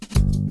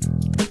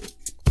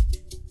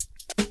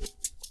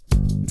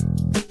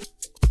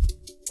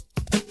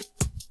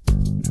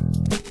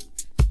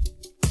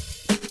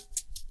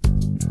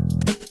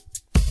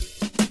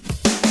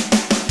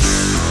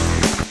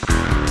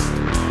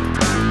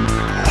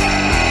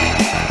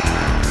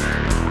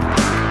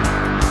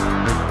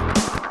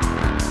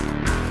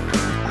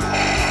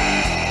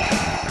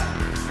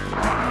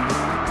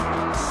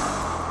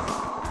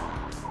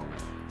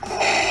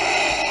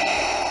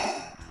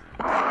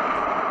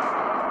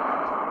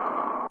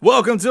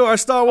Welcome to our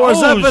Star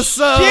Wars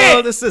episode.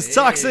 Shit. This is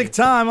Toxic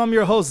Time. I'm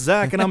your host,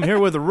 Zach, and I'm here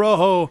with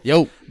Rojo.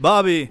 Yo.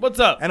 Bobby.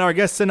 What's up? And our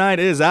guest tonight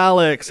is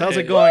Alex. How's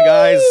it going,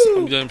 guys?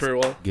 I'm doing pretty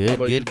well.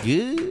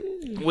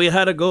 Good. We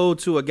had to go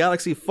to a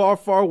galaxy far,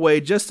 far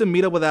away just to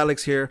meet up with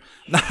Alex here.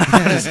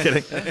 Just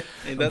kidding.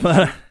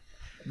 But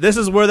this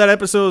is where that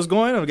episode is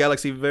going, a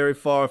galaxy very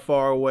far,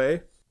 far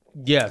away.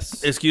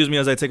 Yes. Excuse me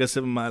as I take a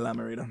sip of my La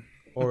Marita.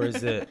 Or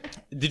is it?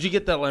 Did you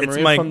get that It's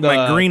Lamarita my from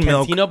the green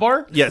milk. Cantina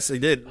bar? Yes, I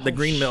did. The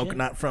green milk,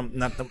 not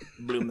the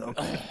blue milk.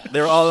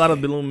 They're all out of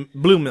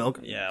blue milk.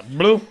 Yeah,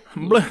 blue.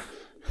 Blue.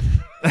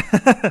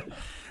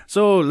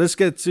 So let's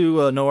get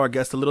to know our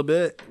guest a little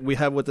bit. We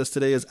have with us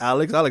today is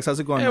Alex. Alex, how's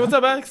it going? Hey, man? what's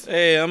up, Alex?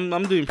 Hey, I'm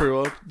doing pretty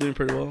well.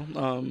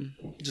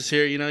 Just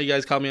here, you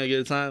guys caught me at a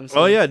good time.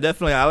 So. Oh yeah,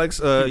 definitely, Alex.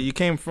 You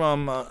came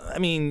from.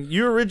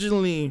 You're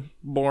originally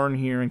born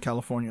here in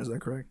California. Is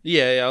that correct?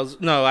 Yeah. I was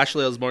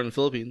born in the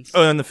Philippines.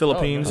 Oh, in the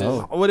Philippines.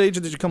 Oh. What age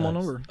did you come on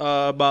over?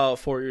 About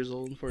 4 years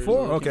old. 4 years Four?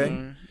 old.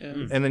 Okay. Yeah.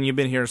 And then you've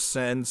been here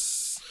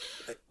since.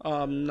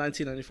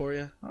 1994.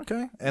 Yeah.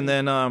 Okay. And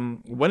then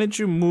when did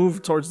you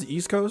move towards the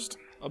East Coast?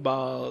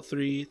 About 2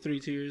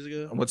 years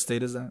ago. What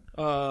state is that?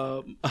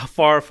 A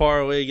far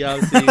away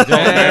galaxy.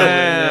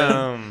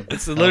 Damn.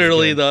 It's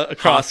literally the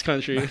across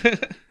country.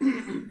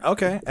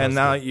 Okay. And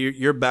now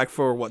you're back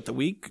for what, the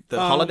week, the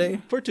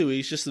holiday? For 2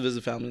 weeks, just to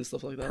visit family and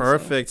stuff like that.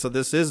 Perfect. So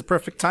this is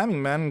perfect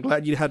timing, man. I'm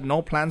glad you had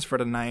no plans for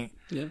tonight.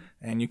 So, yeah.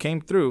 And you came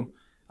through.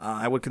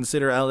 I would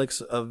consider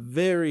Alex a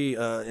very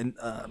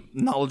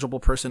knowledgeable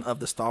person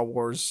of the Star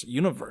Wars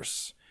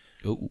universe.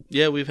 Ooh.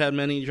 Yeah, we've had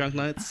many drunk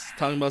nights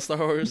talking about Star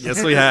Wars.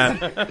 Yes, we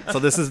have. So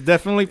this is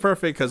definitely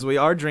perfect because we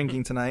are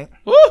drinking tonight.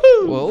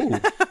 Woohoo! Whoa.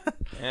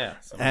 Yeah.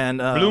 Some And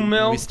blue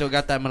milk. We still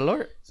got that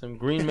Malort. Some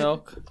green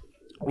milk.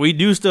 we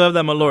do still have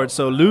that Malort.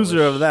 So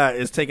loser of that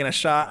is taking a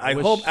shot. I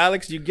hope,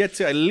 Alex, you get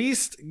to at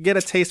least get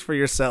a taste for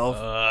yourself.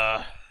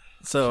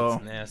 So,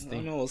 It's nasty. I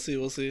don't know. We'll see.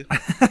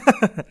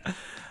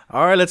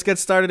 all right, let's get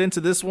started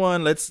into this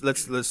one. Let's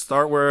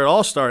start where it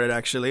all started,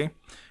 actually.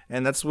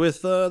 And that's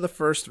with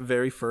the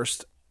very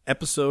first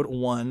Episode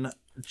 1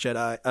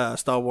 Jedi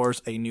Star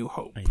Wars A New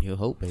Hope. A New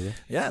Hope, baby.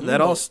 Yeah,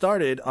 that all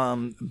started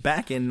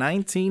back in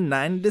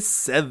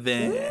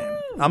 1997.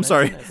 I'm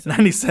sorry,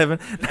 97.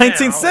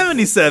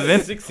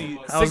 1977. 60,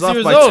 I was 6 off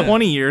years by old.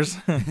 20 years.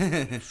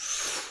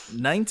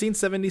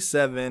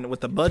 1977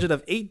 with a budget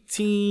of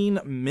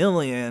 18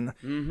 million.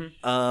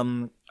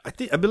 I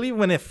believe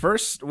when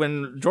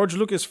George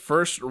Lucas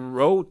first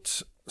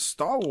wrote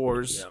Star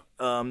Wars,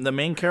 the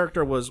main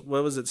character was,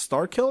 what was it,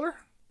 Starkiller?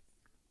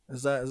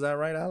 Is that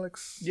right,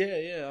 Alex?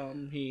 Yeah.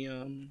 He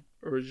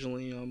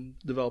originally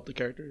developed the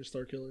character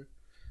Starkiller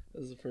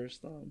as the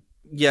first.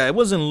 Yeah, it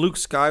wasn't Luke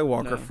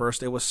Skywalker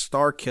first. It was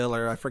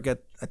Starkiller. I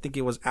forget. I think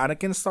it was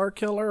Anakin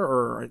Starkiller,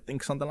 or I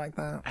think something like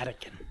that.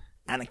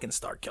 Anakin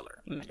Starkiller.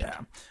 Yeah,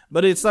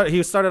 but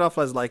he started off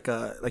as like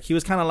he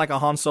was kind of like a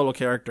Han Solo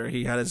character.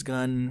 He had his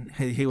gun.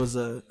 He was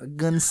a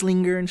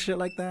gunslinger and shit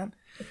like that.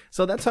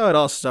 So that's how it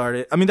all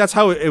started. I mean, that's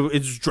how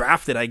it's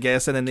drafted, I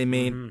guess. And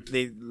then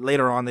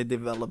later on they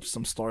developed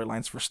some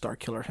storylines for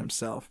Starkiller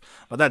himself.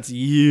 But that's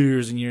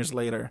years and years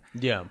later.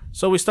 Yeah.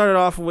 So we started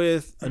off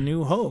with A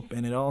New Hope,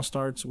 and it all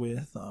starts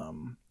with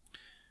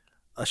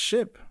a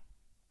ship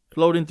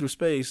floating through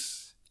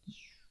space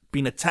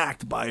being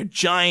attacked by a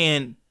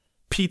giant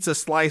pizza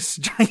slice,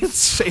 giant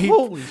shape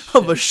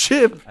of a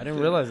ship. I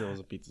didn't realize it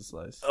was a pizza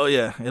slice. Oh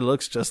yeah, it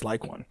looks just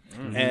like one.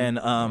 And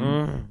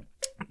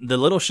the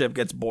little ship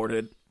gets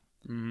boarded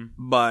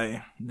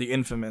by the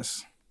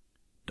infamous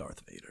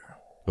Darth Vader.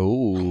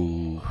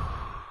 Ooh.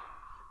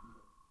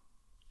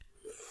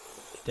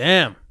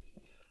 Damn.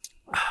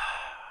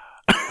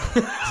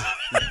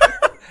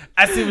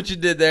 I see what you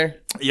did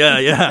there.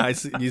 Yeah, I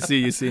see. You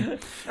see.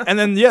 And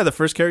then the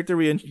first character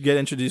we get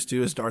introduced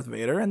to is Darth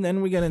Vader, and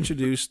then we get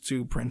introduced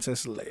to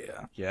Princess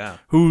Leia, Yeah.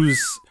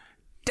 who's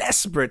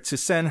desperate to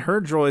send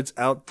her droids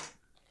out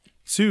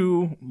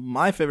to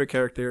my favorite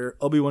character,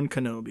 Obi-Wan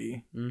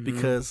Kenobi,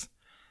 because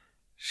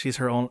he's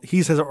her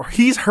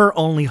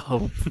only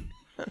hope.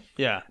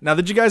 Yeah. Now,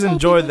 did you guys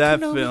enjoy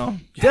that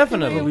film?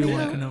 Definitely.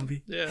 Obi-Wan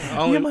Kenobi.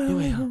 Yeah, You're my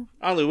only hope.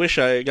 I only wish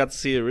I got to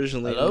see it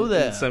originally. Hello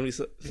there. In the 70s.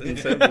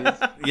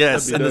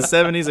 Yes, That'd in be the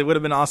dope. 70s, it would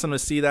have been awesome to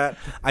see that.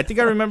 I think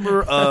I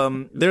remember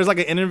there's like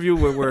an interview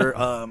where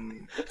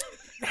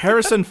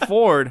Harrison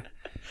Ford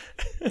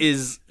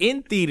is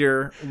in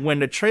theater when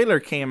the trailer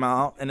came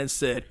out, and it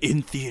said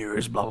in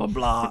theaters, blah blah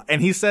blah,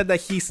 and he said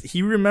that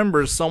he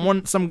remembers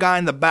some guy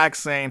in the back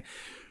saying,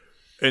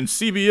 and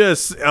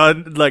CBS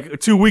like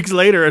 2 weeks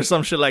later or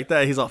some shit like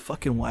that. He's a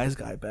fucking wise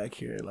guy back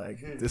here,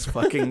 like this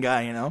fucking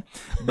guy, you know.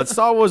 But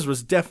Star Wars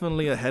was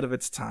definitely ahead of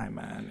its time,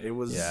 man. It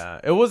was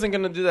It wasn't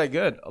gonna do that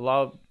good.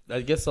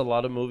 I guess a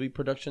lot of movie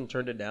production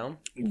turned it down.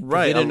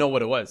 right. They didn't know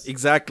what it was.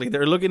 Exactly.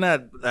 They're looking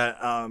at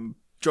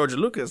George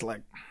Lucas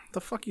like, the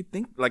fuck you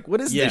think? Like,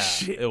 what is this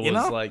shit? It was you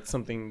know? like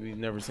something we've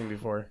never seen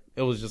before.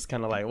 It was just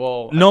kind of like,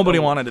 well, Nobody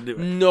wanted to do it.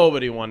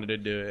 Nobody wanted to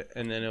do it,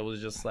 and then it was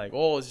just like,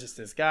 oh, it's just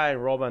this guy,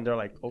 Roman. They're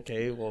like,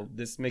 okay, well,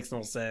 this makes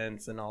no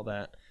sense and all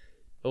that.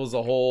 It was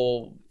a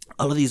whole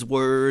all of these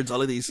words,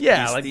 all of these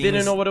Yeah, these like, they things.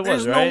 didn't know what it was,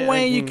 There's right? no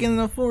way Like, you can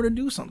afford to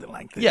do something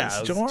like this. Yeah, it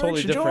was George,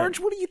 totally different. George,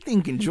 what are you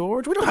thinking,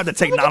 George? We don't have the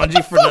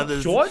technology for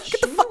this. George?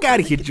 Get the fuck out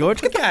of here,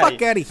 George. Get the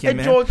fuck out of here, Hey,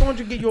 man. George, why don't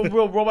you get your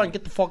real robot and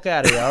get the fuck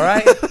out of here, all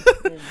right?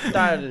 I'm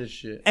tired of this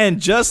shit. And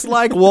just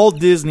like Walt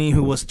Disney,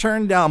 who was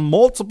turned down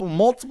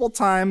multiple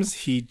times,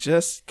 he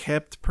just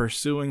kept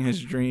pursuing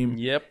his dream.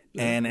 Yep.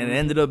 And it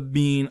ended up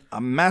being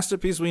a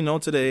masterpiece we know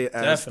today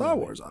as Star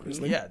Wars,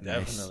 obviously. Yeah,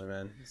 definitely,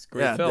 man. It's a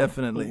great Yeah, film.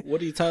 definitely. What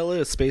do you title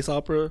it? A space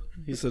opera?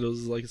 He said it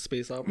was like a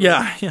space opera.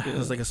 Yeah, it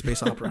was like a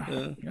space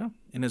opera. Yeah,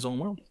 in his own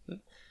world.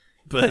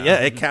 But yeah,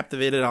 it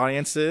captivated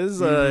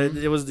audiences.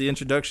 It was the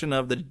introduction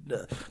of the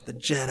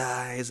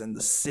Jedis and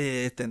the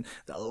Sith and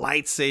the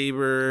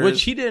lightsabers.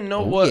 Which he didn't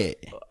know what. yeah.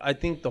 I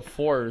think the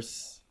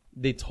Force,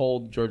 they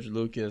told George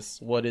Lucas,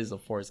 what is a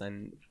Force?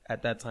 And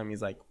at that time,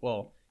 he's like,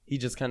 well, he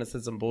just kind of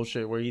said some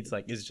bullshit where he's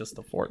like, it's just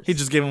the Force. he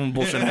just gave him a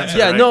bullshit answer.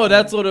 yeah, right? no,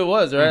 that's what it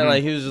was, right?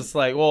 Like, he was just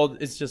like, well,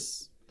 it's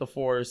just the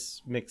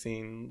Force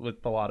mixing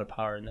with a lot of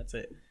power, and that's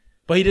it.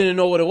 But he didn't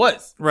know what it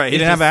was. Right, he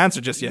It's didn't have just- an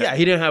answer just yet. Yeah,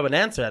 he didn't have an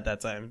answer at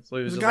that time. So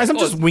he was just Guys, like, I'm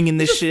just winging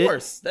this it's shit.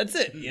 Force. That's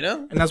it, you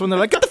know? And that's when they're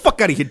like, get the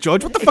fuck out of here,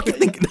 George. What the fuck you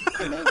thinking?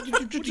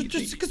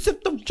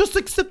 just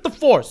accept the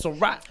Force, all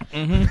right?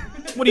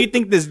 What do you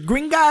think, this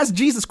green guy's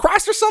Jesus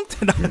Christ or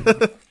something?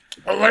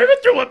 All right, with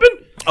your weapon.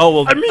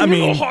 Oh, well, I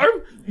mean, no harm.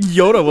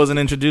 Yoda wasn't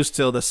introduced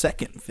till the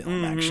second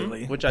film,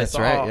 actually. Which I That's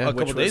saw right, yeah. a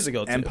couple which days was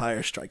ago, too.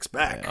 Empire Strikes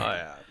Back. Oh,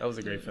 yeah. That was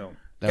a great film.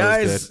 That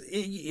Guys, was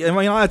good. I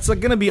mean, it's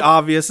going to be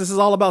obvious. This is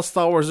all about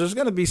Star Wars. There's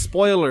going to be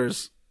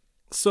spoilers.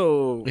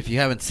 So, If you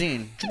haven't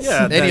seen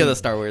Yeah, any then- of the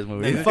Star Wars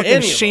movies, fucking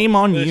Any of shame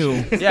on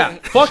you. Yeah,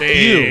 fuck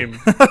you.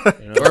 Get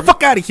the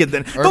fuck out of here,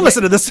 then. Don't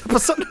listen to this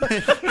episode.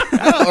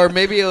 or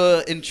maybe it'll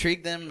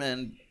intrigue them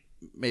and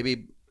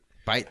maybe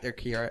bite their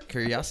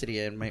curiosity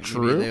and maybe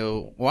True.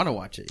 they'll want to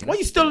watch it. You know? Why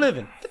you still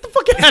living? Get the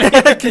fuck out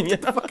of here.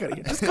 Get the fuck out of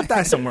here. Just go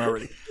die somewhere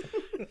already.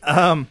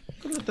 Don't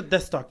let the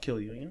Death Star kill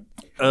you, you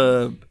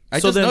know? I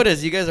so just then-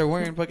 noticed you guys are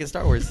wearing fucking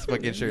Star Wars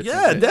fucking shirts.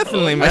 Yeah,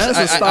 definitely, man. It's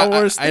a Star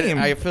Wars theme.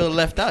 I feel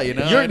left out, you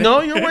know?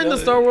 You're wearing the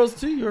Star Wars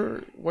too.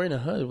 You're wearing a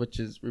hood, which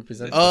is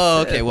represents.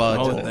 Oh, okay. Well,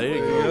 Oh, just- there you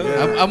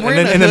go. I'm wearing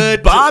and a then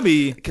hood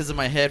Bobby. because of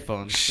my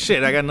headphones.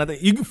 Shit, I got nothing.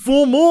 You can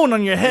full moon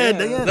on your head.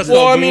 Yeah, That's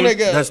Well, no I mean, moon. I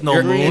guess That's no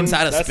You're moon.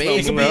 inside of That's no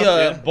space, it could bro. be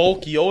Yeah. a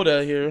bulk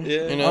Yoda here.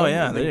 Yeah. You know? Oh,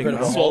 yeah, there you go.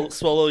 Incredible.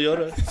 Swallow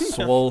Yoda.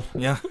 Swole,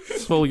 yeah,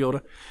 swole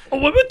Yoda. Oh,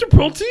 what about the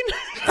protein?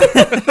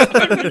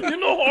 You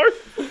know, hard.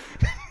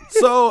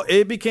 So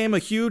it became a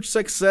huge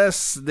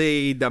success.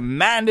 They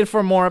demanded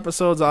for more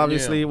episodes,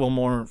 obviously, Yeah. well,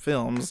 more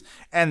films.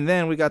 And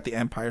then we got The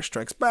Empire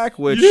Strikes Back,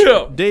 which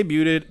Yeah.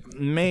 debuted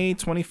May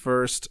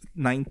 21st,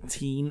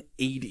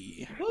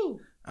 1980.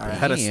 I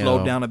had to Damn.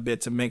 slow down a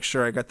bit to make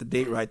sure I got the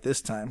date right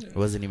this time. I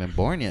wasn't even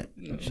born yet.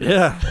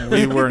 Yeah,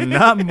 we were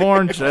not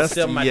born just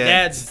Still my yet.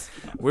 dad's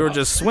We were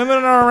just swimming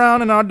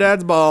around in our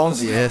dad's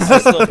balls. Yes.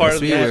 Still part of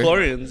the Yes, we were.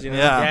 Florians, you know.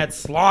 Yeah.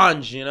 dad's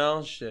slonge, you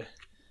know? Shit.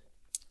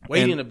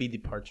 Waiting And- to be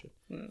departure.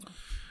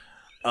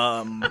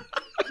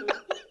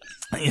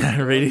 Yeah,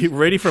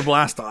 ready for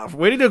blast off.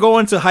 Ready to go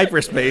into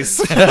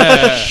hyperspace.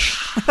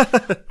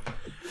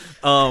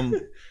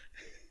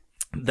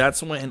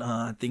 That's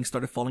when things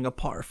started falling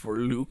apart for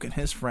Luke and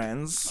his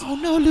friends. Oh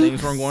no, Luke.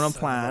 Things weren't going to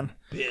plan.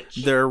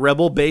 Their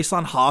rebel base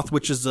on Hoth,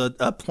 which is a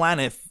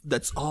planet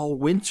that's all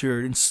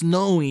winter and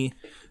snowy,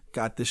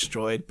 got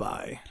destroyed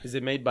by Is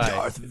it made by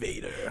Darth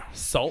Vader.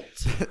 salt?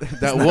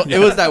 It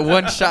was that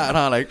one shot,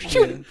 huh? Like,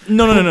 shoot.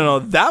 No.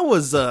 That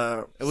was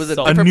It was a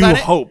So- a different New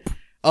planet? Hope.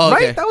 Oh,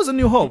 okay. Right? That was a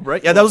New Hope,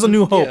 right? Yeah, that was a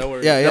New Hope.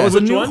 Yeah, That was a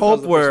Which New one? Hope That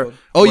was the first where. one.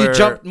 Oh, you where-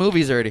 jumped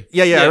movies already.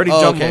 Yeah, I already Oh,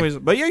 jumped okay. movies.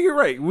 But yeah, you're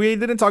right. We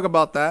didn't talk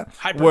about that.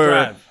 Hyperdrive.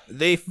 Where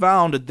they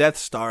found a Death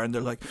Star and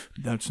they're like,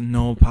 that's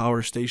no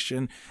power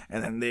station.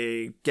 And then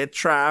they get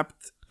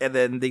trapped and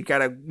then they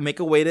gotta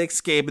make a way to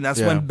escape. And that's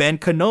Yeah. when Ben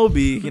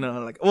Kenobi,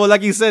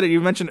 like you said, you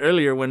mentioned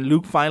earlier, when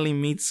Luke finally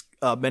meets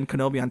Ben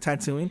Kenobi on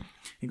Tatooine,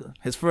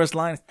 his first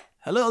line is,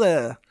 hello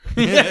there.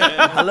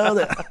 Hello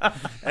there.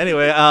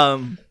 Anyway,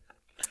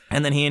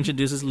 and then he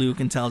introduces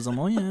Luke and tells him,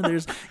 oh, yeah,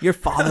 your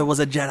father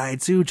was a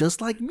Jedi too, just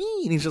like me.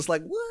 And he's just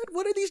like, what?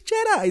 What are these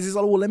Jedis? He's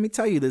like, well, let me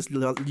tell you this,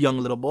 young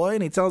little boy.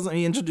 And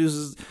he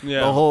introduces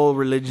the whole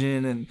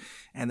religion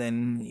and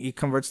then he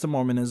converts to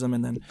Mormonism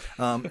and then,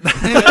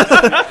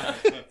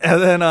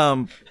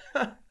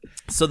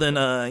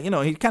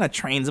 he kind of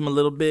trains him a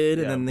little bit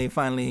and then they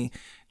finally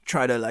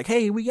try to like,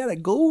 hey, we gotta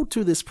go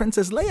to this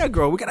Princess Leia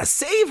girl. We gotta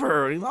save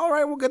her. All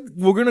right,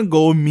 we're gonna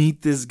go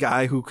meet this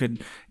guy who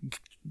could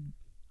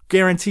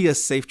guarantee us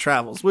safe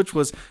travels, which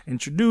was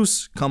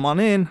come on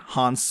in,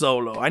 Han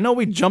Solo. I know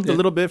we jumped a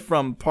little bit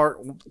from part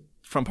 1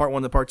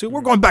 to part 2.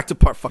 We're going back to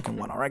part fucking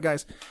 1, all right,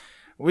 guys?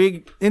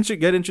 We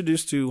get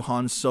introduced to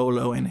Han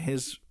Solo and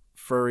his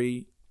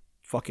furry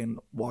fucking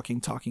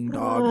walking, talking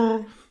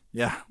dog.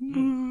 Yeah.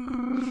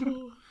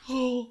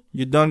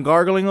 You done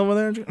gargling over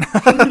there?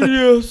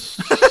 Yes.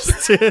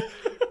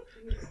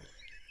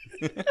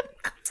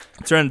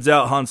 Turns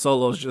out Han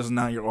Solo's just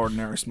not your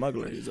ordinary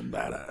smuggler. He's a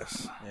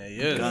badass. Yeah, he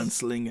is.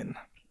 Gunslinging.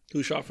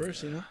 Who shot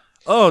first, you know?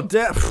 Oh,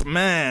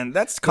 man,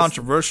 that's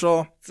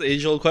controversial. It's an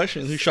age-old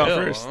question. Who shot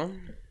first? Huh?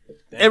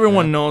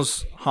 Everyone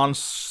knows Han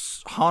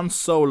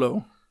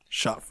Solo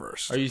shot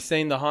first. Are you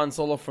saying the Han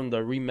Solo from the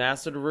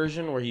remastered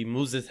version where he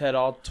moves his head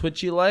all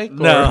twitchy like?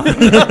 No.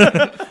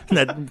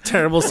 That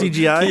terrible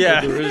CGI?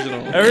 Yeah. The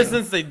original. Ever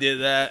since they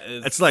did that,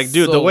 It's like,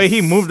 dude, so the way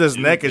he moved his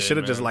neck, it stupid, should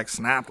have just man. like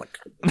snapped. Like,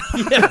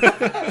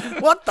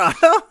 what the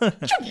hell?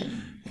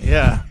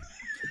 Yeah.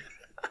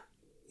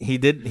 He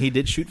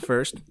did shoot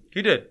first.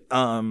 He did.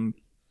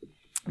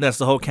 That's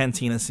the whole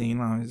cantina scene,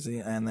 obviously,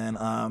 and then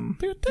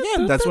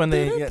yeah, that's when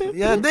they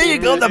yeah there you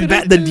go, the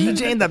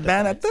DJ and the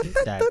band.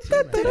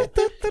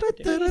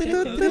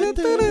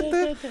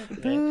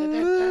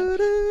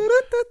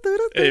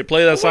 Hey,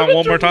 play that song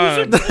one more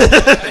time.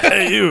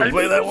 Hey, you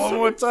play that one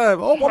more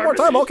time. Oh, one more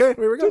time. Okay,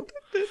 here we go.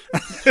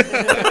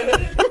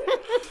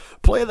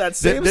 Play that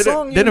same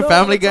song. Did a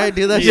Family Guy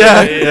do that?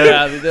 Yeah.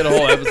 Yeah, they did a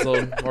whole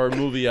episode or a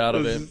movie out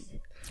of it.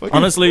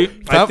 Honestly,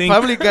 I think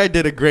Family Guy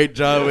did a great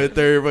job with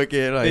their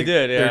fucking like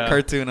did, their yeah.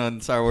 cartoon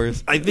on Star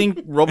Wars. I think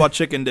Robot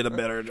Chicken did a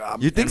better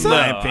job. You think in so?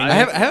 my No, opinion. I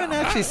haven't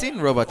actually seen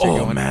Robot Chicken.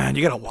 Oh one. man,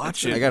 you gotta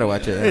watch it. I gotta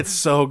watch it. It's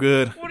so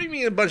good. What do you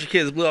mean a bunch of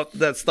kids blew up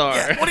that star?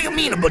 Yeah, what do you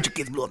mean a bunch of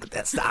kids blew up the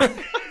Death Star?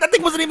 That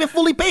thing wasn't even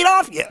fully paid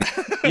off yet.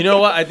 You know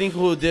what? I think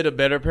who did a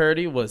better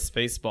parody was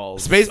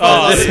Spaceballs.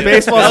 Spaceballs.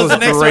 Spaceballs That was was the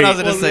next great. one I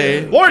was gonna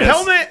say. Lord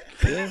Helmet!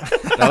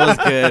 That was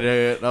good.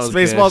 That was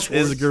Spaceballs good.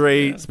 is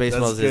great.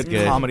 Spaceballs That's is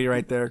good. comedy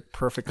right there.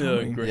 Perfect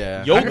comedy.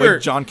 Yeah. Yogurt.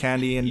 With John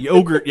Candy and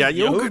yogurt. Yeah,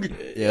 yogurt.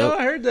 No,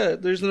 I heard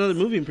that there's another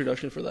movie in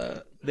production for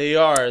that. They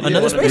are. They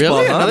Another wanna- Spaceballs,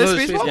 Really? huh? Another Another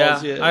Spaceballs?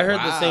 Yeah, Yeah. I heard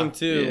the Wow. same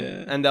too.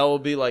 Yeah. And that will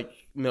be like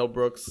Mel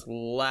Brooks'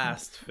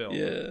 last film.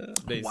 Yeah.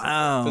 Basically.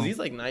 Wow. Because he's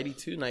like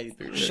 92,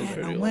 93. Shit. Shit.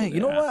 No way.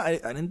 You know what? I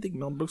didn't think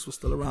Mel Brooks was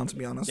still around, to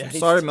be honest. Yeah, I'm he's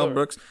sorry, still- Mel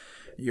Brooks.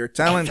 Your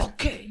talent,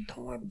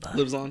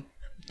 Lives on.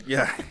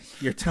 yeah,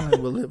 your talent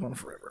will live on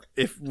forever.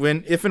 If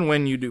and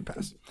when you do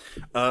pass.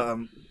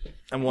 And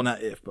well,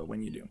 not if, but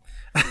when you do.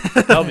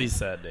 That'll be a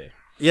sad day.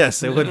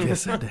 Yes, it would be a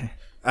sad day.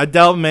 I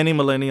doubt many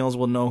millennials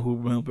will know who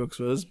Mel Brooks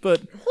was, but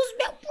Who's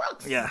Mel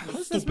Brooks? yeah,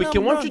 who's Stupid Mel kid,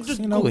 why don't you Brooks?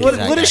 just You know, Who is what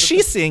that what guy? does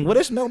she sing? What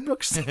does Mel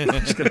Brooks sing? No,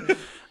 I'm just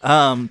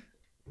kidding.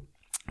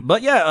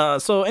 But yeah,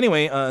 so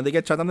anyway, they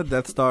get shot on the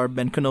Death Star.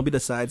 Ben Kenobi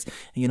decides,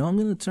 you know, I'm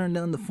going to turn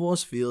down the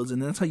force fields,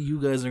 and that's how you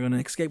guys are going to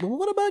escape. Well,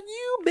 what about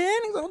you, Ben?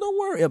 He's like, don't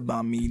worry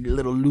about me,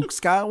 little Luke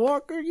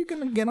Skywalker. You're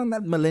going to get on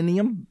that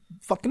Millennium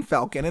fucking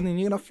Falcon, and then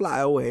you're going to fly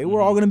away.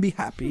 We're all going to be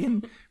happy,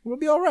 and we'll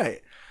be all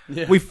right.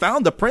 Yeah. We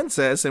found the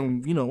princess,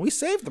 and, you know, we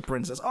saved the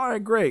princess. All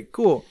right, great,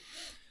 cool.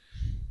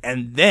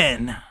 And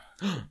then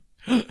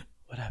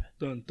What happened?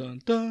 Dun dun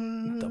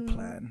dun. the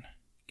plan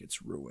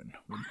gets ruined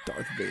when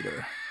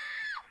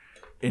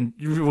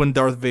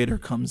Darth Vader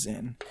comes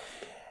in,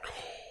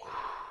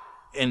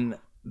 and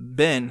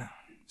Ben,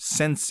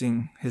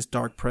 sensing his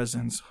dark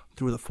presence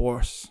through the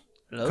Force,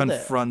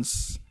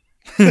 confronts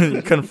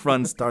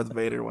Darth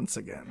Vader once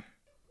again.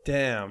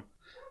 Damn.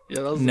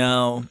 Yeah, that was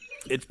Now,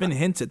 it's been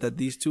hinted that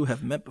these two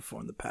have met before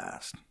in the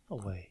past, No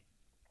way.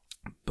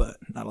 but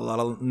not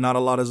a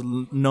lot is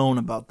known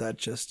about that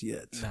just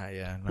yet. Not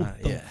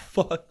yet.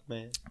 Fuck,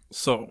 man.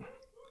 So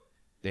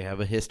They have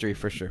a history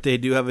for sure. they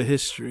do have a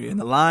history, and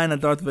the line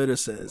that Darth Vader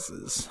says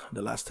is,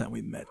 "The last time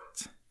we met."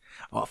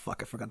 Oh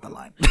fuck! I forgot the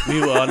line. We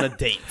were on a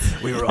date.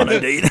 We were on a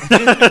date.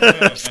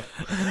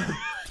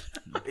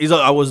 He's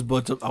like, I was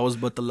but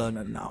the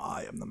learner. Now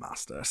I am the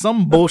master.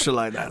 Some bullshit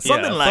like that.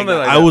 Something like something that.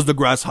 like I that. was the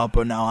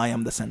grasshopper. Now I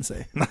am the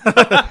sensei.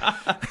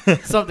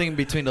 Something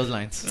between those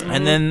lines.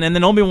 and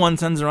then Obi-Wan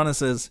turns around and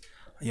says,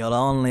 "You're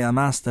only a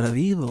master of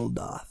evil,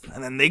 Darth."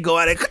 And then they go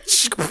at it.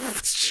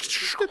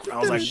 I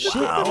was like,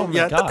 wow. Oh my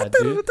Yeah. God,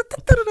 dude.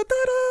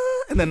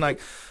 And then like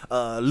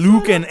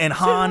Luke and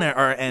Han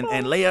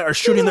and Leia are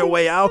shooting their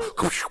way out.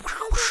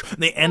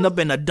 They end up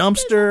in a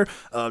dumpster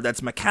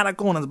that's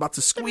mechanical and is about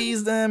to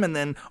squeeze them. And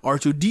then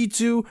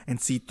R2-D2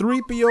 and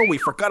C-3PO, we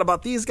forgot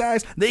about these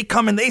guys. They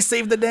come and they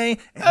save the day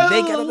and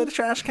they get out of the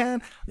trash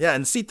can. Yeah,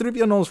 and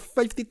C-3PO knows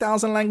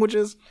 50,000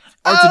 languages.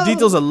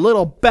 R2-D2's a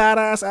little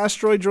badass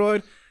asteroid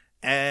droid.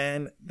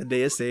 And the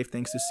day is saved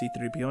thanks to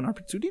C-3PO and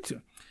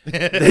R2-D2.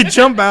 They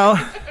jump out,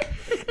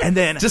 and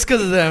then Just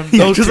because of them.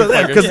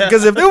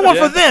 because if it weren't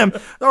for them,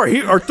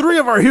 our three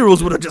of our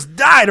heroes would have just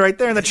died right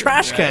there in the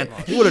trash can.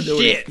 You would have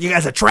you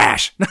guys are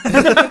trash. would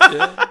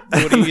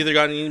have either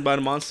gotten eaten by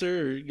the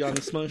monster or gotten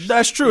smushed.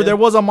 That's true. There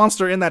was a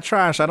monster in that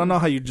trash. I don't know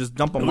how you just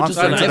dump a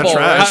monster an into the eyeball,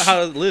 trash.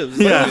 How it lives.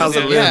 Yeah, how's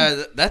it live?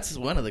 Yeah, that's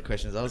one of the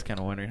questions I was kind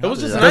of wondering. It was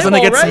just an Doesn't it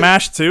eyeball, get right?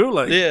 smashed too?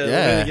 Like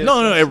Yeah. Yeah.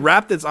 no, it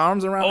wrapped its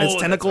arms around its Oh,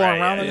 tentacle that's right,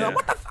 around it. yeah, Like,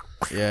 what the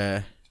fuck?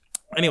 Yeah.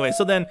 Anyway,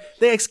 so then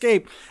they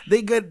escape.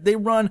 They're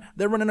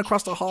running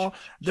across the hall.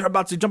 They're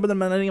about to jump in the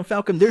Millennium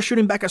Falcon. They're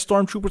shooting back at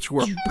stormtroopers who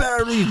are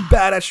very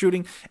bad at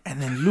shooting.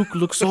 And then Luke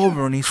looks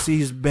over and he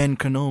sees Ben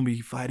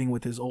Kenobi fighting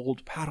with his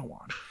old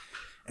Padawan.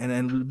 And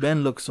then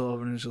Ben looks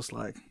over and is just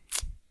like,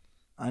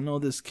 I know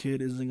this kid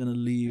isn't gonna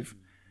leave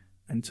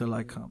until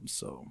I come,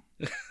 so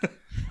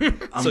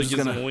I'm So just he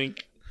gives him a gonna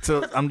wink.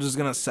 I'm just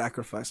gonna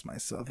sacrifice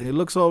myself. And he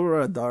looks over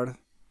at Darth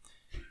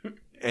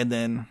and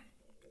then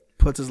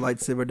puts his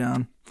lightsaber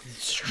down And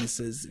he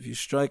says, if you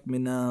strike me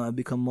now, I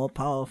become more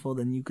powerful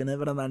than you can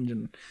ever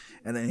imagine.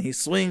 And then he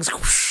swings,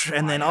 whoosh,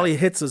 and then all he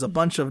hits is a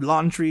bunch of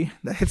laundry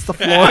that hits the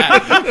floor.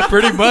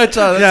 Pretty much.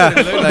 That's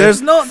what it looked like.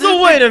 There's no.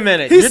 So wait a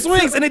minute. He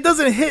swings and it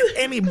doesn't hit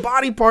any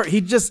body part.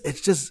 He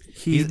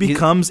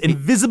becomes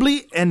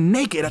invisibly and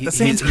naked at the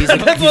same time. He's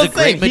a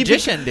great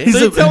magician, dude. He's So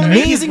an you're telling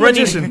me amazing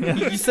magician.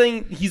 You're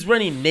saying he's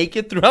running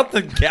naked throughout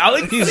the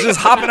galaxy? He's just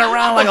hopping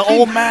around like an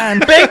old man.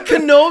 Ben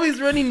Kenobi's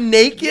running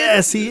naked?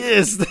 Yes, he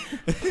is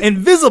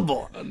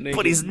invisible, naked.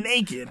 but he's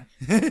naked.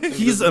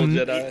 He's Invisible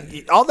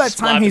Jedi. all that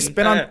time he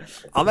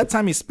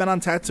Slapping. spent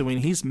on Tatooine.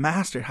 He's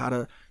mastered how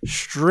to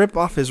strip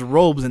off his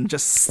robes and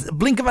just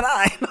blink of an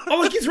eye. Oh,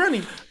 look, he's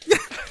running.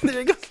 There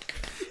you go.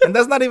 And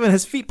that's not even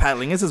his feet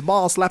paddling; it's his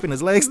balls slapping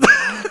his legs.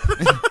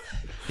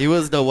 He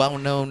was the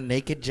well-known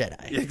naked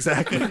Jedi.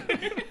 Exactly.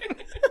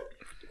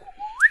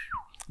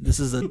 This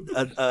is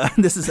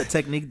a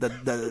technique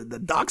that the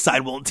dark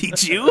side won't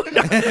teach you.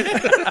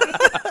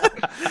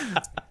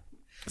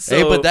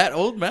 Hey, but that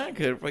old man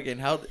could fucking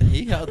held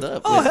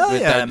up. Oh, hell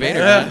yeah, Darth man. Vader,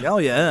 man. Oh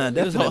yeah,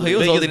 He was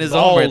definitely. holding his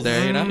own right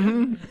there, you know.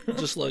 Mm-hmm.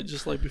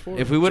 just like before.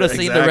 If we would have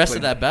seen the rest Exactly.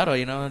 of that battle,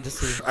 you know,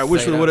 just I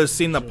wish say we that. would have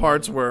seen the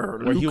parts where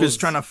Luke he is was-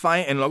 trying to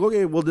fight and like,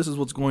 okay, well, this is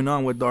what's going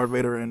on with Darth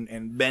Vader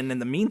and Ben in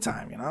the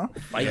meantime, you know.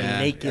 Fighting Yeah,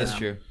 naked. that's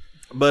true.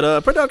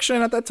 But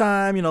production at that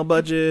time, you know,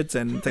 budgets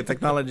and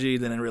technology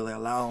didn't really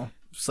allow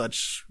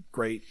such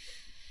great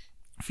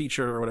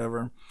feature or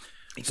whatever.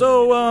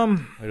 So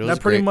It was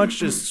that pretty great. much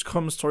just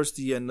comes towards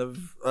the end of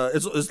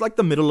it's like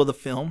the middle of the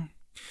film.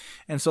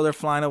 And so they're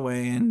flying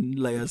away, and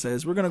Leia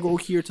says, "We're gonna go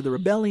here to the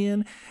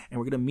rebellion, and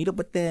we're gonna meet up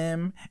with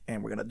them,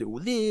 and we're gonna do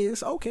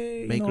this."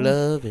 Okay, Make you know.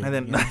 love. And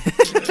then,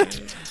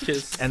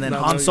 Kiss. and then No,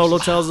 Han no, Solo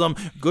you tells them,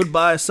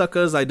 "Goodbye,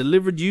 suckers. I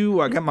delivered you.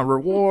 I got my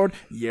reward.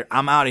 Yeah,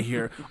 I'm out of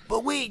here."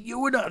 But wait, you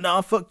were not.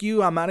 No, fuck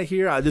you. I'm out of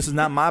here. This is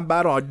not my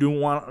battle. I do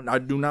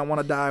not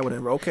want to die.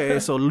 Whatever. Okay.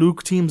 So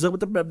Luke teams up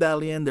with the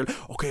rebellion. They're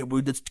okay.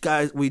 We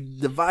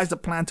devised a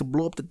plan to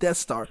blow up the Death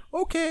Star.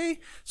 Okay.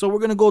 So we're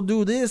gonna go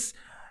do this.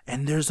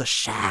 And there's a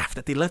shaft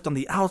that they left on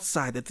the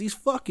outside that these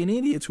fucking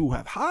idiots who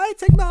have high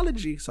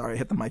technology, sorry, I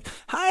hit the mic,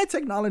 high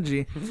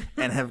technology,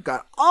 and have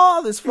got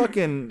all this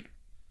fucking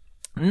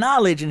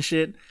knowledge and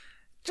shit,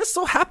 just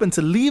so happen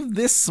to leave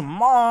this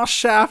small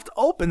shaft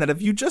open that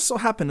if you just so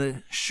happen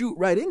to shoot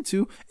right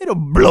into, it'll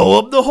blow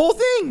up the whole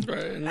thing.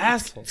 Right. And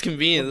Asshole. It's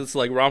convenient. It's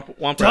like Womp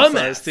Dumbass.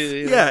 size too.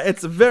 You know? Yeah,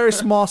 it's a very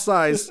small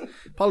size,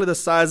 probably the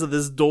size of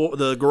this door,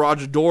 the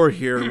garage door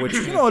here, which,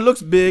 you know, it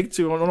looks big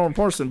to a normal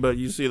person, but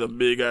you see the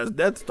big ass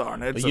Death Star,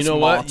 and it's But you a know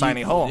small, what?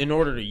 tiny hole. In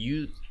order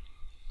to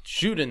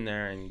shoot in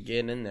there and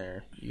get in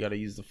there, you got to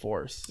use the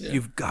Force.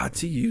 You've got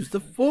to use the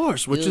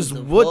Force, which Use is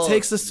the what Force,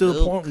 takes us to the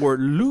Luke. point where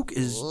Luke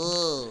is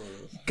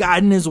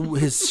guiding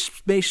his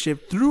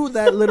spaceship through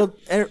that little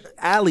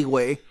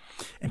alleyway,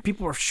 and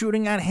people are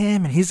shooting at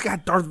him, and he's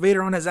got Darth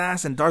Vader on his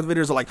ass, and Darth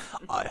Vader's like,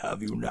 "I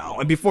have you now."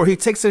 And before he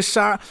takes his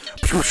shot,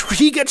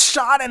 he gets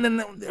shot, and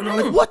then they're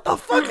like, "What the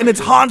fuck?" And it's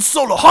Han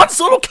Solo. Han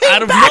Solo came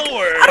Out of back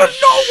nowhere. out of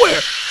nowhere.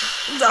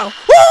 He's like,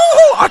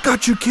 "Woo! I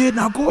got you, kid.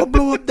 Now go and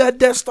blow up that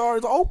Death Star."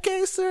 He's like,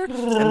 "Okay, sir."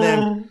 And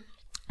then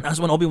that's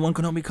when Obi-Wan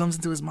Kenobi comes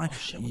into his mind.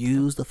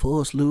 Use the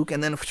Force, Luke,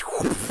 and then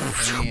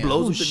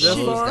blows up the Death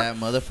Blows Star. that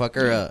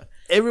motherfucker up.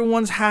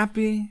 Everyone's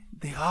happy.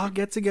 They all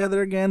get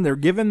together again. They're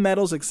given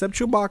medals except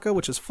Chewbacca,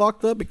 which is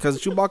fucked up because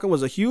Chewbacca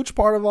was a huge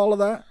part of all of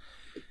that.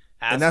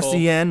 And that's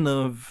the end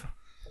of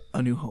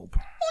A New Hope.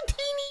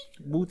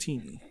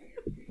 Wootini.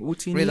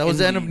 Wait, that was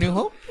the end of New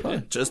Hope?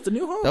 Fuck. Just A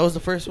New Hope. That was the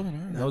first one.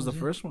 Huh? That was the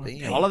first one.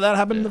 Damn. All of that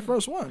happened in the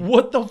first one.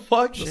 What the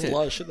fuck? There's a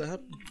lot of shit that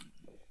happened.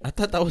 I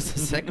thought that was the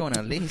second one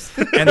at least.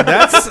 And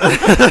that's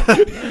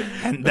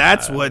and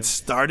that's what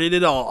started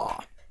it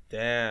all.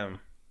 Damn.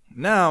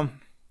 Now,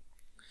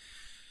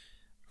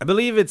 I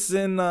believe it's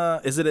in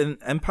is it in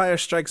Empire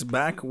Strikes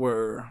Back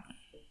where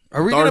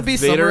Are we Darth gonna be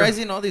Vader?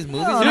 summarizing all these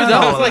movies? Dude,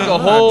 that was like a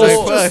whole.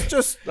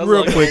 just That's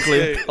real like-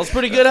 quickly. That was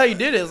pretty good how you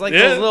did it. It's like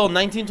Yeah. those little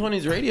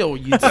 1920s radio.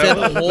 You said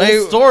the whole Like-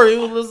 story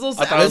with those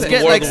little I thought it sounds. Let's was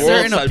get War of like the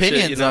Worlds certain type shit,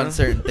 opinions you know? on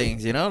certain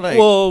things, you know, like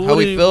Well, how what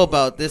we do you- feel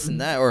about this and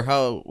that, or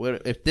how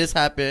if this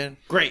happened,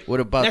 Great.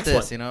 what about Next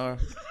this, one. you know?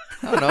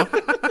 I don't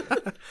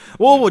know.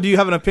 Well, do you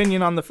have an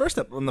opinion on the first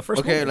Okay,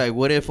 movie? like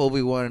what if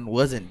Obi-Wan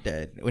wasn't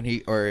dead when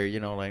he, or you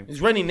know, like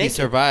He's running he naked.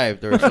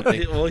 survived or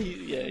something? Well, he's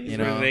You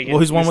know. running naked. Well,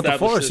 he's one with the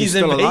Established Force. it. He's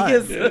He's in still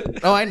alive.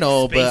 Vegas. No, I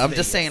know, but Space I'm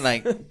just saying,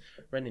 like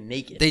Running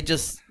naked. they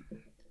just,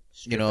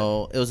 you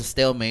know, it was a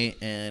stalemate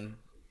and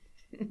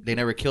they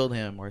never killed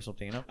him or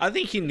something, you know. I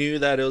think he knew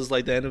that it was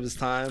like the end of his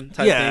time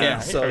type Yeah. thing. Yeah,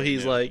 So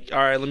he's like, all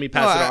right, let me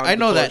pass No, it on. I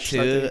know the that torch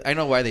type too. thing. I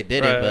know why they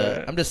did Right, it, but right,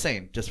 right. I'm just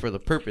saying, just for the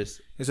purpose.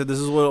 He said, "This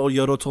is what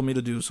Yoda told me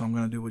to do, so I'm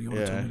gonna do what Yoda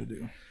Yeah. told me to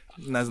do."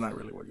 And that's not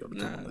really what Yoda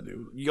told him to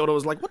do. Yoda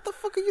was like, "What the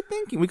fuck are you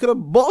thinking? We could have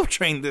both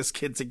trained this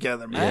kid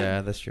together, man."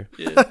 Yeah, that's true.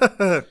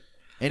 Yeah.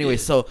 Anyway,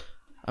 so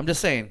I'm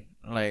just saying,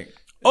 like,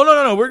 Oh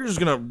no, we're just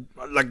gonna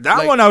like that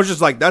Like- one. I was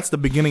just like, that's the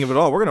beginning of it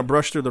all. We're gonna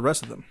brush through the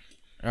rest of them.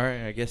 All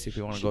right, I guess if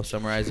you want to go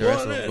summarize the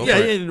rest, Well, go Yeah,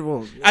 for it. yeah.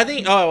 Well, I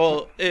think. Oh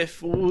well,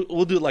 if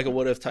we'll do like a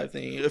what if type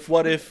thing.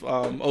 What if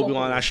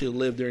Obi-Wan actually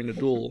lived during the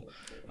duel?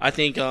 I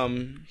think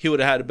he would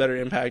have had a better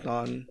impact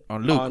on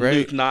Luke, right?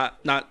 Luke, not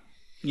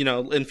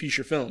in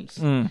future films.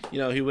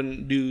 Mm. He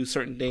wouldn't do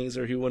certain things,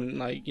 or he wouldn't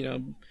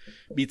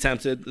be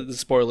tempted. The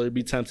spoiler,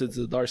 be tempted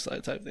to the dark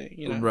side type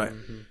thing. right.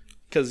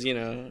 Because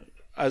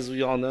as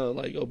we all know,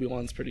 like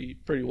Obi-Wan's pretty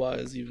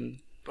wise. Even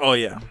Oh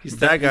yeah, He's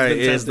that guy been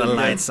is the tempted,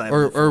 light yeah. side.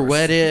 Or of the Force.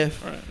 what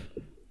if? right.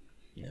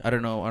 I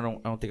don't know. I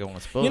don't think I want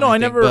to spoil. I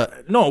anything, never.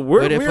 But No, we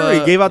but if,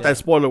 already gave out yeah. that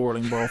spoiler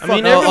warning, bro. I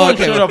mean, Oh, everyone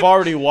okay. should have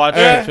already watched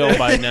the film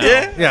by now.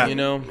 Yeah. You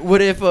know?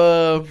 what if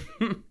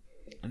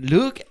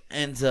Luke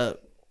ends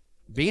up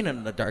being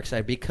on the dark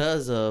side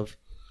because of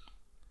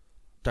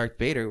Darth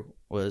Vader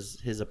was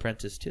his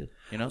apprentice too?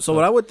 So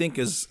what I would think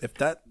is if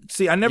that.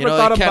 See, I never it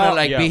thought kinda about.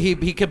 like Yeah.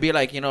 he could be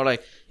like I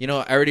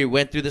already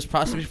went through this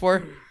process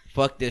before.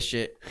 Fuck this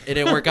shit. It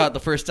didn't work out the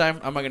first time.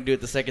 I'm not gonna do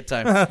it the second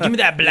time. Give me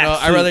that black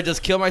I'd rather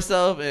just kill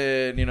myself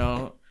and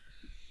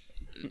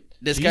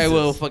this guy Jesus.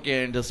 will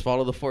fucking just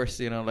follow the Force.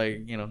 He's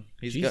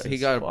Jesus,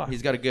 fuck.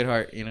 he's got a good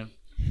heart. Wait,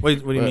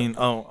 what do you But- mean?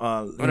 Oh,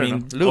 I don't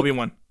know. Luke.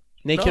 Obi-Wan.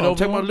 Naked No, I'm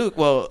talking Obi-Wan? about Luke.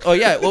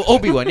 Well,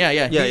 Obi-Wan. Yeah.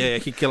 Yeah.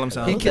 He killed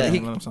himself. He, Okay. he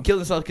Killed himself. killed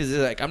himself because he's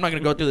like, I'm not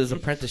gonna go through this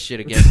apprentice shit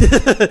again.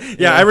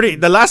 Yeah, I already.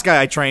 The last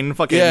guy I trained,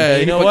 fucking. Yeah,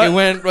 You know he fucking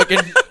what?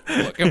 went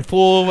fucking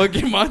full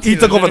fucking Monty. He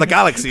took over the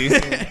galaxy.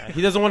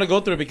 He doesn't want to go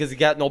through it because he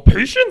got no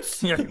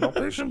patience. Yeah, no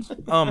patience.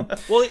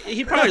 Well,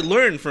 he probably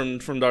learned from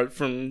the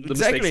mistakes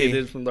Exactly. he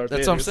did from Darth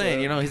That's Vader. what I'm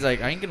saying. so- He's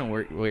like, I ain't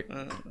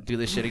gonna do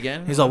this shit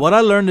again. He's like, what I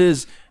learned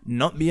is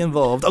not be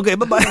involved. Okay,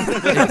 bye bye.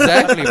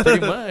 exactly, pretty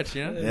much.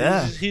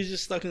 Yeah. He's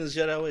just stuck in his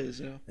Jedi ways.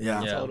 Yeah.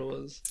 That's Yeah. all it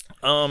was.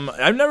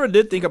 I never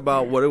did think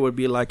about what it would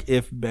be like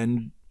if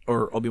Ben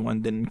or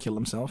Obi-Wan didn't kill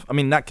himself. I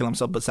mean, not kill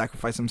himself, but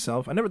sacrifice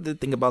himself. I never did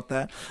think about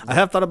that. I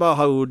have thought about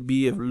how it would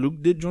be if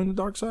Luke did join the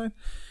dark side,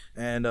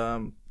 and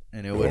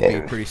And it would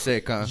be pretty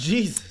sick, huh?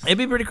 Jesus. it'd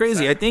be pretty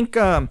crazy. I think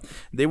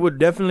they would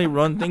definitely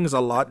run things a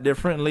lot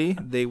differently.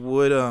 They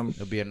would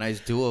It'd be a nice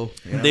duo.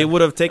 they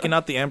would have taken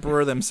out the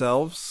Emperor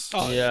themselves.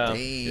 Yeah.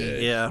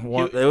 Dang. Yeah, it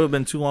would have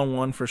been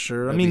 2-on-1 for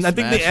sure. I That'd mean, be I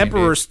think the smashing,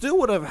 Emperor dude. still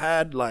would have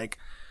had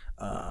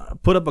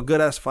put up a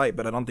good ass fight,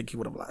 but I don't think he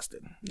would have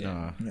lasted.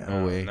 No, Yeah.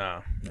 no way.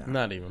 No,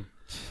 not even.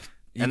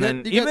 You And got-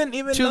 then you got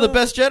even two of the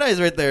best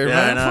Jedi's right there, Yeah,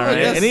 man. I know, Fuck, right?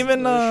 that's- And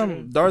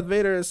even Darth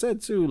Vader has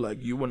said too,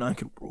 like you and I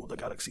can rule the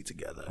galaxy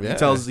together. Yeah.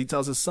 He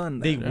tells his son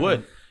that. They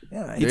would.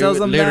 Yeah, he They tells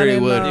them that literally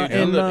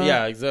in, would.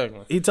 Yeah,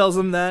 exactly. he tells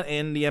them that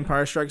in The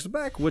Empire Strikes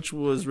Back, which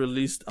was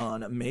released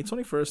on May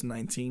 21st,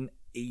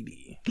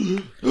 1980.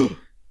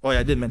 Oh yeah,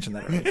 I did mention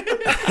that.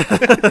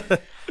 Right?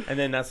 And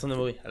then that's when the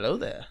movie, hello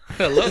there.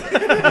 Hello.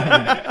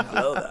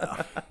 Hello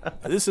there.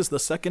 This is the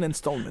second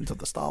installment of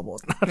the Star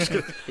Wars. No, I'm just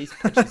kidding. Please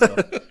purchase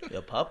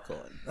your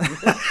popcorn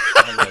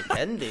and your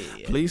candy.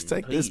 Please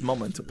take this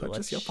moment to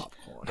purchase your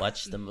popcorn.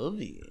 Watch the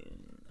movie.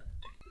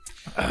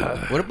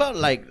 What about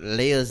like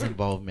Leia's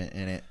involvement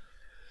in it?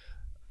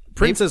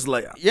 Princess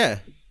Leia. Yeah,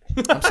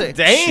 I'm saying.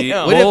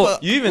 Damn. What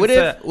if, you even what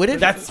said if, what if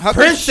that's how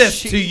come princess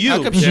she- to you.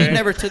 How come she Yeah.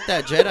 never took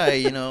that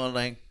Jedi?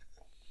 Like,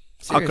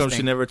 How come serious she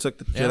thing. never took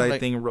the Yeah, Jedi like-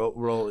 thing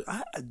role?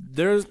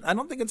 I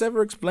don't think it's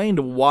ever explained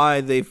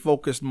why they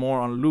focused more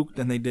on Luke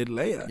than they did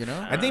Leia.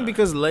 I think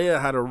because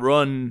Leia had to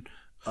run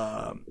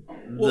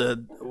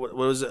what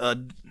was it?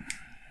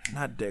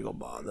 Not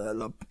Dagobah,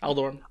 the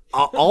Alderaan.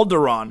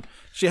 Alderaan.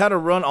 She had to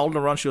run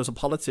Alderaan. She was a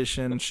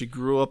politician. She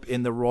grew up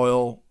in the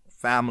royal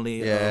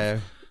family Yeah.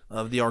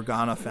 of the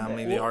Organa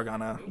family. The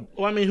Organa.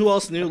 Well, I mean, who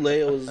else knew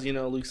Leia was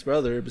Luke's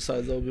brother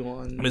besides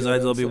Obi-Wan?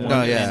 Besides Obi-Wan.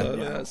 Oh,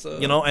 yeah. So,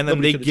 And then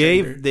nobody could've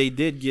trained her. they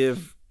did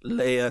give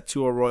Leia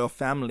to a royal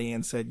family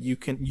and said,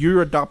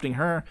 you're adopting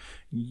her.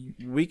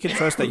 We can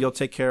trust that you'll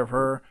take care of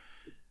her.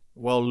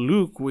 Well,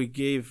 Luke, we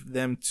gave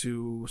them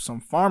to some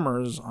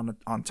farmers on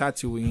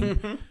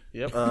Tatooine.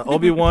 Yep.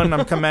 Obi-Wan,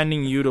 I'm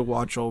commanding you to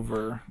watch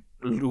over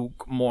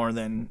Luke more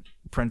than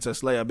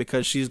Princess Leia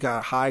because she's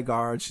got high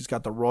guard. She's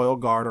got the royal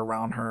guard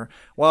around her.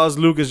 While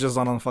Luke is just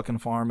on a fucking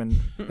farm. And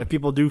if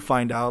people do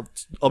find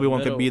out,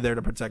 Obi-Wan could be there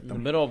to protect In the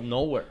them. middle of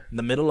nowhere. In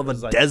the middle of a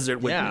like- desert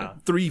with yeah.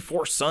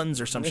 3-4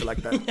 sons or some shit like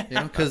that.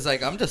 Because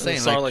I'm just saying,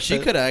 Sorry, like, like she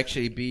that. could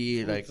actually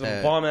be like Some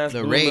that, bomb-ass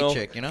the blue Ray milk.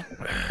 chick,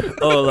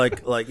 Oh,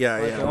 like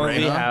yeah, the one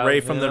we have,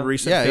 Ray from you the know?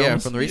 recent Yeah, films. yeah,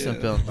 from the recent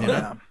film.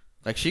 Yeah.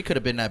 Like she could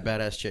have been that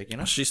badass chick,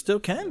 She still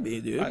can be,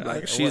 dude.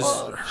 Like she's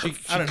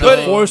I don't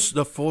the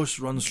know. force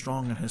runs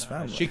strong in his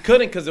family. She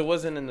couldn't because it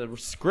wasn't in the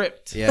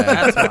script. Yeah.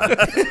 That's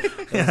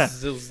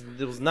why.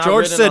 It was not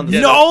George written said, on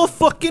the "No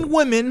fucking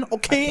women."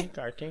 Okay.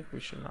 I think we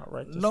should not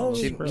write this No, on the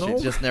She, script.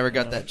 she just never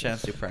got that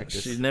chance to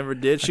practice. She never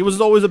did. She was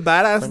always a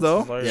badass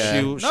though. Leia.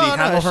 Yeah. She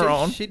handled her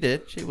own. She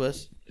did. She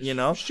was.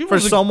 For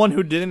was a- someone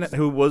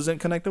who wasn't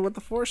connected with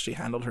the force, she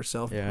handled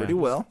herself Yeah. pretty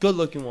well. Good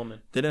looking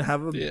woman. Didn't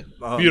have a Yeah.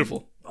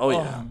 Beautiful. Oh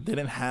yeah,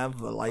 didn't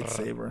have a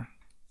lightsaber.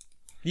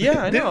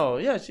 Yeah, I know.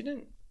 Yeah, she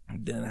didn't.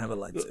 Didn't have a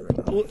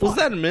lightsaber. No. Was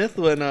that a myth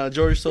when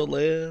George told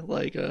Leia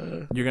like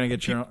You're gonna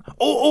get your own.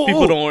 Oh,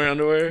 people don't wear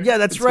underwear? Yeah,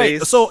 that's in right.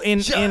 space? So in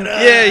Yeah.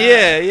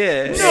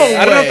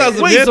 I don't know if that was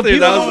a Wait, myth so or people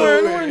that don't wear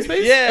underwear in was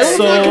space? yeah. Everyone's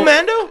So- wearing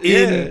commando?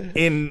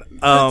 in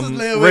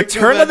Leia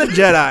Return of the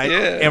Jedi.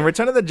 Yeah. In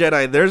Return of the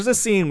Jedi, there's a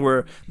scene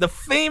where the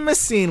famous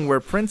scene where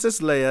Princess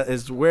Leia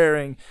is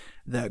wearing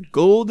the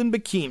golden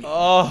bikini.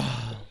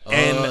 Oh,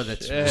 And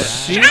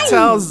that's she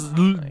tells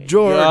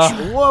George,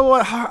 God.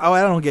 "What? How,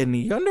 I don't get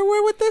any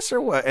underwear with this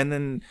or what?" And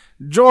then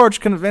George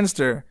convinced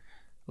her,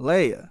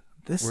 "Leia,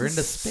 We're is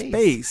into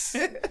space."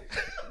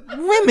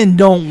 Women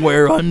don't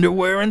wear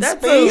underwear in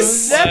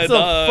space." that's a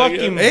dog.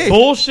 fucking Hey.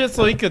 bullshit.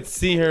 So he could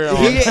see her. On,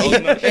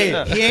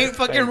 He ain't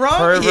fucking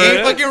wrong. He ain't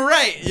Pervert. fucking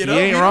right. You know, He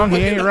ain't wrong. He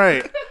ain't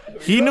right.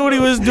 He knew what he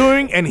was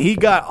doing, and he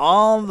got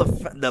all the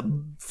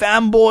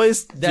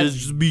fanboys to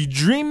just be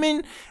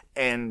dreaming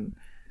and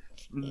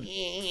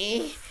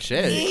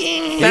Shit.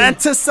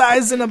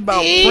 fantasizing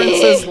about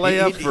Princess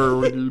Leia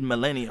for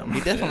millennium.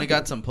 He definitely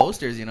got some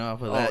posters,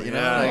 off of that. Oh, You yeah.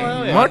 know, like,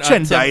 Oh, yeah. on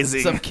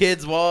Merchandising. some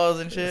kids' walls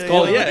and shit.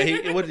 Oh you know?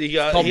 yeah, what did he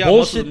got? called He got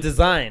most bullshit of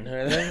design.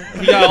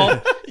 he got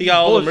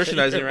all the Bullshit.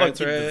 merchandising rights,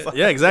 Fucking right? design.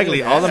 Yeah,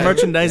 exactly. All the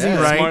merchandising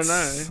Yeah, rights.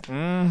 smart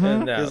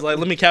Mhm. And, He's like,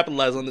 let me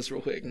capitalize on this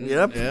real quick.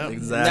 Yep. Yeah. that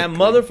Exactly.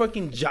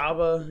 motherfucking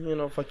Java,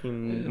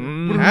 fucking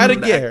Mm, how to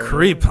that get her.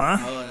 creep, huh?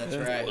 Oh, that's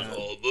right.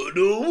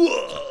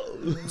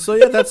 So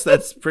yeah,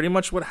 that's pretty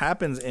much what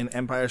happens in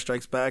Empire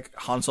Strikes Back.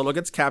 Han Solo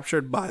gets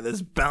captured by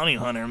this bounty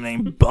hunter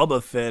named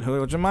Boba Fett,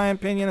 which in my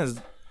opinion is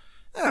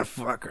that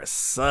fucker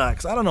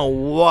sucks. I don't know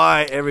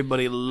why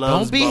everybody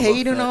loves. Don't be Boba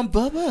hating Fett. on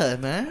Bubba,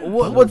 man.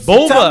 What's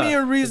Boba. Tell me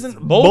a reason.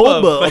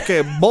 Boba. Boba.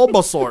 Okay,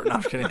 Bulbasaur. No,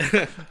 I'm just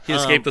kidding. He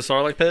escaped the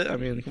Sarlacc pit. I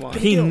mean, come on.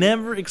 He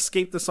never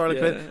escaped the Sarlacc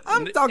Yeah. pit.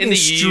 I'm In talking the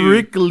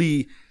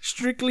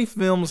strictly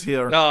films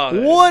here. Oh,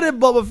 yeah. What did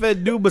Boba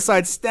Fett do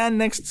besides stand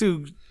next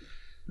to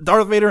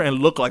Darth Vader and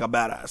look like a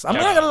badass? I'm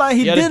not gonna lie,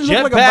 he He had a did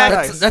look like a jetpack.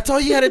 badass. That's all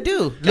you had to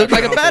do. Look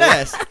like a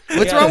badass.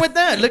 What's wrong with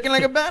that? Looking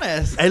like a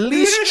badass. At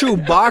least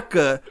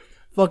Chewbacca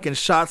fucking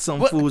shot some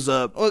What? fools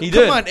up. Well, He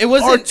come did. on, it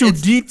wasn't. it's-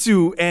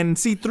 R2D2 and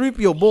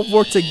C-3PO both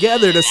worked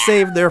together to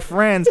save their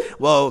friends.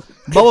 Well,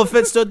 Boba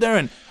Fett stood there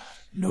and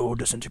no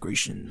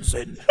disintegrations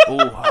and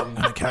I'm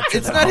gonna capture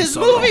It's that not Han his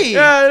Solo. movie.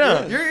 Yeah, I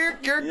know.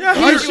 You're He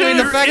arguing should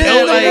the fact in that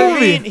the like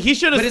movie. He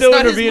should have But it's still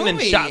not his intervened and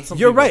movie. shot some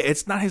You're people. right.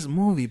 It's not his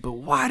movie, but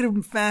why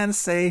do fans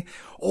say,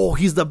 "Oh,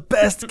 he's the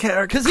best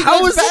character"? 'Cause he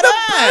How looks is he the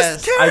badass.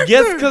 best character? I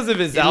guess because of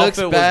his He looks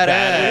outfit was badass.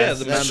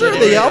 badass. Yeah, Sure, the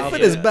Mandalorian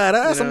outfit is outfit,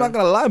 badass. you I'm know? not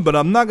gonna lie, but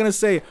I'm not gonna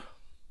say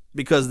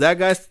because that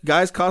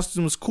guy's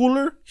costume is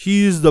cooler.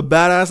 He's the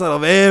badass out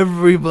of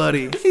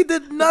everybody. He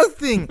did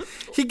nothing.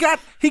 He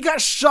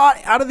got shot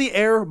out of the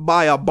air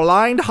by a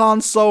blind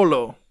Han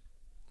Solo,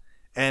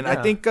 and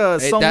I think Hey,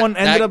 someone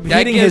ended up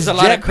hitting gives his a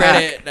lot of jetpack.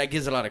 credit. That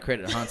gives a lot of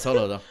credit to Han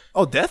Solo, though.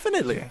 Oh,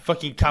 definitely.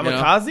 Fucking You know?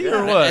 kamikaze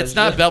or what? It's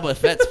not Boba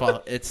Fett's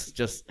fault. It's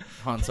just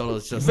Han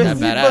Solo's just He's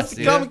that badass, fucking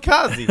dude.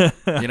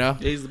 kamikaze. You know?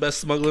 Yeah, he's the best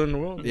smuggler in the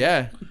world.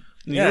 Yeah.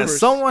 In the Yeah, universe.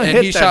 someone And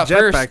he hit that shot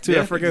jetpack first. too. I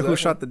Yeah, forget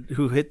exactly.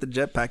 who hit the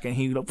jetpack, and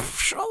he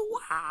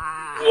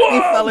he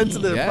fell into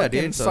the Yeah,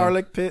 fucking dude, so-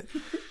 Sarlacc pit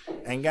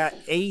and got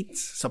ate.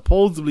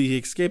 Supposedly he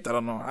escaped. I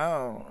don't know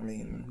how. I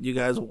mean, you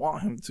guys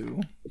want him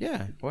to.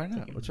 Yeah. Why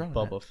not? What's wrong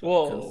with Boba Fett.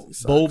 Whoa, He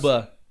sucks.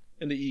 Boba.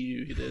 in the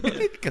EU he did.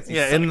 that?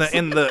 Yeah, in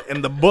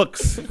the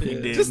books he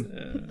did.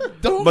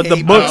 Don't But the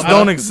hate books Boba.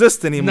 don't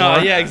exist anymore.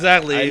 No, yeah,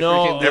 exactly. I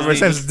know. Freaking Ever Disney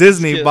since just-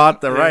 Disney yeah.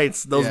 bought the Yeah.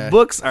 rights, those Yeah.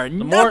 books are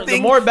more- nothing.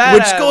 the more which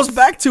badass- goes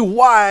back to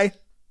why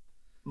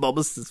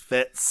Boba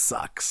Fett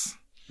sucks.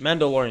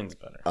 Mandalorian's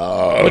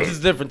better. Which is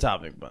a different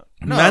topic, but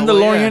No,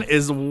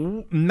 Mandalorian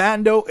well,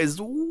 Mando is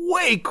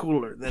way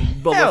cooler than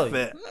Boba Hell yeah.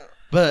 Fett.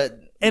 But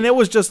And it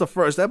was just the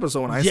first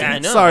episode when I Yeah, seen I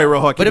it. know. Sorry,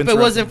 Rojo. if it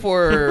wasn't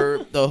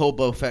for the whole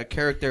Boba Fett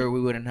character, we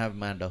wouldn't have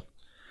Mando.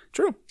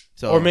 True.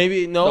 So or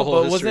maybe The no,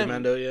 whole but history of wasn't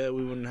Mando, yeah,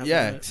 we wouldn't have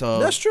yeah. that. So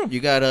That's true. You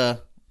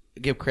gotta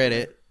give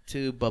credit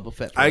to Boba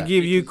Fett. For I that.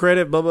 give you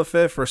credit, Boba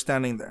Fett, for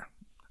standing there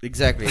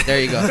exactly.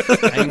 There you go.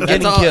 getting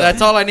that's all. killed.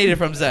 That's all I needed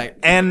from Zach.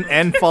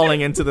 and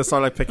falling into the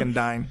Sarlacc pit and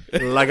dying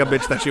like a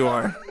bitch that you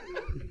are.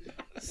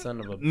 son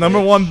of a Number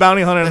bitch. one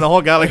bounty hunter in the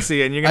whole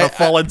galaxy, and you're gonna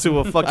fall into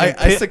a fucking I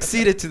pit.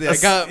 succeeded today. I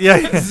That's- got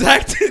yeah.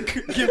 Zach to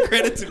give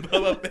credit to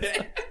Boba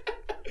Fett.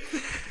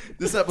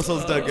 This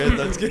episode's done, guys.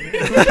 That's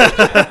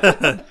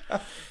good.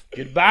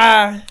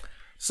 Goodbye.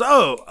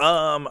 So,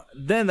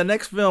 then the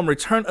next film,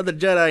 Return of the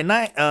Jedi,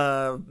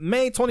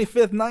 May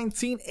 25th,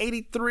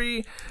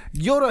 1983.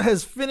 Yoda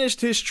has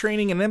finished his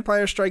training in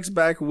Empire Strikes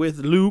Back with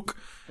Luke,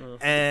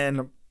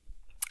 and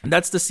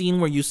that's the scene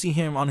where you see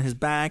him on his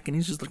back, and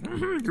he's just like,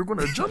 "You're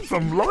gonna jump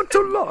from log to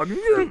log."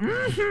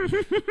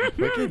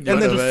 And then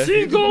the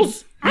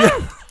Seagulls.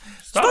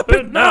 Stop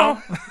it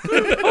now.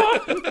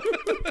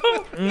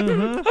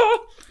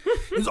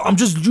 He's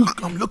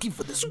like, I'm looking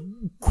for this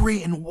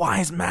great and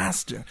wise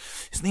master.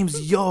 His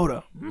name's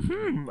Yoda.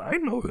 I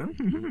know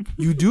him.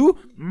 You do?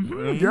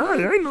 Yeah,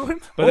 I know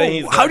him. But then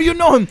he's How do you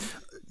know him?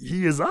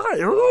 he is I.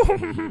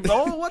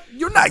 Oh, what?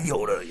 You're not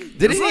Yoda.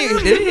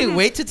 Didn't he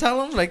wait to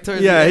tell him? Like,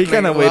 towards Yeah, the he end,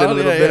 kind of like, waited a well,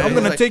 little yeah, bit. yeah. I'm He's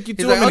gonna like- take you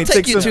to he's like, him, I'll and he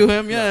take takes you him to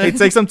him. Yeah, He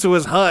takes him to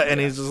his hut, and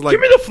he's just like,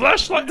 Give me the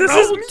flashlight. This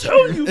I will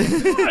tell you.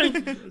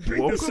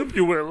 Drink this if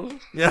you will.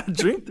 yeah,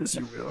 drink this,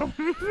 you will.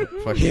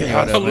 Fucking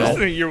Yeah, Yoda, man.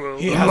 Listening, you will.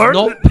 He has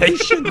no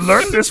patience.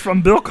 Learn this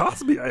from Bill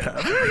Cosby. I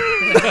have.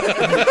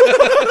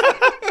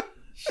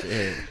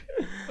 Shit.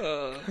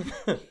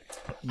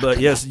 But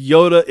yes,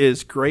 Yoda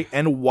is great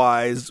and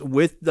wise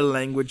with the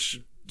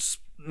language.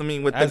 I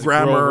mean, with As the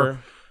grammar. Grover.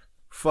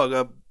 Fuck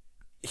up.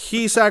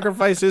 He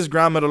sacrificed his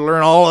grammar to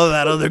learn all of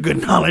that other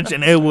good knowledge,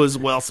 and it was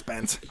well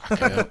spent.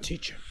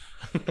 Teacher.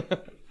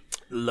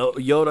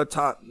 Yoda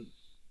taught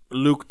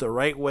Luke the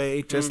right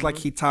way, just like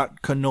he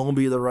taught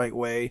Kenobi the right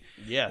way.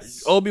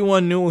 Yes.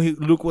 Obi-Wan knew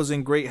Luke was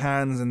in great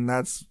hands, and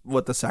that's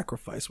what the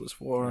sacrifice was It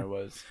for.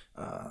 was.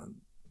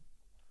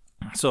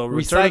 So,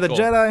 Return of the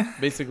Jedi.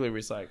 Basically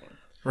recycling.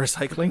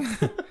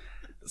 Recycling.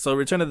 So,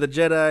 Return of the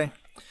Jedi,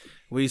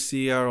 we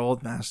see our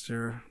old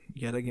master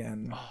yet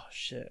again Oh,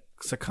 shit.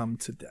 succumb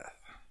to death.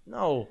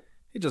 No.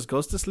 He just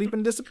goes to sleep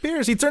and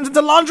disappears. He turns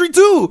into laundry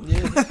too.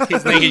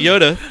 He's naked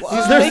Yoda.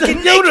 Naked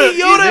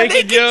Yoda.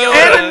 Naked Yoda.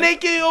 And a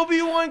naked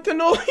Obi-Wan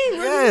Kenobi.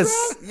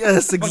 Yes,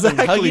 yes, Hugging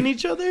exactly.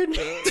 each other.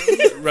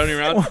 Running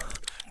around.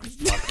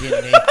 Fucking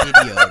naked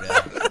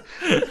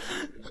Yoda.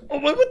 Oh,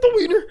 what with the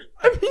wiener?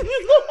 I mean,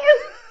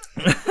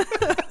 the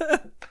arm.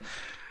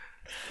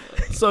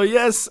 So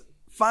yes,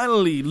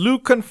 finally,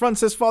 Luke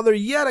confronts his father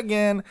yet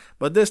again,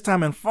 but this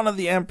time in front of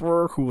the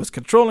Emperor, who was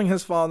controlling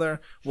his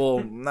father. Well,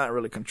 not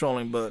really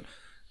controlling, but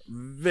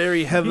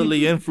very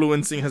heavily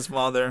influencing his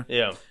father.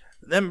 Yeah.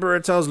 The Emperor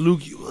tells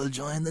Luke, "You will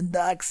join the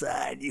dark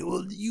side.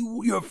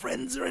 Your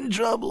friends are in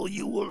trouble.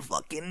 You will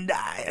fucking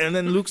die." And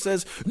then Luke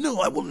says,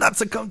 "No, I will not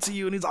succumb to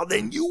you." And he's all,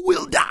 "Then you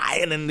will die."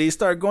 And then they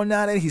start going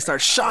at it. He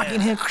starts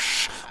shocking him.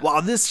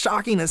 While this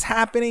shocking is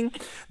happening,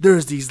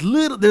 there's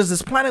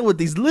this planet with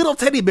these little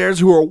teddy bears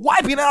who are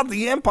wiping out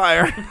the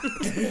Empire.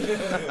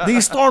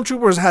 These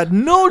stormtroopers had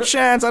no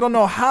chance. I don't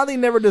know how they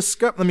never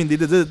discovered. I mean, they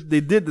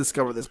did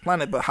discover this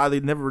planet, but how they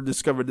never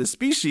discovered this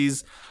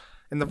species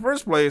in the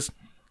first place.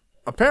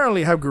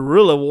 Apparently have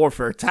guerrilla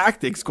warfare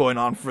tactics going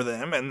on for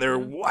them, and they're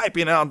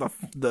wiping out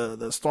the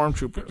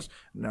stormtroopers.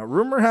 Now,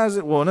 rumor has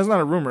it, well, and it's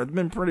not a rumor, it's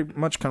been pretty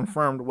much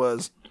confirmed,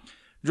 was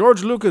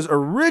George Lucas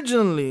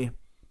originally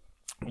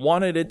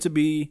wanted it to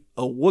be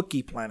a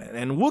Wookiee planet.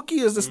 And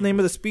Wookiee is the name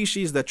of the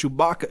species that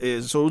Chewbacca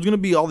is. So it's going to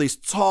be all these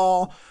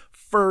tall,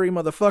 furry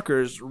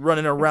motherfuckers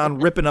running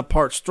around ripping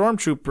apart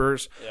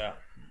stormtroopers. Yeah.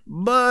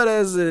 But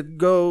as it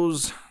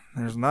goes,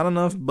 there's not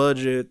enough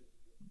budget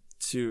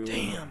to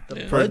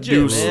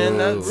produce. Man,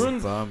 that Ooh,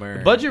 ruins.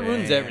 bummer. Budget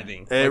ruins Damn.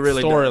 everything. It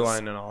really storyline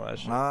and all that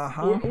shit.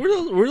 Uh-huh.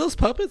 Were those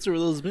puppets or were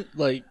those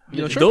like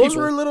short Those people?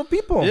 were little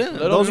people. Yeah.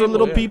 Those were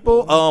little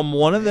People, people.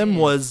 One of them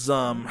was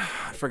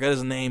I forget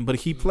his name, but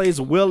he plays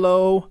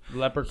Willow.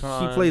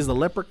 Leprechaun. He plays the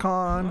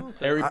Leprechaun.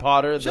 Harry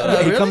Potter. Shut Yeah, up,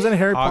 he really? comes in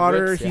Harry Hogwarts,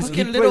 Potter. yeah. He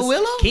Fucking plays little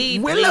Willow?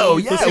 Willow,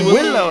 yeah, Pussy Willow.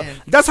 Willow.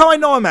 That's how I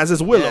know him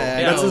as Willow.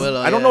 Yeah, That's I know his,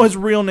 Willow, I don't yeah. know his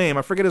real name.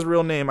 I forget his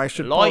real name. I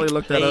should probably Lloyd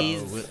look that up.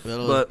 plays-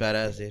 Willow's But-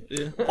 badass,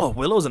 dude. Oh,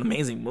 Willow's an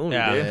amazing movie,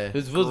 Yeah. dude. It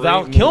was Great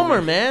Val movie.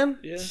 Kilmer, man.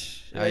 Yeah.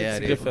 Oh, yeah, It's a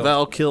dude. good film.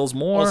 Val Kills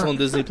More. Also on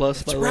Disney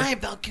Plus. By the way. Right,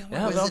 Val Kilmer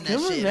Yeah, was Val in that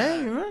Kilmer, shit.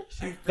 man. You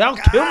right? Val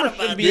Kilmer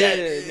should be that.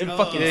 in Yeah,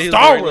 fucking yeah, he's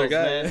Star a Wars,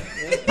 regular man.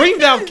 Bring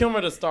Val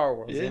Kilmer to Star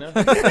Wars, you know?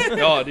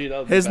 Oh, dude, that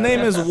was His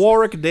name is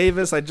Warwick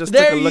Davis. I just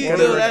There took a look you at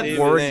go, it. that's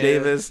Warwick his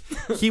name. Davis.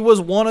 He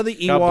was one of the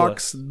God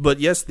Ewoks, but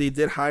yes, they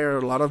did hire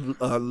a lot of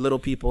little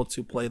people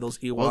to play those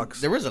Well, Ewoks.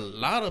 there was a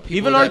lot of people.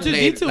 Even that R2D2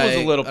 played, was a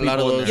like, little lot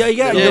of people in those- yeah,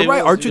 Yeah, you're it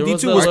right. was-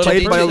 R2D2 there was was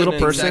played by a R2D2 little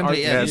and person.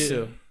 exactly, yeah, Yes.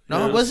 too. No,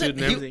 Yeah, it wasn't.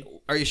 suit and everything.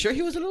 Are you sure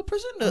he was a little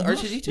person? The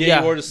R2D2? Yeah, Yeah,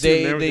 he wore the suit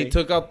and they everything.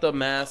 took out the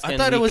mask. I and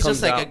thought it he was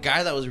just comes like a out.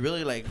 guy that was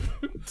really like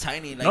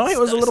tiny. Like, No, he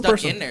was a little stuck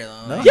person. in there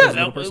though. No, Like, he Yeah, was a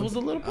little it person. was a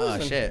little Oh,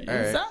 person. shit, all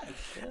right. Inside.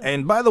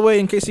 And by the way,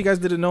 in case you guys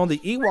didn't know, the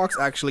Ewoks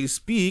actually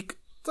speak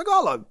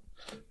Tagalog.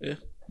 Yeah.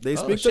 They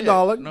Oh, speak shit.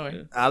 Tagalog. No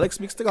way. Alex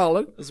speaks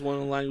Tagalog. It's one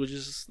of the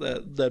languages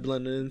that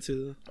blended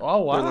into.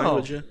 Oh, wow. Their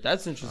language, yeah.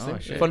 That's interesting. Oh,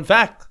 shit. Fun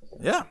fact.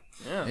 Yeah.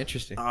 Yeah.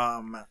 Interesting.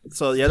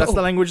 So yeah, that's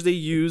the language they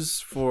use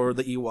for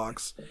the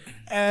Ewoks.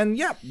 And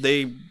yeah,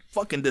 they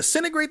fucking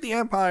disintegrate the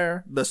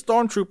Empire. The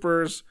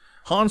stormtroopers.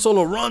 Han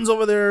Solo runs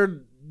over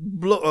there,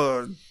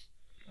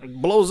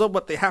 blows up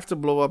what they have to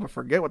blow up. I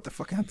forget what the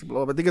fuck I have to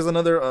blow up. I think it's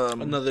another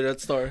Another Death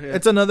Star. Yeah.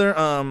 it's another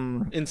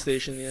in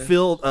station. Yeah.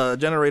 field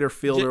generator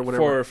field or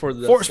whatever. For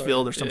the Death Force Star.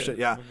 field or some Yeah. shit,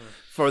 yeah.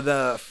 For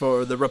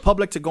the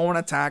Republic to go and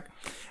attack.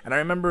 And I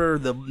remember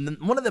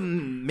one of the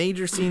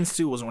major scenes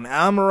too was when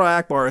Admiral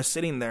Akbar is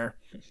sitting there.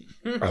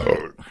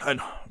 And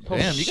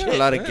Damn, you got a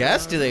lot of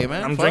gas today,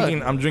 man. I'm Fuck.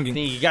 drinking. I'm drinking.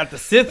 You got the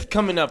Sith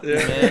coming up,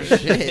 man.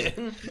 Shit.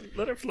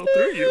 Let it flow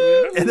through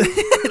you. Man.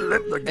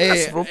 Let the gas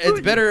Hey, flow through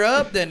it's better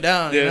up than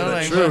down. You Yeah, know,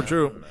 that's like,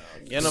 True.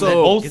 Get them So- in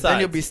both Because sides. then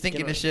you'll be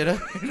stinking the shit up.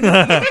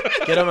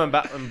 Get them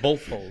in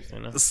both holes, you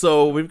know?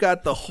 So we've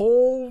got the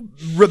whole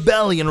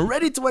rebellion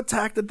ready to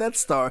attack the Death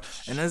Star,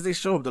 and as they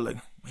show up, they're like,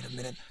 wait a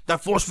minute,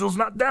 that force field's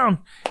not down.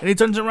 And he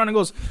turns around and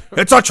goes,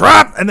 it's a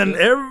trap. And then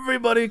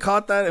everybody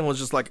caught that and was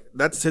just like,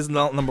 that's his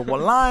number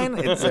one line.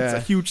 It's a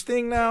huge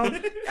thing now.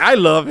 I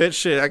love it.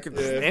 Shit, I could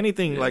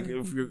anything like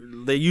if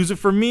they use it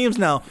for memes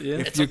now. Yeah.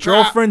 If your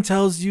girlfriend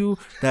tells you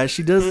that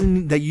she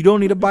doesn't, that you don't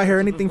need to buy her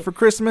anything for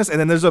Christmas, and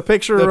then there's a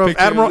picture of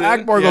Admiral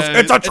Akbar goes,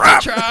 it's a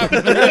trap.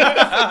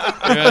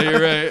 Yeah,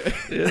 you're right.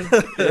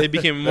 Yeah. They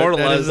became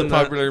immortalized. That is a in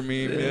that. popular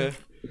meme. Yeah.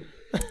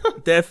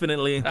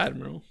 Definitely.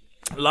 Admiral.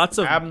 Lots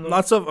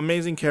of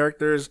amazing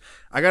characters.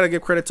 I gotta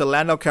give credit to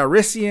Lando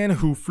Calrissian,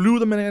 who flew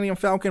the Millennium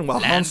Falcon while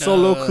Han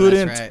Solo Lando,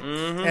 couldn't, that's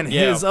right. and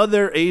his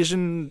other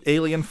Asian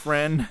alien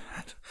friend.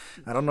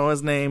 I don't know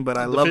his name, but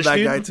I love fish that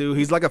dude? guy too.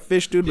 He's like a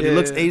fish dude, but he Yeah.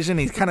 looks Asian.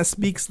 He kind of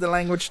speaks the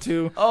language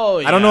too. Oh,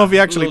 yeah. I don't know if he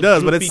actually Little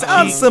does, but it droopy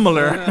sounds cheeks.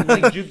 similar. Yeah,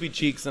 like droopy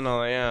cheeks and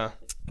all that, yeah.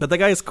 But the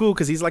guy is cool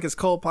because he's like his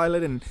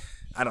co-pilot, and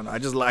I don't know. I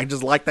just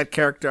like that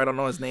character. I don't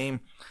know his name.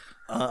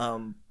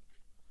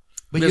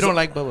 But you don't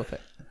like Boba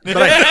Fett. But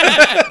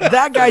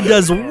that guy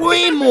does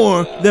way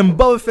more than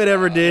Boba Fett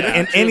ever did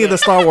in any of the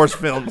Star Wars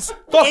films.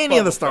 Any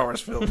of the Star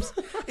Wars films.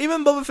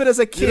 Even Boba Fett as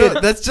a kid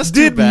that's just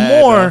too did bad,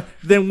 more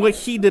than what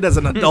he did as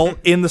an adult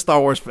in the Star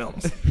Wars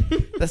films.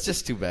 That's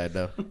just too bad,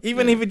 though.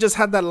 Even if he just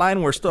had that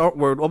line where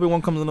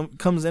Obi-Wan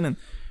comes in and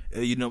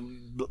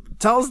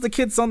tells the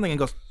kid something and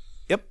goes,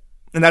 "Yep,"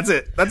 and that's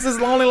it. That's his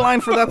only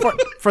line for that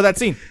part, for that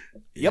scene.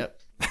 Yep.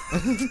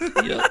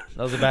 Yep. That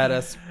was a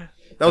badass.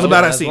 That was a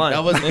badass scene. line.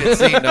 That was a good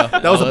scene, though.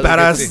 That was a good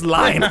badass scene.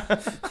 line.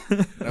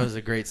 That was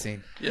a great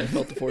scene. Yeah, I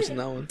felt the force in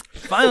that one.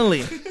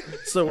 Finally,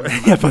 so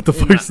yeah, about the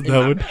first of that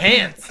one.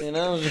 Pants, you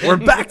know? We're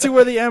back to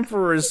where the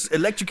Emperor is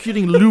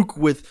electrocuting Luke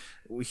with.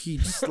 He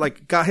just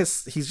like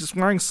he's just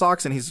wearing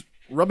socks and he's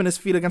rubbing his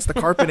feet against the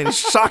carpet and he's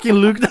shocking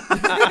Luke.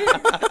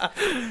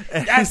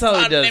 That's how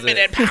he does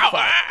it.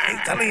 Power. He's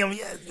telling him,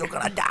 "Yes, you're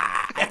gonna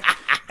die."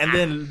 And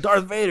then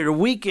Darth Vader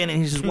weakened, and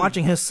he's just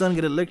watching his son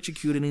get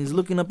electrocuted, and he's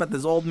looking up at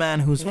this old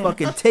man who's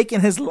fucking taking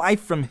his life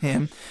from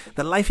him,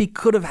 the life he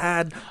could have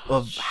had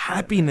of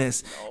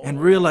happiness, and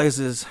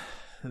realizes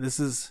this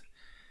is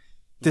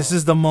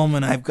the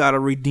moment I've got to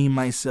redeem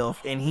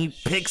myself. And he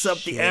picks up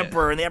the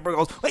Emperor, and the Emperor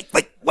goes, wait,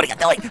 what are you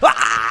doing?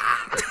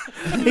 Ah!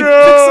 He picks him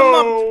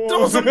up,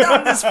 throws him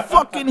down this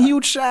fucking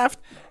huge shaft,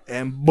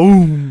 and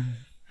boom.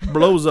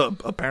 Blows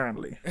up,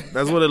 apparently.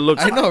 That's what it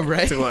looks I like. know,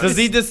 right? to us. Does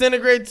he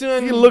disintegrate too?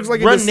 And He looks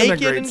like he run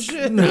naked and disintegrates.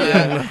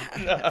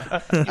 shit?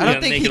 I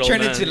don't think he naked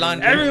turned old into man.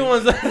 laundry.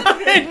 Everyone's.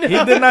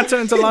 He did not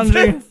turn into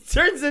laundry.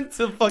 Turns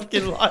into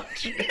fucking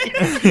laundry.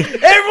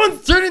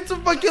 Everyone's turning into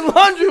fucking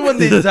laundry when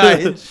they die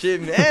and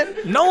shit, man.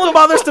 No one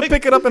bothers to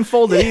pick it up and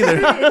fold it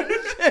either.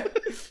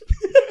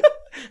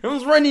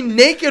 Everyone's running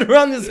naked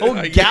around this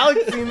whole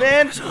galaxy,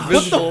 man.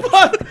 What the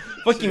fuck?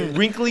 Fucking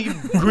wrinkly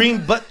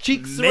green butt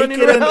cheeks running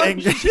Naked around.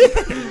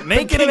 and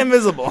naked and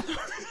invisible.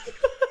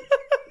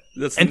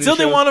 That's the new Until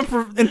they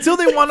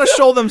show. want to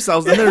show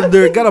themselves, and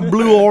they're got a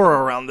blue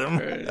aura around them.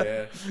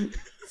 Yeah.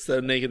 Instead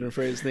of naked and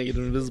afraid, it's naked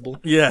and invisible.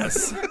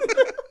 Yes.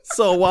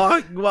 So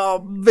while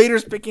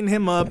Vader's picking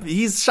him up,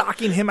 he's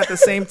shocking him at the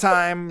same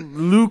time.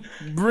 Luke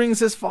brings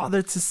his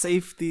father to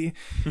safety,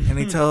 and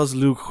he tells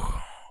Luke,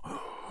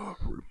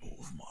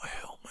 "Remove my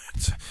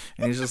helmet."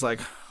 And he's just like,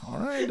 "All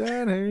right,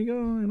 Dad, here you go.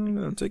 I'm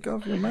gonna take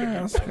off your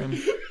mask."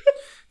 And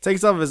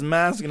takes off his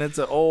mask, and it's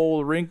an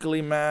old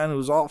wrinkly man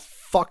who's all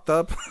fucked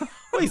up.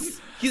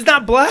 He's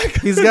not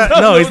black. He's not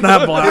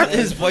black.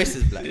 His voice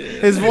is black.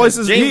 His voice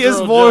is James he is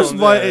Earl voiced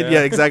Jones, by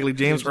yeah. exactly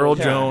James Earl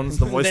Jones,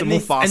 the voice of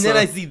Mufasa. And then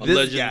I see A this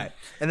legend. guy.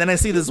 And then I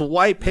see this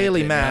white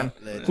paley man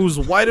Legend. who's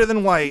whiter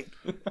than white.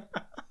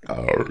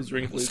 It's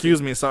wrinkly.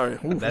 Excuse me, sorry.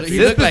 Ooh. That's He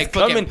it. looked like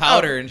fucking Coming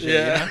powder and shit.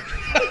 Yeah.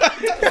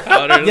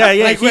 You know?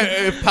 Yeah. Like he- when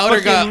if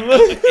powder got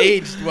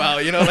aged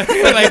well, you know, like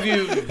Like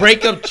you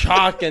break up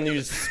chalk and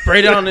you spray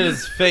it on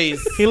his face.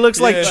 he looks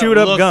like Yeah, chewed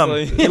up looks gum.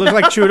 like- He looks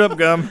like chewed up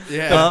gum.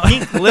 Yeah.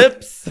 Pink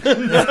lips.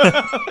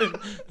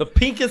 The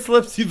pinkest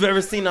lips you've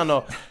ever seen on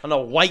a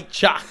white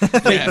chalk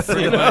face. yeah,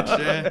 pretty much.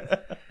 Yeah.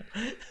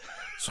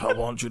 So I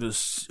want you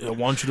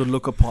to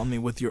look upon me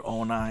with your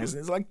own eyes.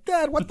 And he's like,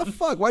 Dad, what the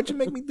fuck? Why'd you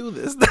make me do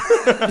this?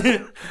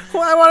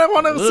 Why would I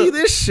want to see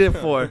this shit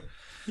for?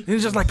 And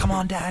he's just like, come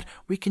on, Dad,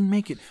 we can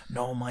make it.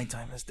 No, my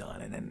time is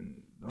done. And then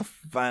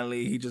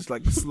finally he just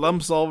like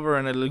slumps over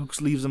and then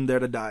Luke leaves him there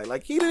to die.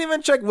 Like he didn't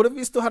even check. What if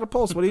he still had a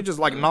pulse? What if he just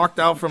like knocked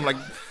out from like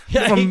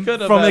Yeah, he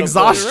could've from had a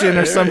exhaustion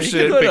pulse. or some He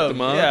shit? could have Could've, picked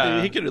him up.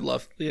 yeah. He could have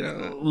left. You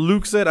know.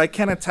 Luke said, I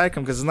can't attack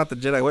him because it's not the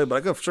Jedi way, but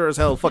I could sure as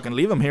hell fucking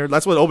leave him here.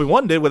 That's what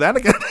Obi-Wan did with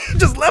Anakin. He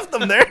just left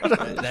him there.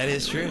 That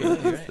is true. Yeah,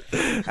 you're right.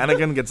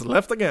 Anakin gets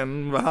left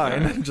again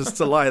behind just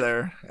to lie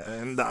there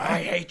and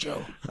die. hate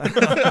you.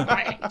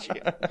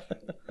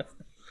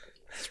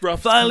 It's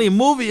rough. Finally,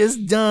 movie is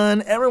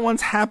done.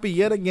 Everyone's happy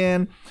yet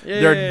again.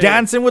 They're Yay.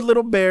 dancing with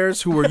little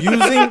bears who were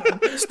using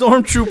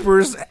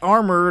stormtroopers'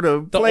 armor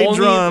to play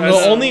drums.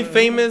 The only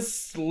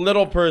famous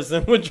little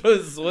person, which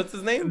was, what's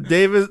his name?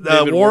 Davis,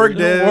 David Warwick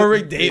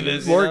Warwick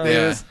Davis. you Warwick know?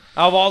 Davis.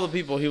 Out of all the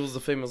people, he was the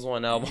famous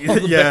one. Out of all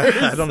the Yeah, bears.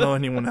 I don't know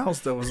anyone else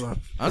that was.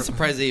 I'm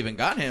surprised they even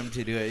got him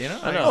to do it. You know.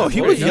 I know. Oh,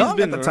 he Well, was he's young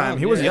been at the time. around,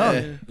 He was yeah.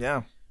 young.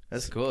 Yeah.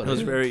 That's cool. He was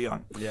dude. very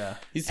young. Yeah.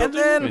 He's still And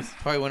doing then- movies.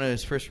 Probably one of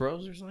his first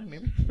roles or something.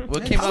 Maybe.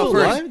 What came He's out still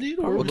first? alive, dude.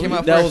 What came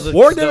out That first? was a-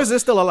 Warwick Davis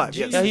is still alive.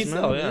 Yes. Yeah, he's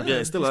still, yeah. Yeah,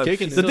 he's still He's alive.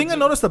 kicking. The thing I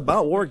noticed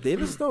about Warwick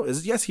Davis though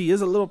is yes, he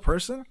is a little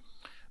person,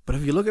 but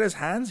if you look at his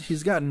hands,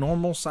 he's got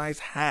normal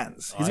sized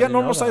hands. He's I got didn't know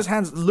normal sized that.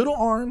 hands, little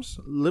arms,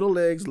 little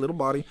legs, little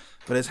body,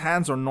 but his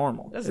hands are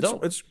normal. That's it's,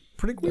 dope. It's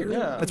pretty weird.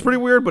 Yeah. It's pretty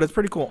weird, but it's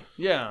pretty cool.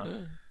 Yeah.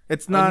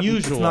 It's not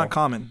Unusual. It's not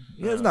common.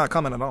 Yeah, it's not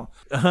common at all.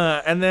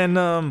 And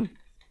then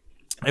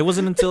it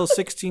wasn't until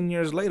 16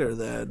 years later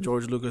that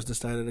George Lucas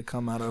decided to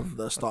come out of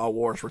the Star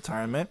Wars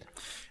retirement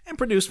and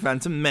produce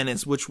Phantom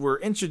Menace, which were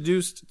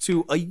introduced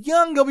to a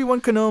young Obi-Wan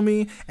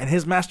Kenobi and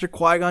his master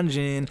Qui-Gon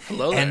Jinn,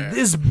 Hello there. and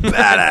this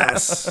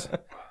badass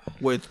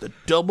with the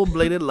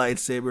double-bladed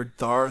lightsaber,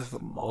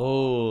 Darth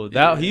Maul. Oh,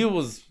 that he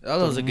was That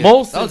was the a good.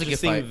 most that was a good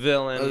interesting fight.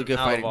 villain. That was a good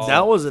out fight. of all.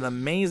 That was an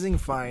amazing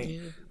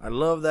fight. I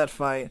love that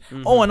fight.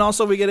 Oh, and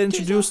also we get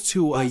introduced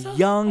to a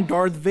young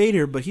Darth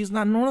Vader, but he's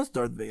not known as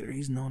Darth Vader.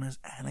 He's known as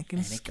Anakin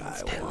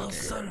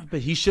Skywalker.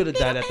 But he should have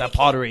died at that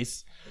pod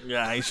race.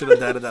 Yeah, he should have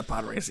died at that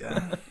pod race.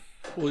 Yeah,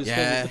 Well, he's Yeah.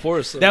 filming with the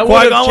Force. So. That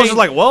Qui-Gon would've was changed- just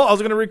like, well, I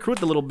was gonna recruit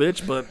the little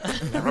bitch, but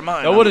never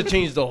mind. That would have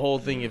changed the whole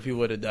thing if he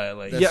would have died.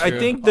 Like, Yeah, I true.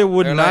 think there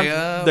would They're not.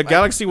 like, the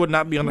galaxy would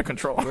not be under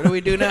control. What do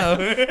we do now?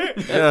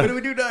 What do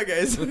we do now,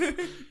 guys?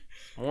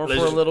 more for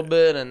a little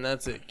bit, and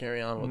that's it. Carry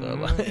on with our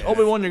life.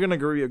 Obi-Wan, you're gonna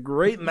be a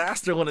great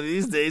master one of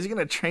these days. You're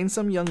gonna train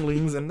some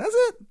younglings, and that's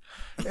it.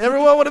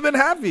 Everyone would have been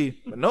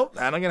happy. But nope,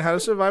 Anakin had to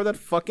survive that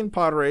fucking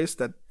pod race,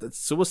 that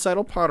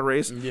suicidal pod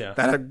race Yeah.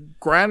 that a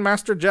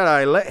Grandmaster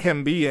Jedi let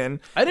him be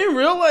in. I didn't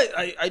realize.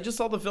 I just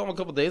saw the film a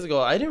couple days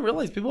ago. I didn't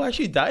realize people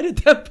actually died at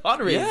that pod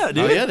race. Yeah, Oh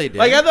dude. yeah, they did.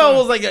 Like I thought it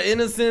was like an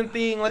innocent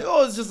thing, like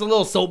oh, it's just a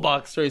little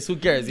soapbox race. Who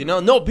cares, you know?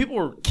 No, people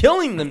were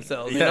killing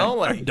themselves, you know,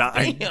 like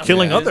damn,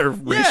 killing man. other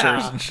racers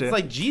Yeah, and shit. It's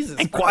like Jesus.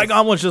 And Christ.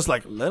 Qui-Gon was just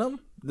like, let him.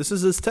 This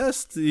is his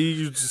test.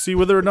 You see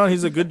whether or not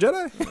he's a good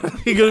Jedi.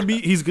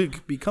 He's gonna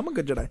become a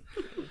good Jedi.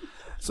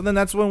 So then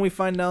that's when we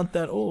find out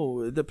that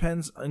it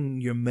depends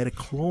on your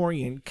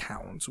metachlorian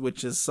count,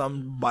 which is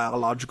some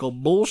biological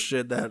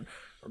bullshit that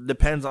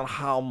depends on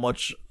how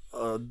much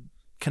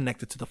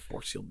connected to the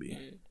Force you'll be.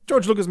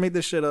 George Lucas made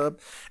this shit up,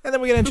 and then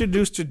we get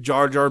introduced to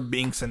Jar Jar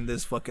Binks in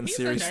this fucking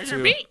series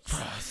too.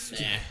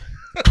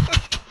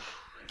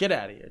 Get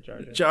out of here,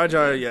 Jar Jar. Jar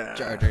Jar, yeah.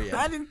 Jar Jar,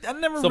 yeah. I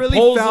never really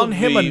found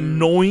him Supposedly-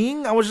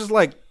 annoying. I was just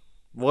like,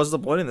 what's the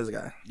point in this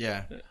guy?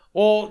 Yeah.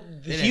 Well,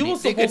 They he didn't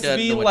was need- they supposed to could,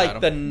 be do like without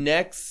the him.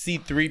 next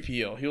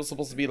C-3PO. He was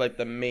supposed to be like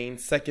the main,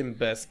 second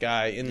best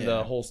guy in the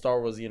Yeah. whole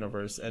Star Wars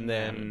universe, and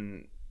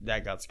then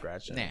that got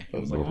scratched. Nah. It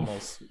was like the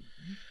most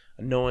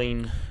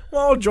annoying,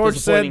 Well, George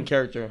disappointing said.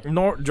 character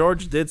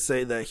George did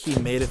say that he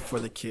made it for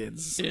the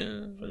kids.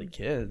 Yeah. for the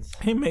kids.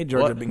 He made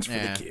Jar Jar What? Binks for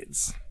Yeah. the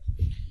kids.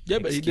 Yeah,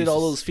 but he did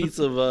all those feats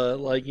of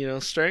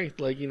strength,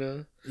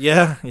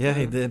 Yeah,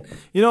 he did.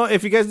 You know,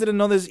 if you guys didn't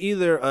know this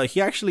either, he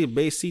actually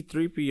based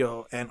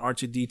C-3PO and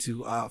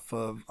R2-D2 off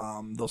of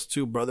those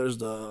two brothers.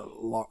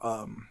 What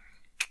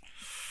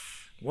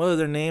are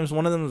their names?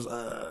 One of them's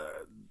not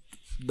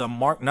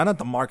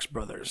the Marx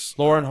brothers.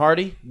 Lauren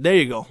Hardy. There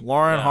you go,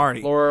 Lauren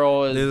Hardy.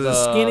 Laurel is There's the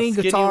a skinny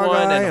guitar one,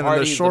 guy and and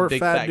Hardy's the short big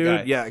fat dude.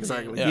 guy. Yeah,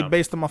 exactly. He Yeah.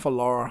 based them off of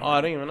Laura. Oh,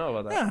 I didn't even know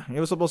about that. Yeah, it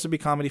was supposed to be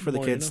comedy for the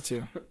More kids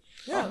too.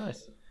 Yeah,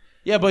 nice.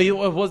 Yeah, but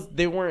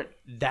they weren't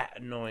that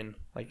annoying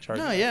like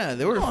Charlie. No, yeah,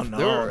 they were. Oh,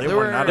 no, they they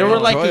were. were not They were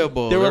like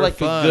enjoyable. they were like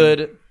fun, a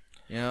good.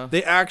 You know.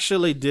 They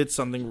actually did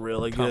something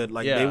really good.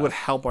 Like yeah. they would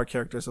help our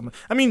characters.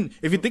 I mean,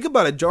 if you think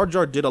about it, Jar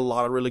Jar did a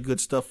lot of really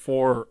good stuff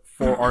for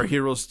our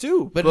heroes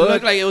too. But it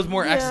looked like it was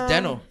more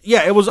accidental.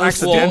 Yeah, it was Well,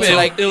 accidental.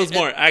 like- it was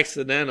more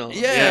accidental.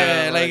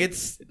 Yeah, like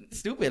it's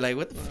stupid. Like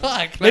what the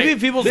fuck? Maybe Like,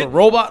 if he was a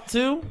robot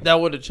too, that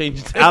would have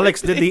changed.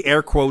 Alex did the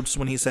air quotes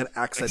when he said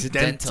accidental.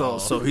 Accidental.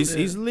 So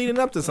he's leading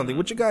up to something.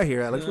 What you got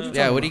here, Alex? What you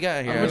yeah, talking what do you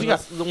about? got here? What you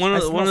got? One I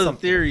of smell the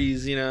something.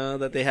 theories,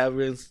 that they have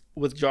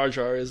with Jar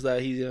Jar is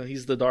that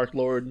he's the Dark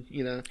Lord,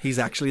 He's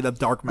actually the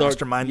dark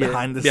mastermind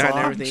behind this behind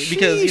song. everything.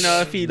 Because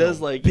if he does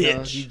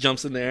bitch. he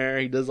jumps in the air,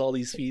 he does all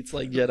these feats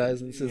like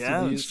Jedi's and Sith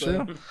Yeah, do, that's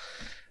so. true.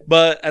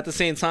 But at the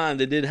same time,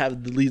 they did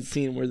have the lead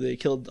scene where they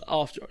killed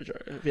off Jar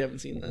Jar. If you haven't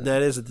seen that,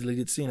 That is a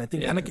deleted scene. I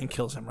think Yeah. Anakin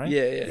kills him, right?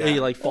 yeah, he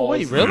like Oh falls.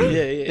 wait,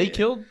 really? Yeah. They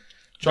killed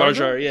Jar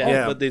Jar, yeah,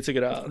 Yeah. but they took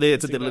it out.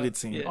 It's a Took it deleted out.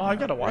 scene. Yeah. Oh, I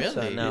gotta watch Really?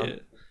 that now.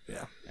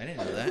 Yeah. I didn't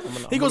know that.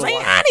 He goes, gonna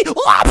 "Hey,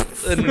 watch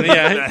Annie!" And,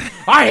 yeah,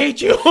 I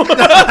hate you.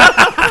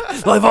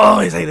 I've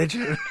always hated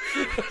you,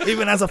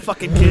 even as a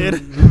fucking kid.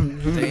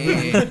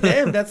 Dang.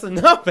 Damn, that's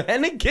enough.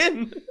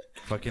 Anakin,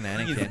 Fucking he's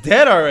Anakin.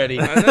 dead already.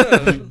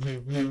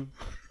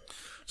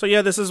 So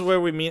yeah, this is where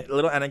we meet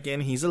little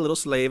Anakin. He's a little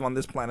slave on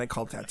this planet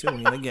called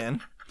Tatooine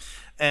again,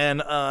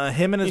 and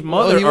him and his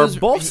mother he are was-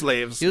 both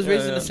slaves. He was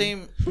raised in the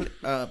same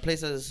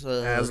place as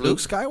Luke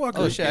Skywalker.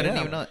 Oh shit, I didn't Yeah.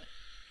 even know it.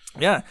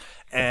 Yeah,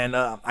 and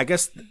I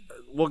guess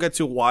we'll get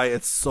to why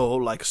it's so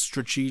like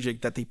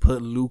strategic that they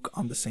put Luke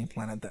on the same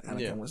planet that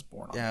Anakin was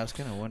born on. Yeah, I was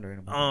kind of wondering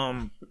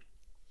about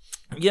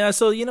Yeah,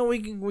 so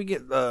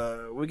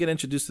we get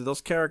introduced to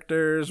those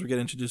characters. We get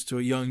introduced to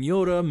a young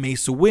Yoda,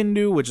 Mace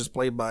Windu, which is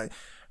played by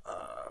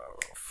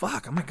oh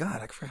my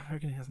god, I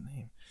forget his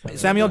name.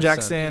 Samuel Makes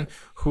Jackson, sense.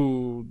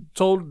 who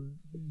told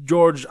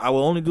George, "I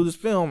will only do this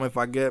film if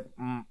I get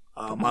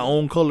my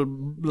own colored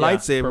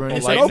lightsaber." purple And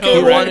he said, lightsaber. "Okay,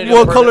 Oh, right.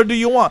 what color do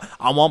you want?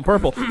 I want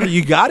purple."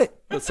 You got it.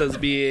 That says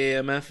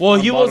BAMF. Well,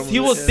 on he the bottom was of he it,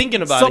 was yeah.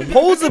 thinking about it.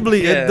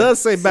 Supposedly, Yeah. it does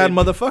say "bad Say-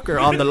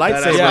 motherfucker" on the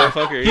Badass lightsaber. Yeah,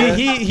 motherfucker, yeah.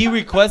 he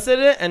requested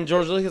it, and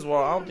George Lucas,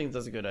 well, I don't think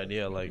that's a good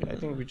idea. Like, I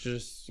think we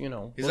just, He's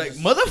we'll like, just-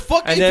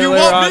 motherfucker, And if then you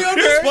later want me on- on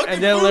this fucking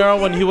and then movie. later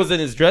on, when he was in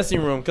his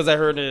dressing room, because I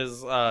heard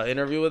his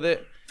interview with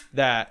it,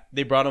 that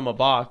they brought him a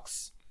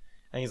box,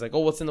 and he's like, "Oh,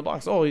 what's in the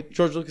box?" "Oh,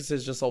 George Lucas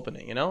is just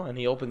opening, and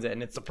he opens it,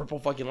 and it's a purple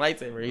fucking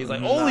lightsaber. He's like,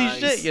 "Holy Nice.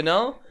 shit,"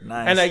 Nice.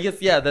 And I guess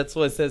that's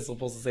what it says.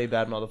 Supposed to say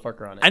 "bad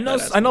motherfucker" on it. I know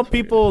Badass motherfucker.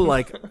 people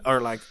are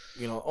like,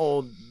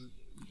 oh,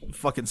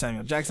 fucking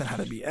Samuel Jackson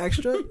had to be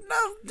extra. No,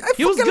 I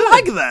He was fucking good.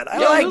 like that. I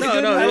like was it.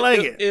 good. I like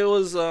it. It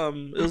was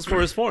for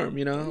his form,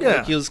 Yeah.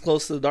 Like he was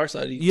close to the dark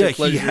side. Yeah, took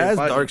pleasure he in has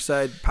fighting. dark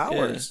side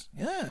powers.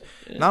 Yeah.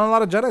 Not a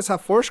lot of Jedis have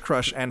Force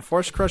Crush, and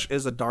Force Crush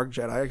is a dark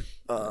Jedi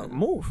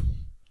move.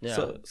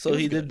 yeah. So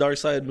he did dark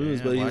side moves,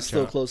 Yeah, but he was watch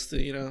still out. close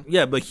to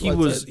Yeah, but he Light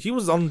was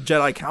side. on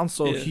Jedi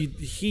Council. Yeah.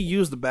 He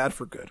used the bad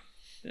for good.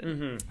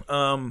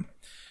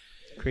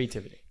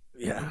 creativity.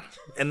 Yeah,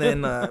 and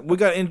then we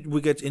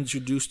get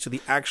introduced to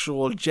the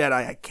actual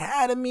Jedi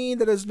Academy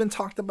that has been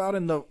talked about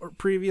in the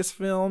previous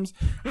films.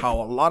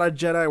 How a lot of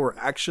Jedi were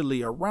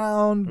actually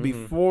around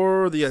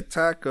before the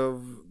attack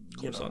of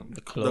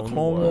the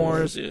Clone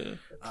Wars. Yeah.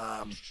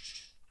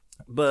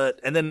 But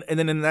and then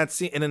in that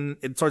scene, and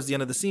then towards the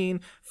end of the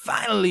scene,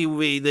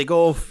 finally they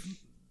go.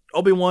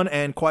 Obi-Wan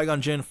and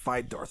Qui-Gon Jinn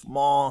fight Darth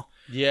Maul.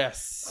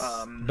 Yes.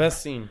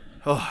 Best scene.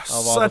 Oh,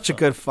 all such the a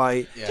good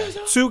fight. Yeah.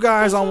 Two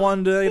guys on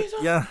one day.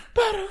 Yeah.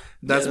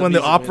 That's Yeah, when the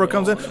the music opera went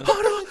comes in. on.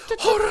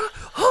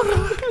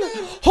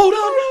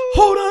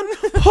 Hold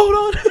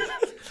on.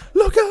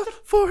 Look out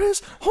for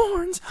his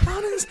horns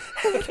on his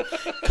head.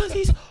 Because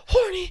he's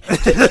horny.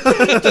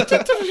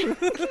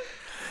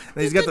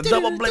 And he's got the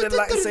double-bladed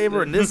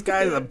lightsaber, and this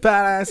guy's a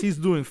badass. He's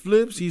doing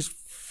flips. He's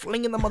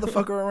flinging the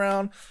motherfucker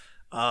around.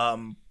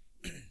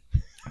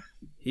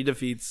 He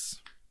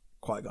defeats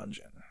Qui-Gon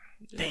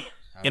Jinn.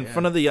 In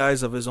front of the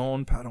eyes of his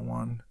own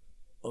Padawan,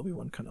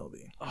 Obi-Wan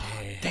Kenobi.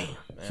 Damn.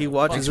 He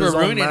watches Thanks for his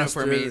own ruining it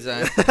master. for me,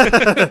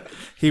 Zan.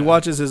 He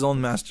watches his own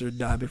master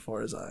die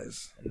before his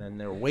eyes. And then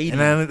they're waiting. And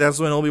then that's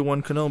when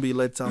Obi-Wan Kenobi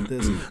lets out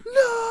this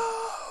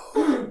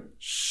no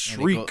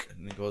shriek.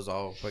 And he goes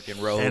all fucking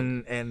rogue.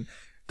 And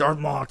Darth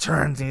Maul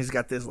turns and he's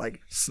got this like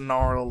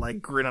snarl,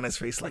 like grin on his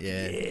face, like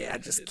Yeah. I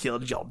just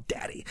killed your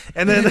daddy.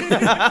 And then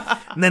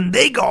and then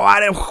they go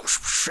at it,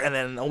 and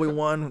then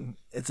Obi-Wan,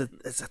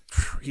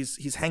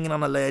 he's hanging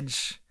on a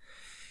ledge.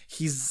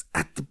 He's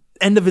at the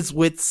end of his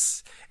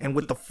wits, and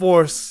with the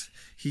Force,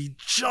 he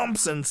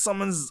jumps and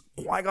summons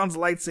Qui-Gon's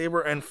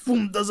lightsaber, and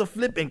boom, does a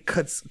flip and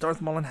cuts Darth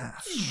Maul in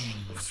half.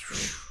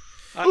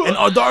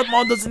 And Darth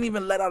Maul doesn't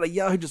even let out a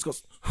yell. He just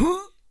goes,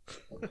 huh?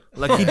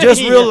 Like he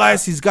just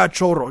realized he's got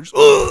choro. Just,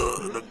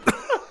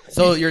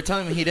 So you're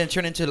telling me he didn't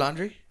turn into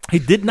laundry? he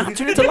did not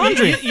turn into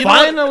laundry.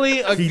 Finally,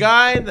 a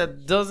guy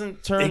that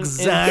doesn't turn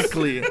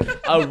Exactly. into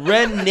a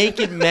red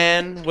naked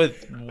man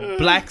with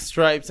black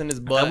stripes in his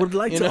butt. I would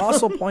like you to know?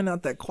 also point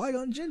out that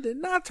Qui-Gon Jinn did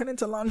not turn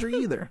into laundry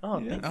either. Oh,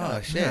 thank God.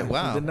 Oh shit! He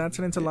Wow. did not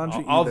turn into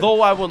laundry either.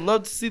 Although I would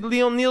love to see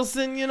Liam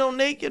Nielsen,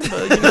 naked,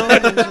 but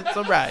it's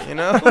alright,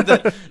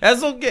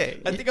 that's okay.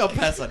 I think I'll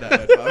pass on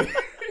that one, Bobby.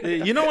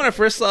 You know, when I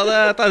first saw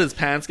that, I thought his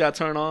pants got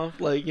torn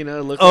off. Like, it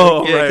looked Oh,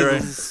 like, yeah, right, 'cause right.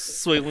 it was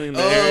swiggling in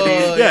the Oh, air, dude.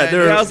 yeah, yeah,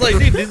 they're- Yeah, I was like,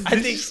 dude,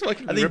 I think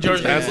I George George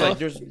is pants like, off.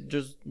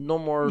 there's no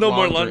more No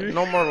more laundry. laundry?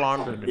 No more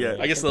laundry. Yeah.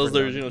 I guess those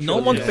are, No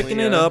one's yeah. picking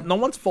it up. No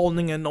one's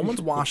folding it. No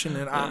one's washing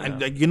it.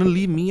 You're gonna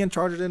leave me in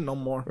charge of it? No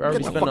more. already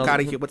Get the spent fuck a- out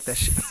of here with that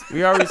shit.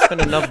 We already spent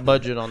enough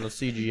budget on the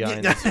CGI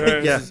in this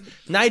film. Yeah.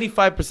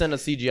 95% of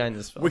CGI in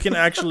this film. We can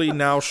actually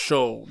now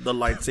show the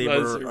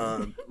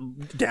lightsaber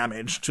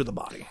damage to the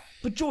body.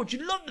 But George,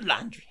 you love the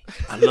laundry.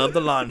 I love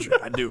the laundry.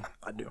 I do.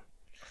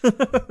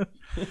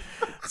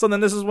 So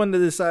then this is when they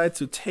decide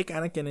to take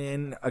Anakin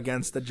in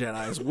against the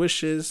Jedi's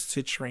wishes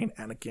to train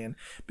Anakin,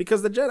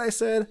 because the Jedi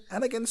said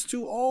Anakin's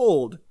too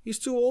old. He's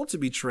too old to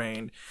be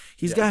trained.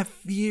 He's got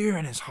fear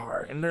in his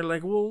heart. And they're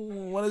like, well,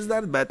 what is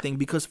that a bad thing?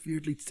 Because fear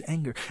leads to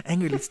anger.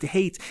 Anger leads to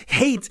hate.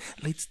 Hate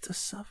leads to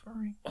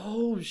suffering.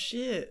 Oh,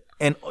 shit.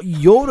 And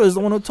Yoda is the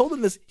one who told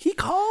him this. He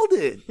called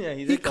it. Yeah,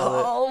 he he did call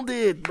it. called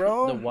it,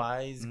 bro. The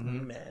wise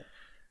green man.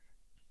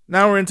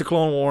 Now we're into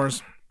Clone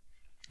Wars.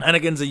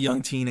 Anakin's a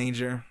young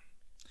teenager.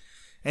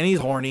 And he's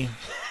horny.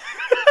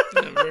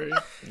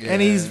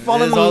 And he's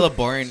fallen It's in all love. the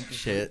boring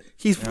shit.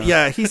 He's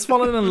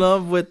fallen in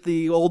love with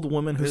the old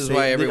woman who This is saved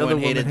why the other everyone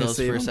woman hated who those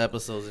saved first him.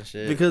 episodes and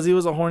shit. Because he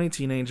was a horny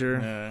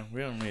teenager.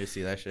 we don't need to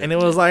see that shit. And it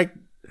was like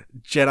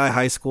Jedi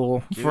high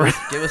school. give, For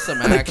give us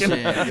some action.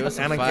 Give us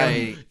some Anakin.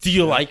 fight. Do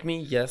you like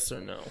me? Yes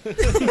or no?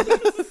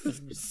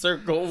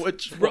 Circle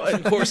which one?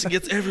 Of course, it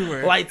gets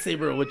everywhere.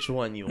 Lightsaber, which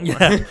one you want?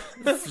 yeah.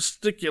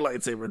 Stick your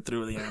lightsaber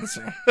through the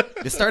answer.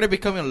 It started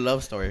becoming a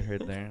love story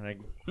right there. Like,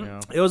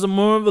 It was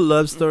more of a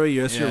love story.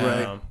 Yes, you're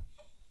Yeah. right.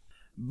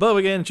 But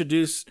we get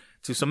introduced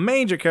to some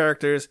major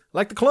characters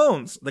like the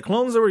clones. The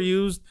clones that were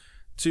used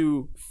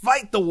to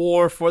fight the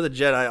war for the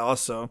Jedi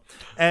also.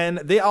 And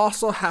they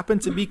also happen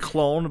to be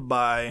cloned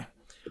by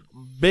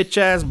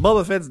bitch-ass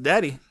Boba Fett's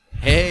daddy,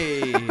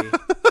 Hey.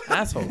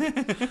 Asshole.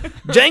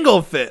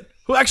 Jango Fett,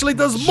 who actually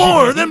does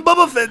more than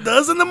Boba Fett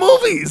does in the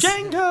movies.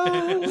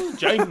 Django.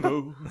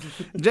 Django.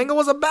 Jango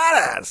was a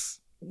badass.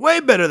 Way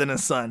better than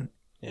his son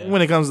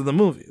when it comes to the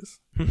movies.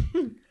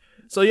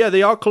 So yeah,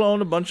 they all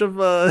cloned a bunch of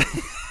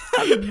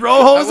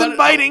Rojo's and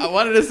biting. I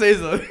wanted to say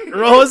something.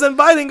 Rojo's and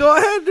biting. Go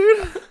ahead,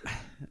 dude.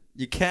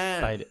 You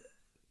can't Fight it.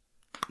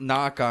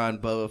 knock on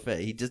Boba Fett.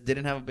 He just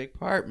didn't have a big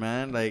part,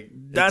 man. Like it's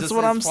That's just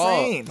what his I'm fault.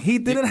 saying. He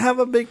didn't have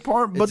a big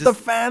part, but just- the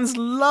fans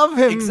love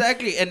him.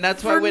 Exactly, and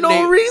that's why For when no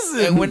they reason.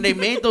 and when they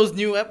made those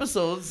new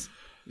episodes,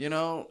 you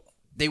know,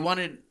 they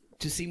wanted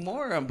to see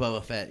more on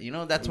Boba Fett. You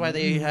know, that's why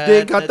they had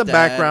They got the dad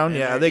background. and-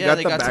 Yeah, they got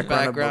the some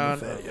background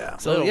of Boba Fett. Yeah.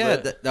 So Little yeah,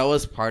 bit. that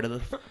was part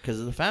of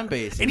because of the fan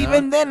base. And you know?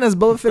 even then, as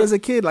Boba Fett as a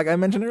kid, like I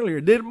mentioned earlier,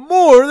 did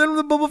more than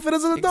the Boba Fett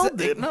as an adult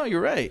did. No, you're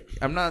right.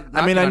 I'm not.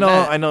 I mean, knocking on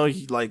that. I know.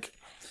 He, like,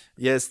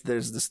 yes,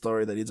 there's the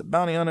story that he's a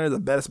bounty hunter, the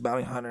best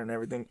bounty hunter, and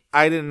everything.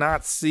 I did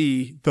not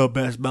see the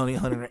best bounty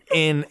hunter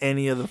in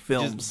any of the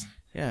films.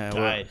 Yeah,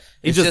 Died.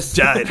 He just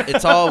died.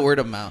 It's all word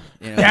of mouth.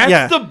 You know? That's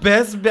Yeah. the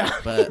best bounty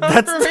But-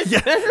 hunter That's right yeah,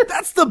 there.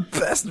 that's the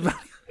best.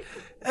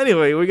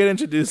 Anyway, we get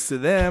introduced to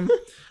them.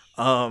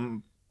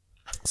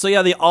 So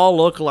yeah, they all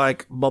look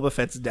like Boba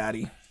Fett's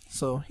daddy.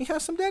 So he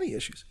has some daddy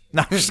issues.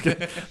 No, I'm just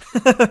kidding.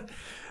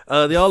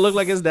 They all look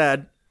like his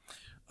dad.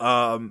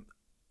 And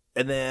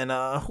then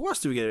who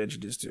else do we get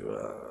introduced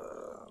to?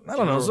 I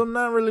don't know. So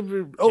not really.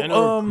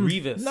 General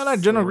Grievous. No,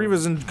 General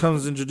Grievous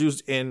comes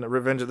introduced in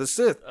Revenge of the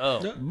Sith.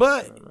 Oh.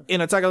 But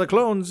in Attack of the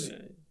Clones,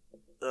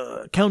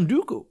 Count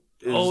Dooku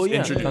is Oh, yeah.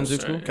 introduced. Count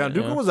Dooku. Count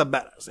Dooku Yeah. was a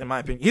badass, in my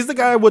opinion. He's the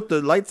guy with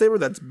the lightsaber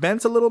that's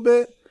bent a little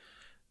bit.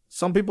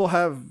 Some people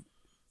have...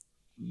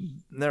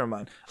 Never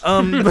mind.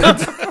 But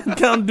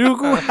Count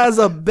Dooku has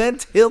a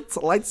bent hilt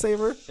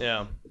lightsaber.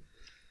 Yeah.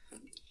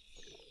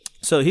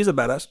 So he's a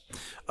badass.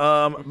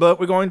 But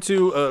we're going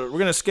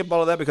to skip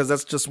all of that because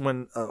that's just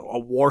when a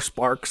war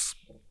sparks.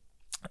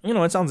 You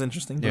know, it sounds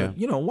interesting, but Yeah.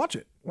 you know, watch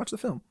it. Watch the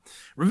film.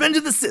 Revenge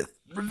of the Sith.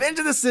 Revenge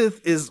of the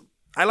Sith is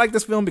I like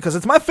this film because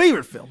it's my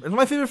favorite film. It's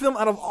my favorite film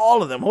out of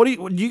all of them.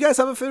 Do you guys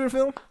have a favorite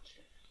film?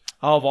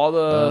 Of all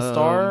the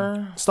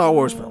Star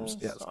Wars films.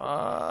 Yes.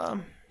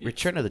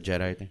 Return of the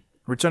Jedi. I think.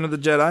 Return of the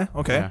Jedi.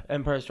 Okay. Yeah.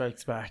 Empire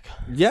Strikes Back.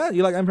 Yeah,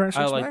 you like Empire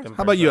Strikes I like Back? them.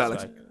 How about you,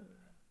 Alex?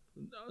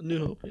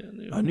 New Hope.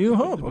 Yeah, A New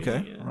Hope.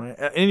 Okay. Yeah. All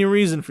right. Any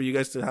reason for you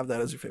guys to have that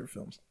as your favorite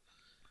films?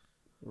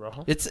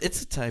 It's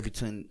a tie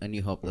between A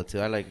New Hope though too.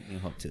 I like New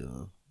Hope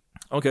too.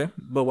 Okay,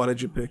 but why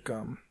did you pick?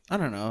 I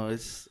don't know.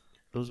 It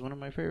was one of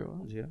my favorite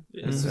ones. Yeah.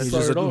 Yeah, You that's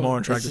just it all. more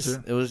It's attracted to just-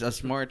 it. it was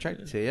just more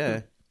attracted to.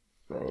 Yeah.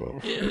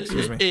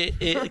 Excuse me.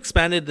 It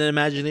expanded the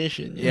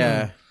imagination. you know?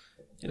 Yeah.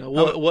 You know,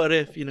 what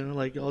if, you know,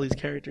 like all these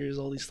characters,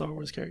 all these Star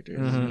Wars characters.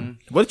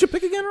 What did you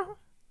pick again, Raul?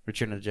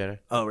 Return of the Jedi.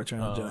 Oh,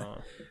 Return of the Jedi.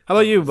 How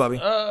about you, Bobby?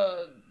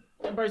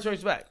 Empire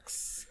Strikes Back.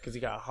 Because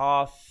you got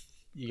Hoth.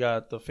 You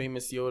got the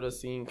famous Yoda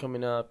scene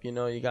coming up. You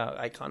know, you got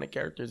iconic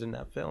characters in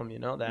that film, you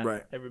know, that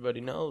Right.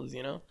 everybody knows,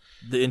 you know?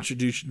 The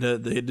introduction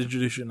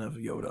of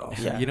Yoda.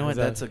 Also. Yeah, You know what?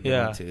 exactly. That's a good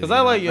Yeah. one too. 'Cause I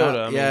like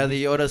Yoda. I yeah, mean,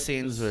 the Yoda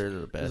scenes are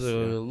the best. There's a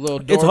yeah.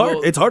 little It's hard.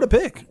 adorable- It's hard to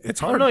pick. It's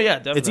hard. no, yeah,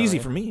 It's definitely. easy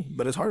for me,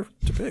 but it's hard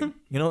to pick.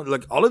 You know,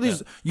 like all of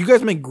these, you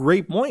guys make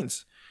great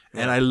points,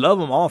 and I love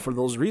them all for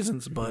those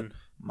reasons. But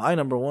my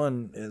number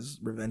one is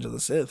Revenge of the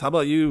Sith. How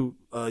about you?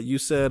 You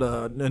said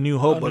A New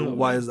Hope, but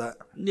why is that?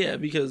 Yeah,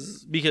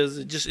 because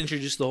it just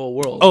introduced the whole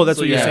world. Oh, that's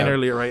So, what you were yeah. saying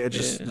earlier, right? It's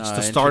just Yeah. it's No,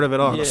 the start of it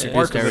all, yeah, the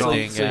spark of it all.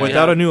 everything, yeah.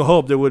 Without A New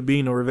Hope, there would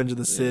be no Revenge of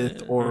the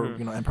Sith or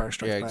Empire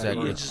Strikes Yeah, Back.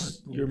 exactly. or- It's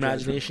just your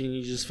imagination,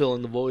 you just fill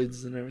in the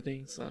voids and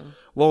everything. So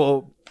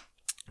Well,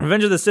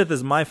 Revenge of the Sith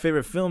is my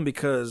favorite film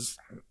because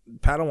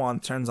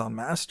Padawan turns on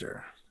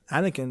Master.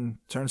 Anakin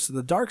turns to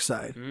the dark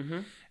side.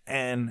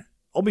 And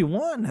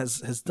Obi-Wan has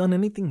done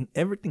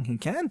everything he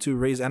can to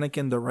raise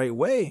Anakin the right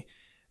way.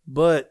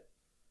 But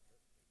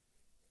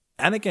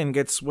Anakin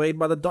gets swayed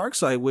by the dark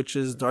side, which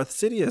is Darth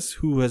Sidious,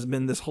 who has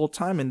been this whole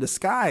time in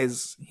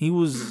disguise.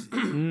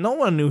 No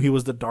one knew he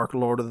was the Dark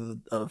Lord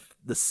of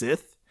the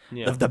Sith,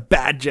 of the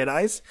bad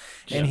Jedis.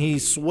 And he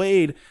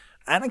swayed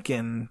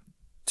Anakin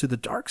to the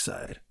dark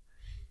side.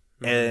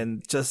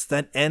 And just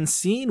that end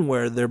scene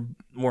where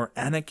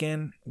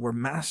Anakin, where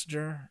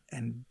Master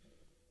and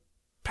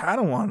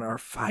Padawan are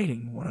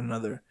fighting one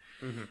another.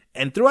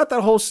 And throughout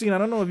that whole scene, I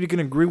don't know if you can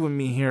agree with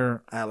me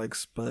here,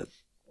 Alex, but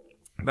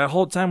that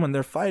whole time when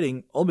they're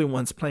fighting,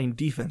 Obi-Wan's playing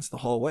defense the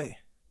whole way.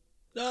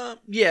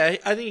 yeah,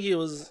 I think he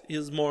was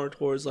more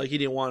towards like he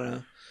didn't want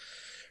to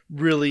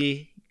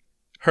really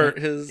hurt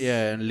his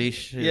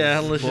unleash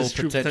unleash full his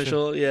true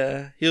potential.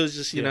 Yeah, he was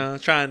just you know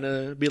trying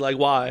to be like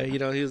why he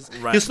was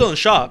still in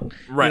shock.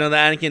 Right. You know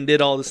that Anakin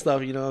did all this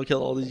stuff. You know,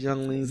 killed all these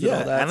younglings and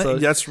all that. And So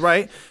that's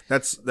right.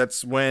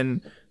 That's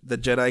when the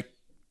Jedi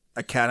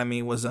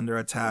Academy was under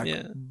attack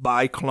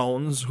by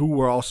clones who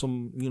were also,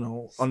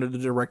 under the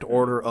direct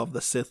order of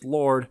the Sith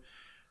Lord,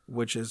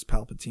 which is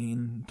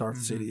Palpatine, Darth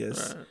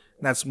Sidious. Right.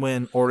 That's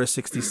when Order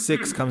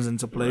 66 comes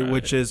into play,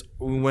 which is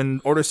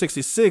when Order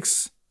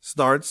 66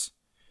 starts,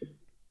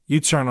 you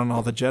turn on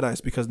all the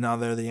Jedis because now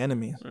they're the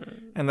enemies.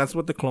 And that's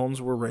what the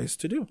clones were raised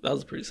to do. That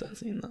was a pretty sad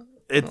scene, though.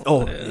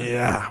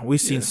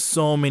 We've seen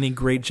so many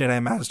great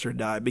Jedi Master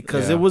die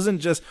because it wasn't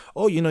just,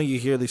 you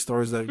hear these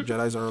stories that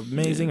Jedis are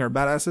amazing or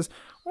badasses.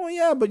 Oh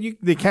yeah, but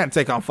they can't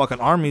take on fucking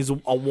armies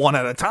one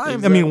at a time.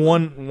 Exactly. I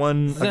mean,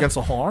 one against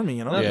a whole army.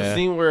 Isn't that the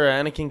scene where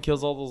Anakin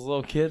kills all those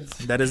little kids?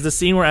 That is the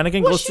scene where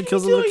Anakin goes to kill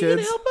the little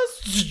kids. Help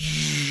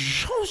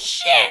us? Oh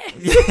shit!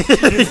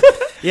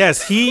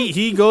 Yes,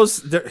 he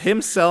goes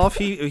himself.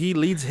 He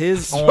leads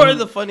his Probably own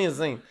the funniest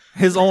thing.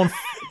 his own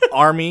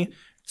army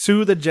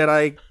to the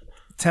Jedi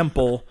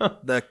temple,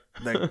 the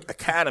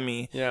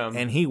academy,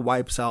 and he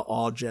wipes out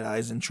all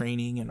Jedis in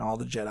training and all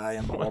the Jedi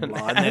and blah blah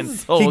blah. And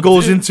then he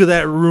goes into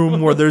that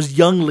room where there's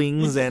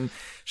younglings, and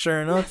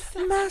sure enough,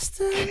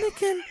 Master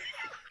Anakin,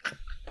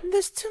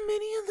 there's too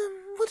many of them.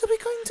 What are we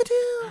going to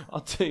do?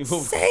 I'll tell you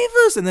what. Save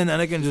us! And then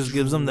Anakin just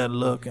gives him that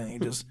look, and he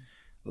just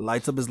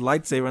lights up his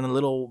lightsaber, and the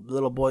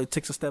little boy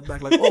takes a step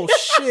back, like, "Oh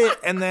shit!"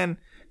 And then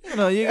you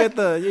get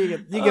the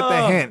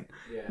hint.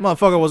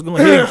 Motherfucker was going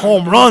to hit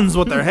home runs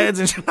with their heads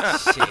and shit.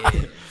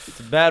 It's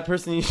a bad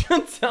person you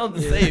shouldn't tell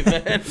to save,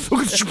 man.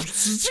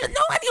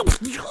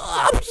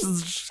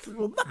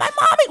 My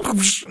mommy. No, I'm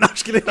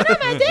just kidding. My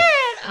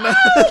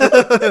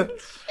dad.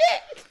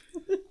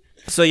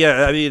 So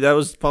yeah, I mean that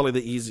was probably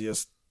the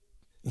easiest.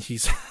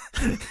 His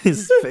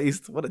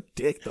face. What a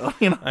dick, though.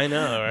 I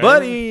know, right?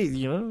 But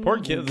he, Poor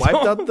kids.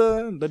 wiped out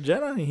the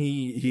Jedi.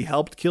 He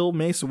helped kill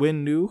Mace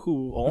Windu,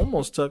 who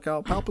almost took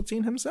out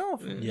Palpatine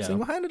himself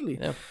single-handedly.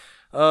 Yeah.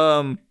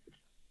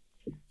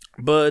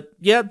 But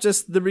yeah,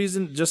 just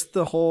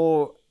the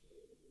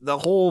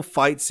whole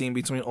fight scene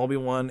between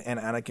Obi-Wan and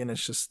Anakin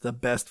is just the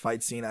best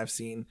fight scene I've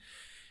seen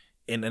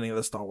in any of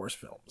the Star Wars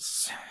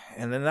films.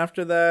 And then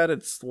after that,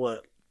 it's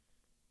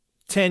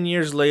 10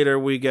 years later,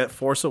 we get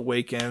Force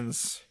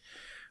Awakens,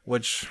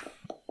 which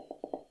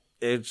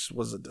it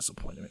was a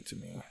disappointment to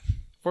me.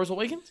 Force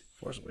Awakens?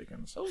 Force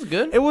Awakens. That was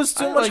good. It was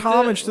too much liked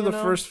homage it, to the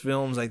first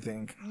films, I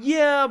think.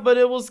 Yeah, but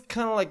it was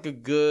kind of like a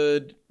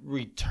good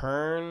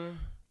return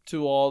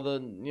to all the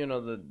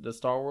the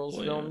Star Wars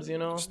films.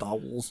 Star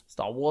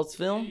Wars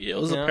film. Yeah, it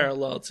was a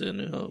parallel to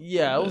New Hope.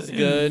 Yeah, it was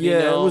good.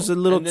 Yeah, it was a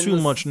little too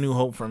much New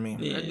Hope for me.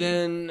 And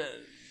then,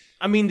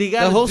 I mean, they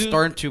got the whole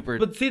Stormtrooper.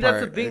 But see,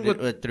 that's the thing with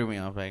it threw me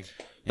off. Like,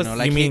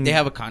 they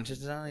have a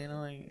conscience now.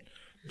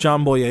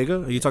 John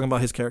Boyega? Are you talking about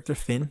his character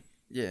Finn?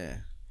 Yeah.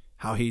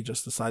 How he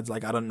just decides,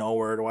 like, out of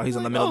nowhere, while he's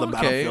in the middle of the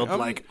battlefield,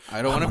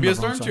 I don't want to be a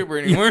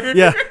Stormtrooper anymore.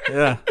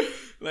 Yeah.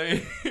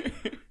 Like,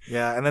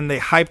 yeah, and then they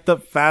hyped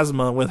up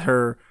Phasma with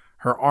her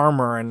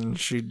armor, and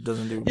she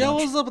doesn't do much. Yeah,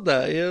 what was up with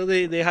that?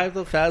 They hyped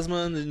up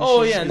Phasma, and then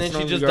and then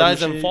she just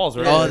dies and falls,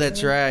 right? Oh,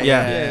 that's right.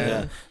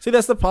 Yeah. See,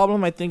 that's the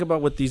problem I think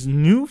about with these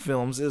new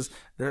films is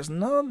there's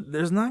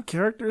not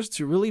characters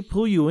to really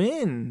pull you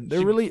in.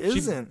 There really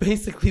isn't. She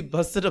basically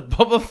busted a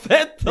Boba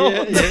Fett, though.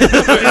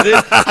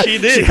 Yeah. She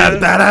did. She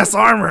had badass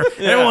armor.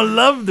 Everyone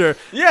loved her.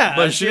 Yeah,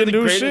 but she didn't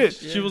do shit.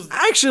 She was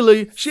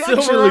She silver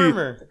actually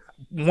armor.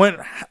 went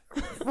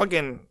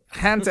fucking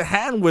hand to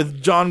hand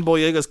with John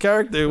Boyega's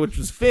character, which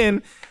was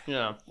Finn.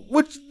 Yeah,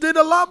 which did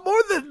a lot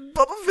more than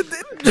Boba Fett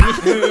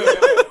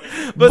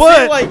did. but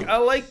see, I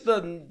like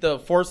the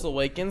Force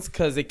Awakens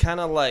because it kind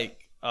of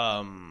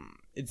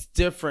it's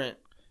different.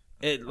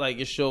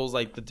 It shows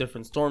like the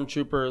different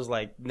stormtroopers.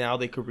 Like now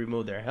they could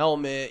remove their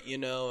helmet,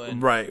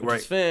 and right.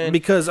 Finn.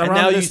 Because around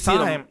now this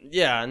time,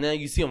 and now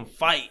you see them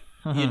fight.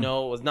 It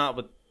was not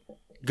with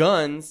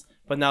guns.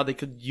 But now they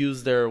could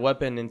use their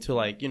weapon into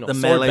the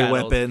melee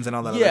battles. Weapons and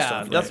all that other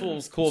stuff. Yeah, that's what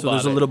was cool about it. So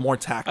there's a little more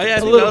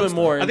tactics. A little bit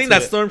more. I think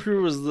that Stormtrooper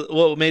was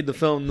what made the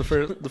film, the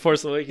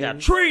Force Awakens. Yeah,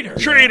 traitor.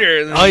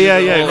 Oh yeah.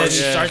 And then he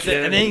starts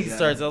it, and then he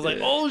starts. I was like,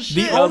 oh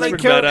shit. The only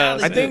character,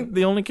 I think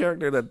the only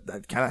character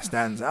that kind of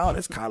stands out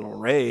is Kylo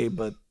Ren,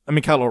 but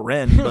Kylo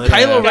Ren,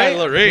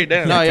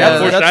 damn. No, yeah,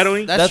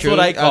 foreshadowing. That's what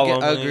I call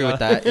him. I agree with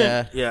that.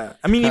 Yeah. Yeah.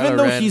 I mean, even Kylo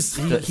though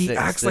Ren he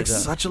acts like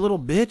such a little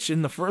bitch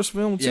in the first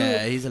film too.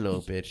 Yeah, he's a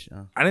little bitch.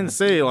 I didn't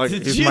say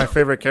he's my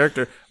favorite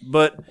character,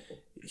 but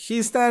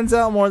he stands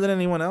out more than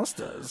anyone else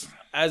does.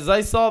 As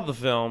I saw the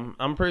film,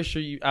 I'm pretty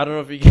sure I don't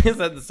know if you guys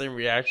had the same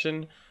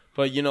reaction,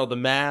 but the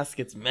mask,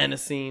 it's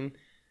menacing.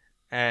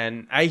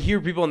 And I hear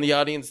people in the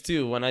audience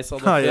too when I saw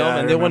the film,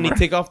 and then when he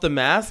take off the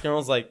mask, and I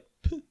was like,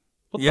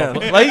 what the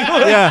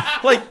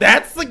fuck? Like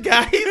that's the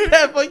guy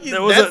that fucking.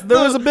 There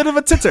was a bit of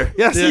a titter.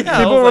 Yes,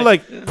 people were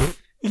like,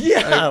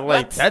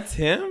 that's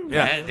him.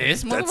 Yeah,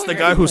 that's the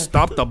guy who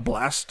stopped the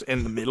blast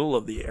in the middle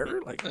of the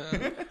air. Like,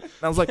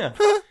 I was like,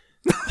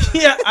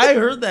 yeah, I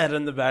heard that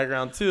in the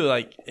background too,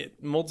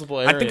 multiple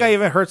areas. I think I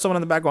even heard someone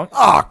in the back going,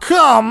 "Oh,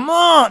 come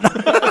on!"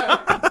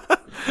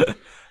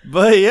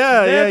 But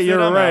yeah, you're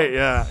right.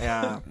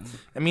 Yeah.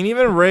 I mean,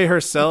 even Rey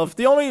herself.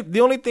 The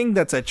only thing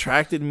that's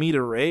attracted me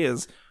to Rey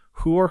is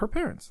who are her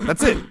parents.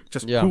 That's it.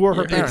 Just who are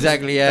her parents.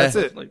 Exactly. Yeah, that's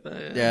it. Like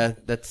that, yeah,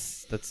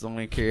 that's the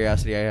only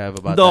curiosity I have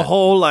about the that.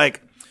 whole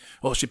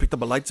oh, she picked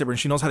up a lightsaber and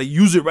she knows how to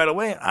use it right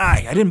away.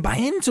 I didn't buy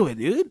into it,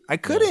 dude. I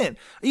couldn't.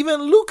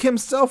 Even Luke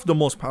himself, the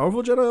most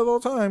powerful Jedi of all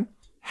time,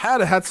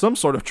 had some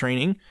sort of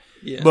training.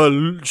 Yeah.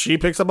 But she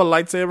picks up a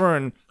lightsaber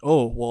and,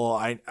 oh, well,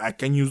 I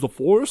can use the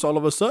Force all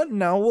of a sudden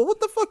now. Well,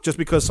 what the fuck? Just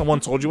because someone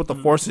told you what the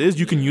Force is,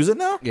 you can use it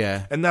now?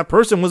 Yeah. And that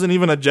person wasn't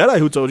even a Jedi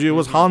who told you. It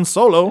was Han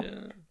Solo. Yeah.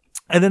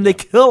 And then they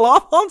kill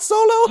off Han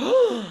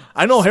Solo?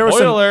 I know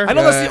Harrison. Spoiler. I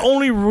know that's the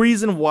only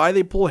reason why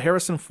they pull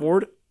Harrison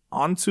Ford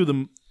onto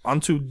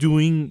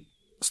doing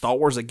Star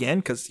Wars again,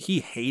 because he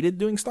hated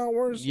doing Star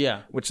Wars.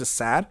 Yeah. Which is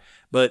sad.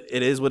 But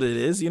it is what it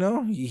is, you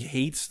know? He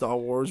hates Star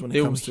Wars when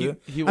it comes to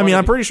it. he I mean, I'm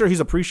wanted- pretty sure he's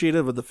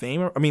appreciative of the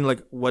fame. I mean,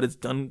 like, what it's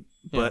done.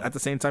 But at the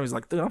same time, he's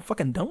like, dude, I'm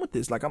fucking done with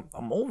this. Like,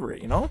 I'm over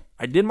it, you know?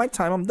 I did my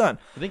time. I'm done.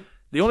 I think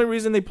The only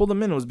reason they pulled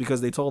him in was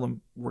because they told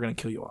him, we're going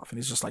to kill you off. And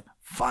he's just like,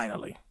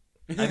 finally.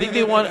 I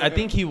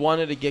think he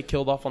wanted to get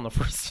killed off on the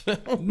first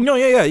film. No,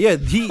 yeah.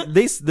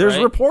 There's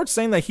Right? reports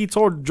saying that he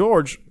told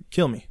George,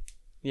 kill me.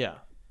 Yeah.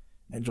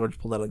 And George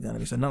pulled out a gun and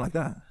he said, not like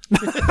that.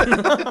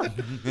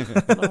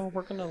 No,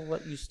 we're gonna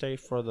let you stay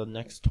for the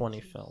next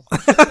 20 films.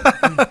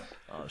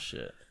 Oh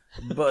shit.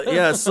 But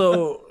yeah,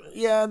 so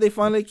yeah, they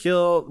finally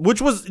killed,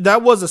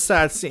 that was a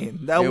sad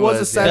scene. That It was a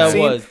was, sad yeah. That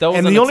scene. was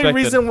And the only unexpected.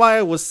 reason why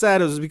it was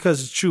sad was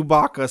because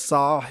Chewbacca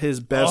saw his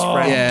best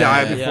friend yeah,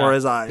 die yeah. before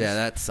his eyes. Yeah,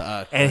 that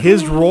sucked. And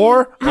his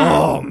roar,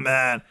 oh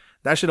man,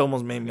 that shit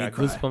almost made me Got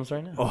cry. goosebumps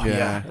right now. Oh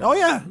Yeah. yeah. Oh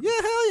yeah.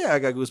 Hell yeah, I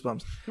got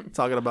goosebumps.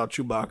 Talking about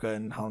Chewbacca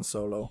and Han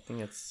Solo. I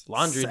think it's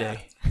laundry Sad.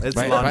 day. It's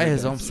By laundry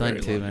his day. own son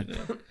too, man.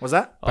 Was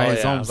that? By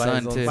his yeah, own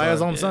son, too. By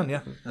his own yeah. son,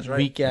 yeah. That's right.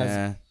 Weak ass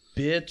Yeah.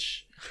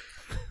 bitch.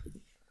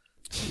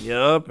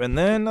 Yep. And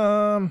then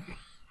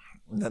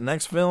the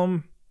next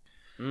film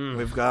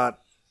we've got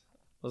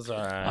Was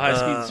alright. High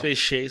speed space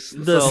chase.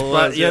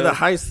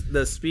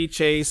 the speed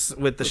chase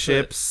with the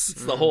ships.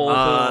 It's the whole. film.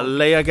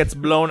 Leia gets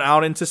blown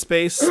out into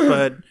space,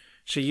 but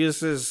she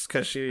uses,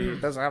 because she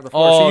doesn't have the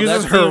Oh, Force, she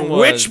uses that her scene was-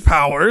 witch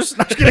powers.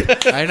 I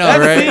know, That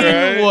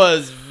right? scene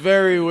was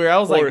very weird. I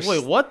was Force. like,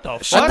 wait, what the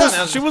She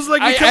fuck? was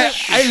like, you I can't.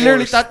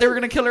 literally thought they were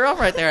gonna kill her off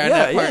right there. At Yeah,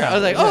 that part. yeah. I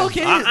was like, oh,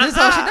 okay, this is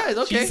how she dies.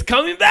 Okay. She's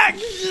coming back.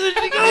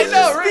 I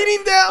know, right?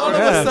 Speeding down. All of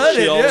Yeah. a sudden,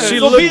 She yeah. always- She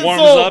So looked-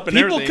 warms up and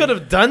people everything. could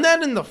have done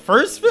that in the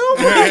first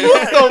film?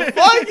 What the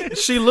fuck?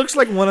 She looks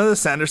like one of the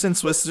Sanderson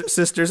Swiss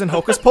sisters in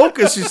Hocus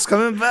Pocus. She's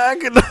coming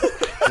back, and,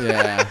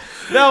 Yeah.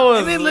 That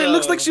was. and it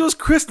looks like she was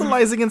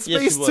crystallizing in Yeah,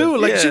 she space was. too.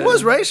 Like she Yeah.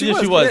 was, right? She Yeah,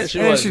 was. she was. She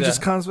and was, she yeah.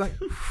 just comes back.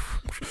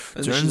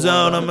 And Turns she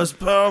out warmed I'm up. as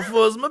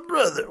powerful as my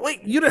brother.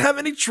 Wait, you didn't have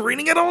any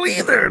training at all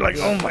either. Like,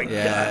 oh my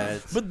Yeah, god.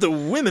 it's- But the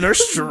women are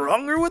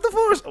stronger with the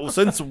Force. Oh,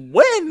 since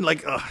when?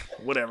 Like,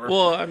 whatever.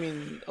 Well, I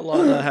mean, a lot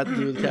of that had to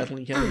do with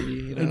Kathleen Kennedy.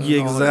 You know,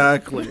 Yeah,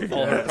 exactly.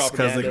 all her Yes,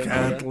 because of propaganda and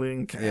all that. Kathleen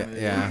Yeah.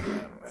 Kennedy. Yeah.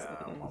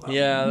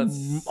 Yeah,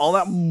 that's. All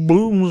that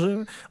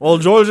boom. Well,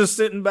 George is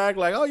sitting back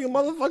like, oh, you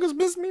motherfuckers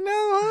miss me now,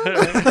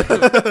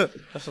 huh?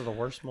 That's the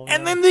worst moment.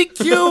 And then they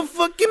kill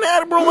fucking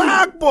Admiral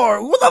Akbar.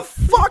 Who the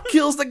fuck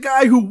kills the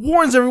guy who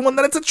warns everyone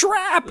that it's a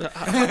trap?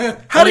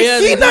 How did yeah,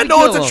 he they not did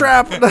know it's kill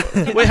a him.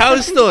 trap? Wait, how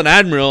is he still an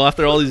admiral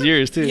after all these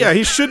years, too? Yeah,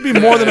 he should be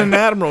more than an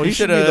admiral. He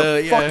should be the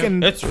shoulda, yeah.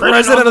 fucking It's written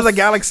president on of the the-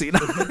 galaxy.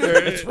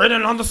 it's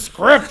written on the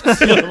script.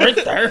 Right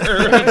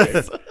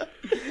there.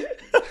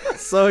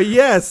 So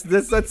yes,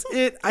 that's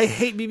it. I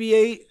hate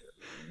BB-8.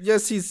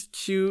 Yes, he's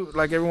cute,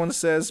 like everyone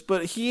says,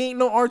 but he ain't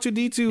no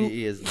R2-D2.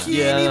 He is not. He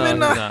Yeah, ain't even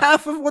no, he's not.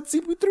 half of what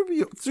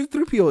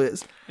C-3PO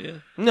is.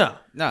 No.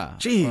 Nah.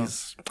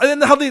 Jeez. And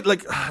then how they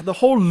like the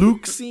whole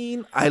Luke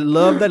scene. I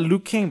love that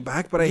Luke came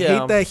back, but I Yeah.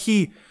 hate that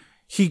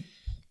he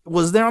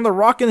was there on the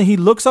rock and then he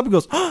looks up and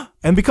goes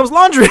and becomes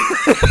laundry.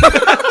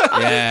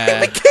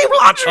 Yeah. Became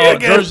laundry Oh,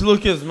 again. George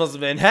Lucas must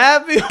have been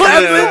happy.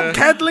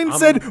 Kathleen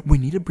said, "We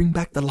need to bring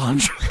back the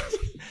laundry."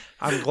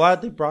 I'm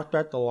glad they brought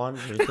back the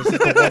laundry. This is the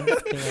one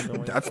thing I've been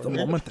waiting That's for. the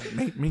moment that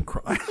made me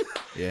cry.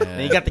 Yeah.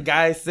 And you got the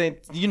guy saying,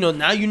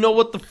 now you know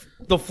what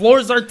the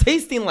floors are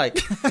tasting like.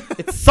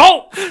 It's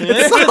salt.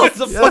 It's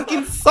a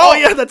fucking salt. Oh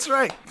yeah, that's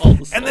right.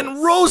 And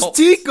then Rose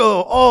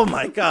Tico. Oh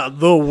my god,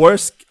 the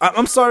worst.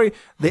 I'm sorry,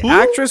 the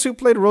actress who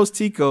played Rose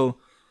Tico.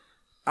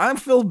 I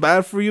feel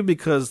bad for you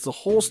because the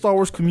whole Star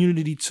Wars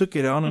community took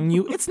it out on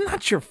you. It's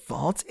not your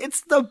fault. It's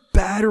the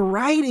bad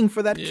writing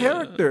for that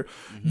character.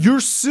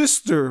 Your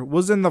sister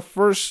was in the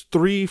first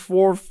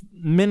 3-4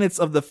 minutes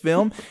of the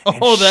film. And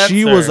Oh, that's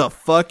she was her. a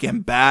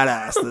fucking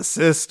badass, the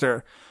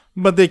sister.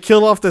 But they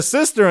kill off the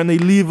sister and they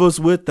leave us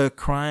with the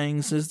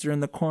crying sister in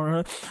the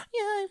corner.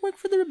 Yeah, I work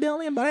for the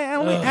rebellion, but I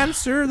only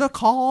answer the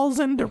calls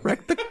and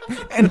direct the,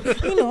 and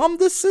I'm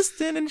the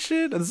assistant and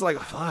shit. And it's like,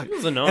 fuck.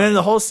 was And annoying. then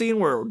the whole scene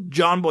where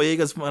John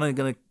Boyega's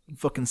gonna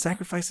fucking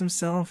sacrifice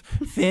himself.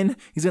 Finn,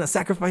 he's gonna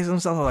sacrifice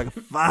himself. I'm like,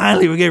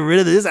 finally, we get rid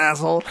of this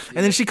asshole. And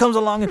then she comes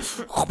along and,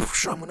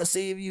 I'm gonna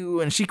save you.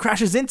 And she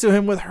crashes into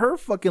him with her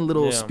fucking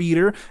little Yeah.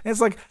 speeder. And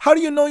it's like, how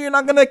do you know you're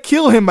not gonna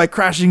kill him by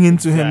crashing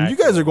into him? You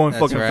guys are going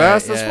That's fucking right,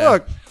 fast as yeah.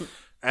 fuck.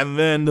 And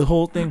then the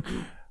whole thing,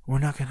 we're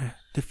not gonna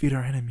defeat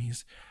our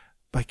enemies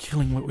by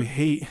killing what we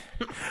hate,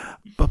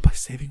 but by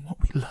saving what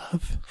we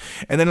love.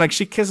 And then like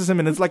she kisses him,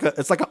 and it's like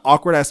an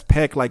awkward ass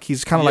peck. Like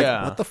he's kind of Yeah.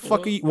 like, what the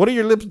fuck? What are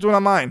your lips doing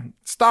on mine?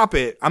 Stop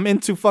it! I'm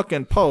into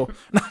fucking Poe.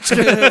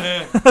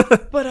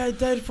 But I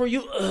died for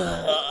you.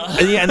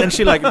 And yeah, and then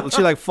she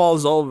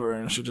falls over,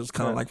 and she just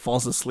kind of like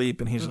falls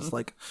asleep, and he's just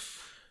like,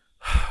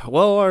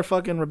 well, our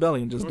fucking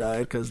rebellion just died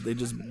because they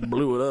just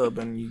blew it up,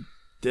 and you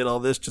did all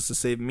this just to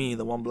save me,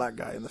 the one black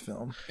guy in the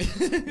film.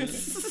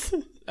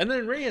 And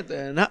then Rey at the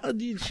end, how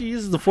did she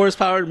use the Force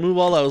power to move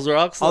all those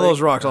rocks? All those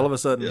rocks, all of a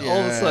sudden. All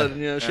of a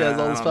sudden, she has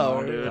all this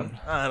power. dude.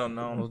 I don't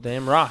know. Those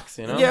damn rocks,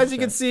 you know. Yeah, as you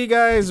can see,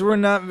 guys, we're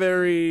not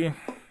very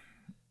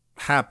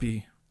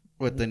happy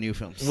with the new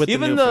films. with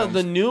Even the new the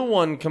films. new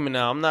one coming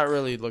out, I'm not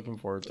really looking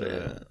forward to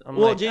it. I'm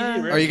Well, like, J.J.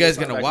 Abrams Are you guys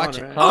gets gonna signed back watch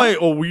on, it?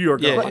 right? We are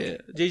Yeah, gonna. yeah.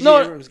 J.J.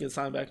 No. Abrams gets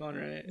signed back on,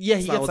 right? Yeah,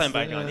 he It's not gets signed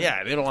what's- back on.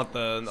 Yeah, they don't want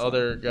the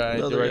other guy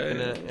The other directing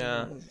guy, it.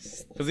 Yeah,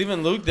 because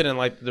even Luke didn't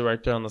like the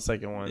director on the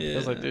second one. He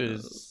was like, Yeah. dude,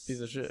 he's a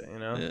piece of shit. You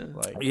know, Yeah.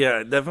 like Yeah,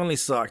 it definitely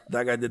sucked.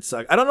 That guy did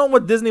suck. I don't know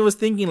what Disney was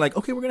thinking. Like,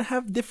 okay, we're gonna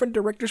have different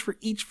directors for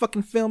each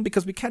fucking film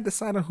because we can't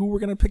decide on who we're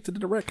gonna pick to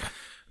direct.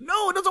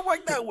 No, it doesn't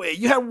work that way.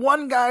 You had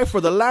one guy for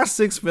the last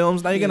 6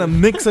 films. Now you're gonna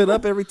mix it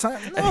up every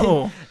time.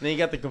 No. And then you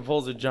got the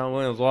composer John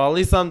Williams. Well, at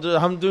least I'm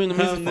doing the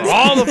music for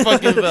all the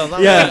fucking films.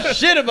 I'm Yeah. not giving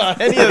shit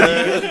about any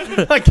of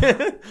these. Like,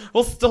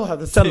 we'll still have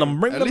the Tell same. them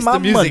bring At them least my the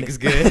music money. is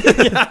good.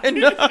 Yeah, I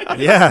know.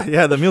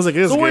 Yeah, the music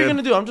is So what are you good.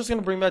 gonna do? I'm just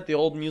gonna bring back the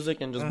old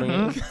music and just bring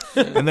it.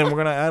 And then we're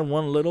gonna add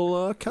one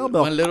little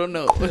cowbell. One little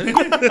note.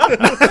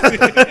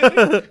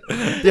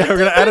 Yeah, we're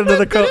gonna add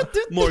another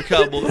More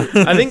cowboy.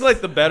 I think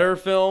like the better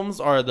films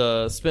are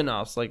the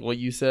spin-offs, like what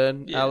you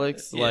said, Yeah,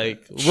 Alex. yeah.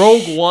 Like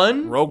Rogue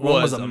One. Rogue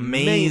One was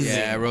amazing.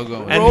 Yeah, Rogue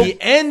One. And the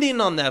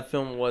ending on that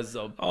film was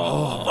a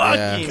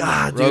fucking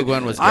God, Rogue dude.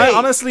 One was I great.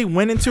 honestly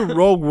went into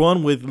Rogue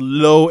One with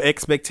low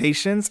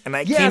expectations, and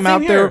I Yeah, came same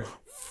out there here.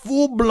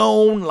 full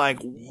blown like,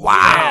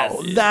 wow,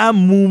 Yes. that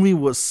movie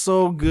was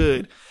so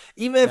good.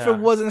 Even if Yeah. it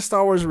wasn't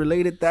Star Wars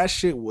related, that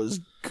shit was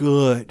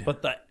good.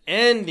 But the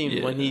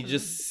ending when he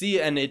just see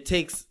it and it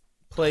takes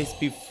place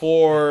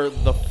before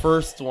the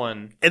first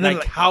one, And then,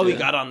 like like, how he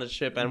got on the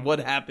ship and what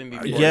happened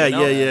before. Yeah, you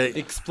know? yeah.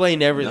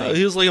 Explain everything. No,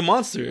 he was like a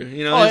monster.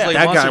 You know, Oh, he was yeah. like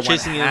That a monster guy went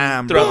chasing ham,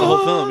 him throughout the bro.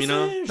 whole film. You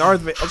know,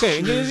 Darth Vader. Okay,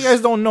 in case you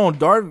guys don't know,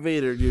 Darth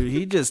Vader, dude,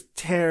 he just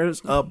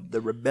tears up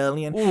the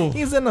rebellion. Ooh.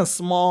 He's in a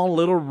small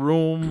little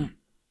room,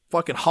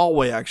 fucking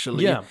hallway,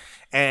 actually. Yeah.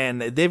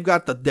 And they've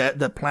got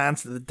the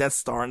plans to the Death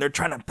Star, and they're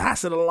trying to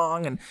pass it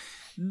along, and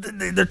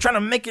they're trying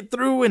to make it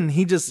through, and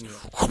he just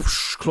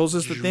whoosh,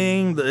 closes the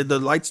thing. The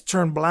lights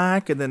turn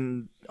black, and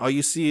then all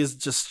you see is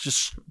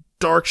just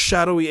dark,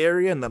 shadowy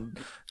area, and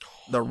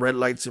the red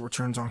lights it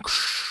returns on.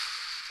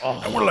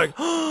 And we're like,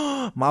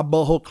 my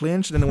butthole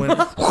clenched, and then it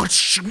went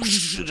whoosh,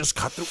 just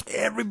cut through.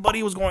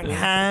 Everybody was going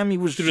ham. He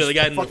was threw just the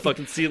guy in the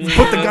fucking ceiling.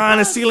 put the guy on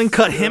the ceiling,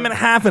 cut him in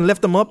half, and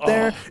left him up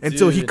there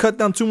until he dude. cut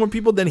down 2 more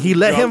people. Then he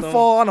let him Dropped him.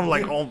 fall, and I'm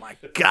like, oh my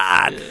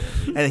god!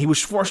 And he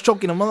was force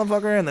choking a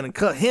motherfucker, and then it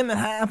cut him in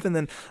half, and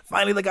then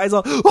finally the guy's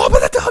all,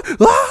 open the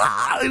door!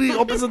 Ah! And he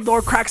opens the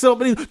door, cracks it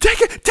open, and he's take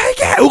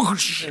it!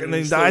 Whoosh! And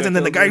then he dies, and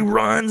then the guy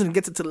runs and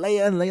gets it to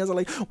Leia, and Leia's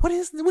like, what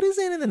is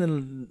it? And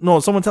then no,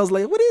 someone tells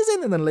Leia, what is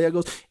it? And then Leia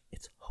goes,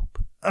 it's hope.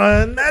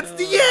 And that's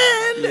the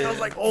end. And I was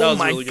like, oh that was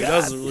my really good.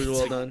 god, That was really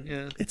well done.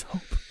 Yeah. it's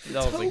hope.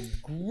 That was a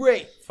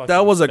great.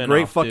 That was a spin-off,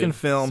 great fucking dude.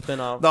 film.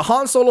 Spin-off. The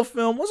Han Solo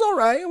film was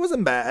alright. It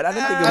wasn't bad. I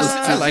didn't think it was.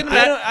 I like I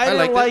that. don't, I I didn't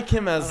liked it. like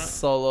him as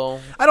Solo.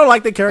 I don't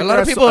like the A character. lot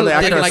of people the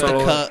actor didn't like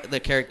Solo. the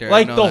character. I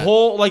Like know the that.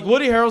 whole, like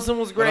Woody Harrelson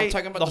was But I'm great.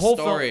 talking about the whole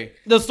story. film,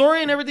 the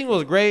story and everything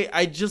was great.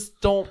 I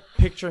just don't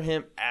picture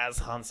him as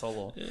Han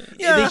Solo.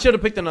 Yeah. They should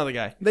have picked another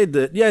guy. They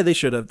did. Yeah, they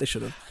should have. They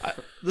should have.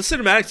 The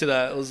cinematic to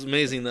that was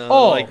amazing though.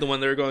 Oh, like the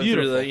one they were going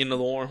beautiful. through the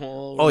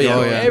wormhole. Oh, yeah.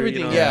 Oh, yeah.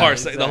 Everything, the yeah,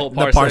 parsec, the whole The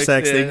parsec,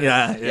 parsecs thing.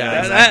 Yeah, Yeah,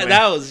 exactly.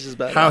 that was just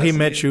bad. How he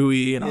met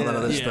Chewie and all that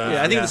other Yeah, stuff.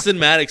 yeah, I think the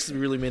cinematics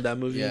really made that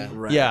movie. Yeah.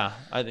 Right. Yeah,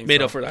 I think Made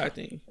so. up for the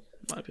acting, in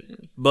my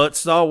opinion. But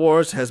Star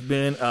Wars has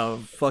been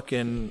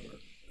an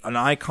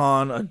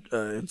icon.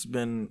 It's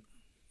been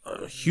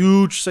a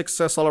huge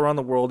success all around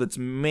the world. It's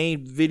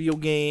made video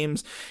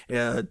games,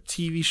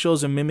 TV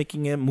shows are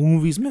mimicking it,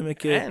 movies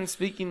mimic it. And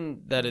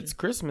speaking that it's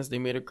Christmas, they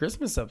made a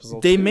Christmas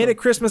episode. They too. made a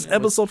Christmas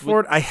episode for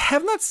it. I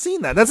have not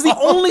seen that. That's the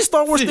only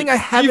Star Wars thing I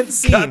haven't You've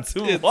seen. got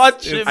to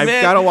watch it, I've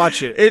man. gotta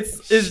watch it.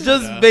 It's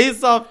just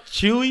based off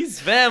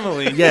Chewie's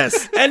family.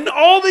 Yes. And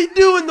all they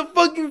do in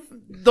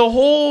the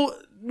whole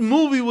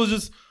movie was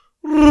just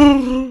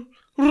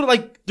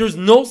like there's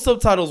no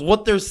subtitles.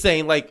 What they're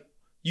saying, like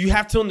you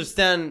have to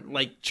understand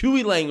like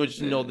Chewie language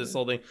to know this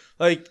whole thing.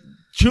 Like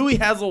Chewie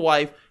has a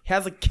wife,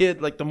 has a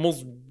kid, like the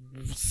most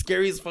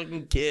scariest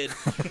fucking kid,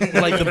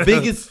 like the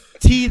biggest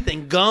teeth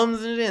and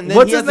gums and shit. And then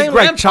What's he his has a name?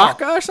 Like grandpa.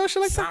 Chaka or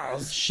something like that?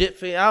 Sounds shit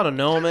face. I don't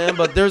know, man.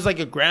 But there's like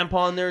a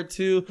grandpa in there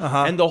too,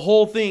 Uh-huh. and the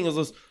whole thing is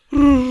just,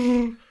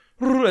 and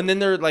then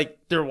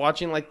they're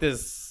watching like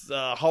this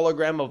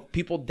hologram of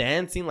people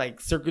dancing like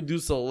Cirque du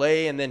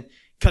Soleil, and then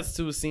cuts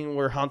to a scene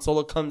where Han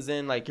Solo comes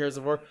in like here's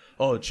the word,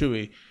 oh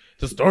Chewie,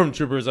 the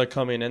stormtroopers are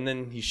coming, and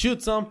then he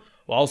shoots them.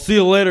 well, I'll see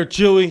you later,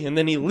 Chewie. And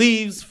then he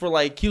leaves for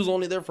like, he was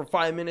only there for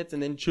 5 minutes.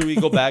 And then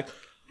Chewie go back.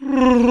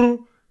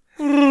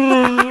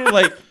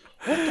 Like,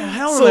 what the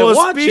hell am I So a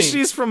watching?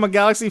 species from a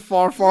galaxy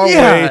far, far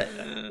Yeah. away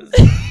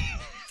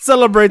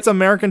celebrates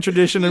American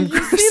tradition and,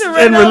 You seen it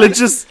right and now?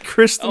 religious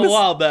Christmas. A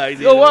while back,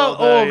 dude. Oh, wow.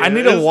 Oh, I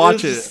need to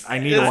watch it. I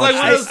need to It's watch like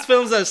one of it. those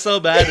films that's so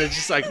bad it's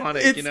just iconic,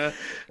 It's- you know?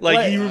 Like,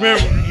 like- you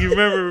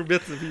remember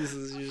bits and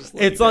pieces. You're just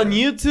like, It's on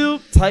YouTube.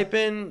 Type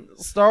in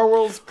Star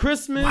Wars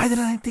Christmas. Why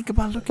didn't I think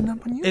about looking up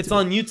on YouTube? It's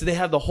on YouTube. They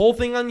have the whole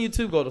thing on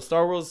YouTube. Go to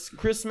Star Wars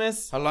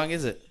Christmas. How long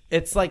is it?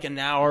 It's like an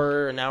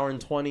hour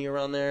and 20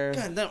 around there.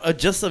 God, no,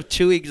 just of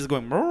Chewie just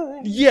going.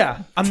 Yeah,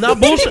 I'm not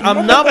bullshit.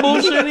 I'm not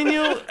bullshitting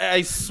you.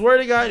 I swear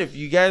to God, if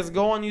you guys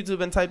go on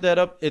YouTube and type that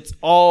up, it's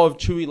all of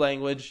Chewie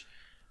language.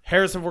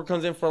 Harrison Ford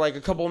comes in for like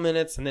a couple of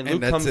minutes, and then And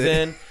Luke that's comes it.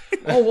 in.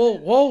 Oh,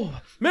 whoa!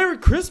 Merry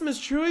Christmas,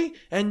 Chewie,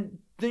 and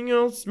then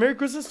Merry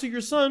Christmas to your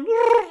son.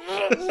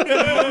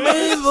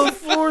 May the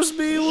force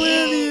be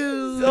with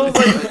you. So I was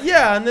like,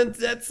 yeah, and then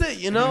that's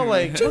it.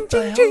 Like what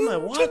the hell am I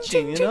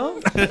watching?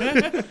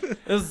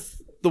 It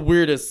was the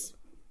weirdest.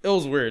 It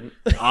was weird.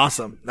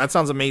 Awesome. That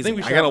sounds amazing.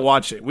 we I should gotta have-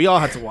 watch it. We all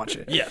have to watch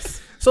it.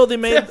 Yes. So they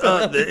made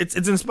it's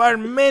inspired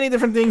many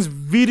different things.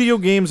 Video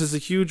games is a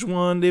huge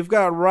one. They've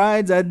got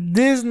rides at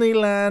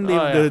Disneyland.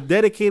 They've Yeah.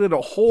 dedicated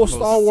a whole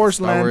Star Wars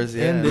Star land Wars,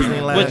 in yeah.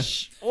 Disneyland.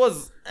 Which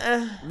was.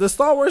 The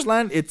Star Wars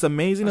land, it's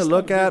amazing to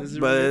look at, is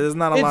it but really? there's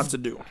not a It's- lot to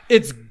do.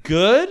 It's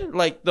good.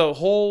 Like the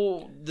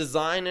whole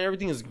design and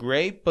everything is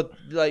great, but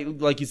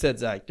like you said,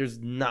 Zach, there's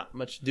not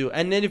much to do.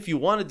 And then if you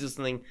want to do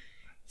something,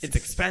 it's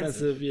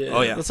expensive. yeah.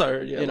 Oh, yeah. That's all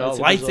right. Yeah,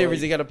 Lightsabers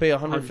you got to pay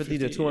 150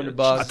 to 200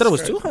 bucks. I thought it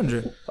was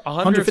 200.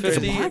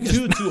 150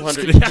 150 to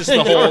 200. Just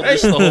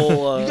the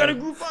whole You got a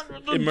group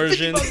on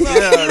immersion.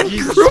 Yeah. Yeah,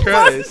 Jesus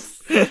Christ.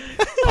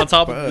 On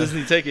top of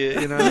Disney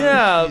ticket, you know?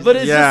 Yeah, but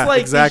it's Yeah, just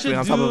like exactly, they should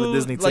on top of a do,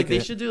 Disney like they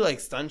ticket. should do like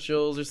stunt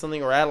shows or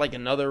something, or add like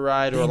another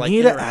ride, or They like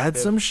need to add interactive.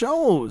 some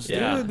shows.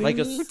 Yeah, dude. They like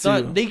a need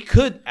stunt. to. They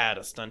could add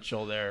a stunt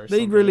show there. Or They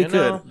something, really you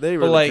know? could. They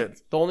But really like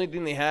could. the only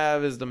thing they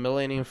have is the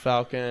Millennium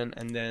Falcon,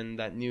 and then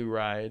that new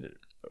ride,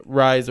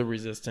 Rise of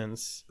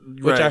Resistance,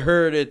 which Right. I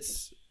heard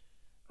it's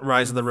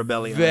Rise of the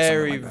Rebellion. or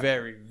very, something like that.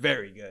 very,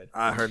 very good.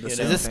 I heard the You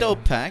same know? Is it still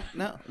packed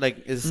now?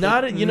 Like, is it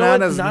Not still, you know not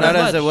what? as- not not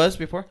as as it much. was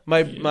before?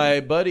 My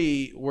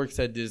buddy works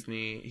at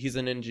Disney. He's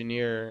an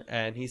engineer,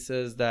 and he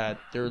says that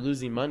they're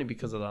losing money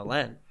because of that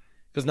land,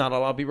 because not a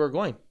lot of people are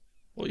going.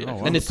 Well, yeah. Oh,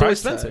 wow. And it's The so price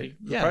expensive. tag.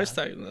 The Yeah. price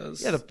tag.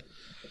 Is,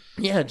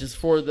 Yeah, just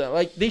for the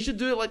like they should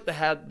do it like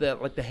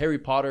the Harry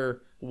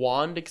Potter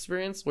wand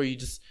experience, where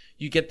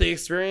you get the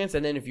experience,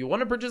 and then if you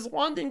want to purchase a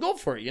wand, then go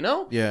for it,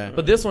 Yeah.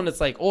 But this one, it's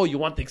like, oh, you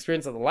want the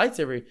experience of the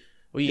lightsaber?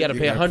 Well, you got to You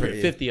pay gotta pay-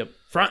 150 up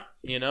front,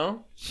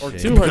 or Shit.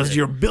 200 Because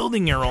you're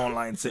building your own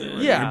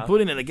lightsaber. Yeah. You're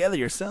putting it together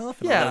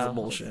yourself. And all yeah that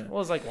bullshit. Well,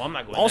 it's like, well, I'm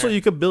not going. Also, there.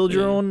 you could build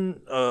your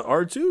own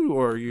R2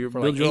 or you For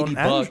build like your own 80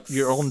 bucks.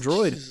 your own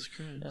droid. Jesus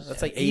Christ.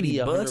 that's like 80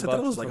 80 bucks. I thought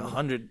it was like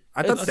 100. 100. I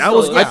It's thought that still-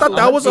 was yeah, I thought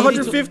that was 80 to-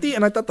 150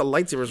 and I thought the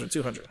lightsabers were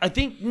 200. I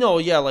think no,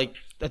 yeah, like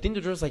I think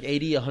the droid's like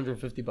 80,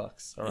 150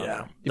 bucks. around Yeah. there,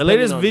 The depending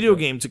latest on video the-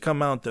 game to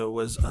come out though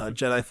was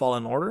Jedi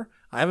Fallen Order.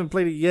 I haven't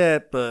played it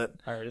yet, but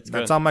I heard it's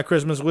that's good. on my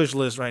Christmas wish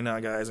list right now,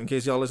 guys. In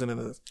case y'all listening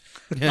to this.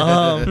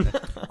 Um,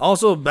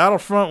 Also,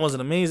 Battlefront was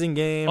an amazing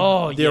game.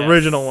 Oh, the yes.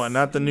 original one,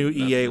 not the new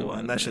EA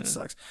one. That shit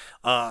sucks.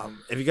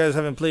 If you guys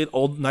haven't played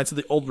Old Knights of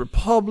the Old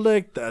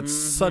Republic, that's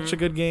such a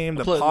good game.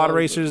 The played Pod all of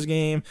Racers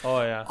game.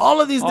 Oh yeah,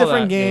 All of these All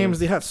different that games.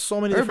 game. They have so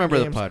many I different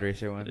remember games. the Pod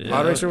Racer one.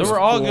 Pod Racer they was were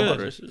all cool.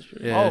 good.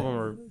 Yeah. All of them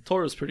were.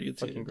 Tor was pretty good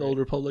too. Fucking The Old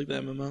Republic, the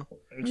MMO.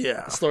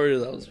 Yeah. The story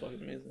of that was fucking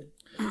amazing.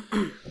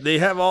 They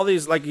have all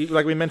these, like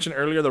we mentioned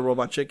earlier, the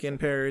Robot Chicken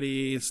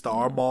parody,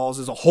 Star Balls.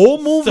 There's a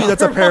whole movie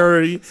that's a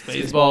parody.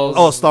 Baseballs.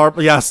 Oh,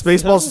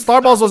 Spaceballs.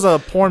 Starballs was a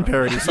porn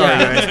parody. Sorry,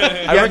 guys.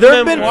 Yeah, there have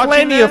recommend been watching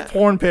plenty that. of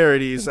porn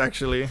parodies,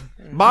 actually.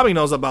 Bobby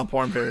knows about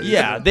porn parodies.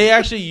 Yeah, they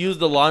actually use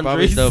the laundry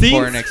Bobby's the scenes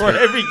porn for expert.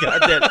 every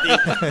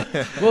goddamn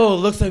thing. Whoa,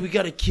 looks like we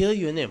gotta kill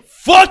you and then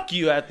fuck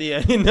you at the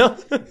end,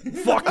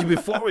 Fuck you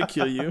before we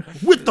kill you.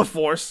 With the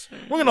Force.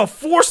 We're gonna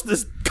force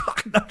this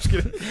cock. No, I'm just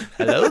kidding.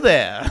 Hello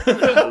there.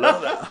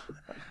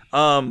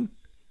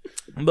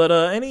 But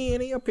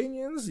any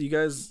opinions? You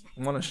guys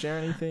want to share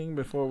anything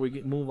before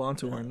we move on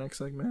to our next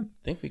segment?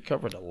 I think we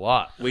covered a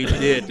lot. We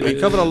did. We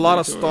covered a lot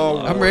of Star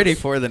Wars. I'm ready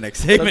for the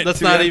next segment. That's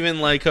to not be even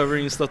like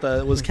covering stuff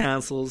that was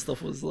canceled.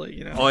 Stuff was like,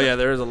 you know. Oh yeah,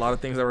 there's a lot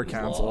of things that were a lot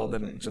canceled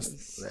of and things. just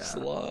It's a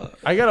yeah. lot.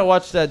 I gotta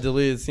watch that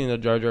deleted scene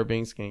of Jar Jar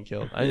Binks getting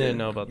killed. I didn't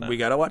know about that. We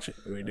gotta watch it.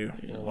 We do.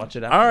 Watch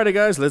it out. Alrighty,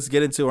 guys, let's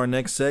get into our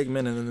next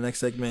segment, and then the next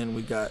segment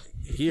we got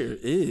here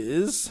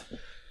is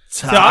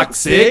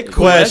Toxic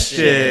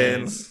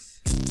Questions.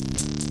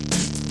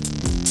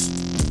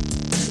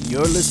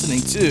 You're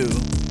listening to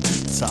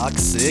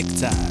Toxic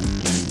Time.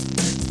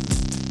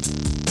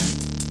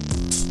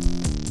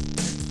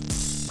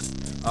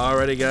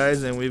 Alrighty,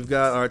 guys, and we've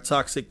got our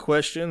toxic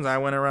questions. I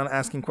went around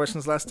asking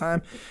questions last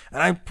time,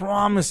 and I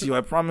promise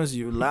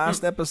you,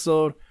 last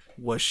episode,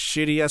 was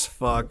shitty as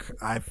fuck.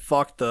 I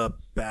fucked up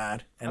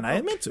bad, and I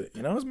admit to it.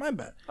 You know, it was my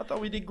bad. I thought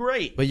we did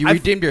great. But you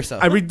redeemed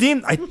yourself. I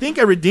think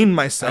I redeemed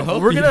myself. I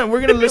hope We're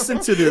gonna listen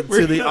to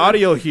the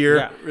audio here.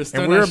 Yeah, we're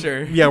still and not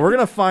sure. Yeah, we're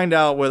gonna find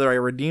out whether I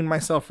redeemed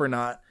myself or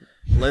not.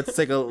 Let's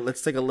take a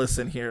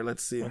listen here.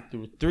 Let's see.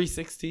 Through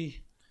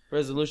 360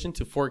 resolution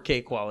to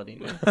 4K quality,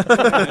 man.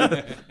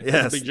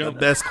 Yes, the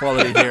best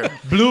quality here.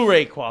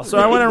 Blu-ray quality. So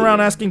I went around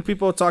asking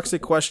people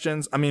toxic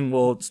questions.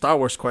 Star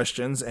Wars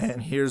questions,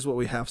 and here's what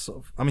we have.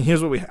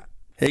 Here's what we have.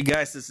 Hey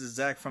guys, this is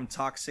Zach from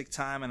Toxic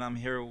Time, and I'm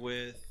here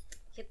with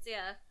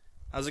Kitsia.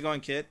 How's it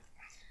going, Kit?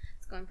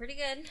 It's going pretty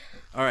good.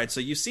 All right,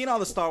 so you've seen all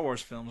the Star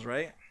Wars films,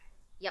 right?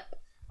 Yep.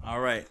 All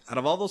right. Out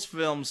of all those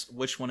films,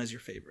 which one is your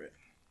favorite?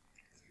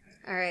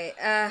 All right.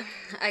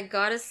 I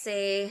gotta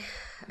say,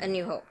 A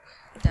New Hope.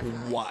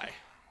 Definitely. Why?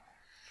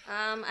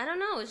 I don't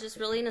know. It's just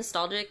really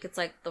nostalgic. It's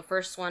like the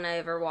first one I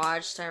ever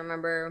watched. I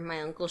remember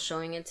my uncle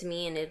showing it to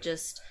me, and it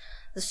just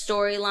the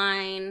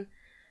storyline,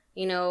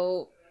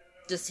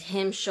 just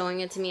him showing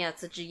it to me at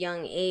such a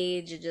young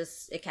age.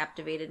 It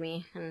captivated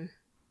me, and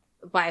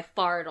by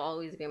far it'll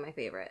always be my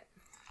favorite.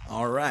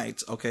 All right.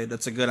 Okay,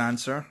 that's a good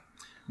answer.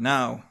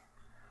 Now,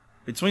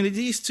 between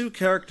these two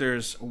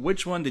characters,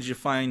 which one did you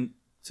find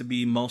to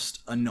be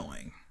most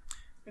annoying?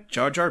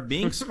 Jar Jar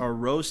Binks or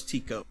Rose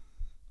Tico?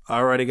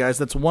 Alrighty, guys,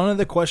 that's one of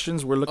the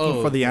questions we're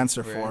looking for the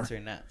answer we're for.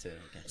 answering that too.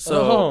 Okay.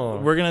 So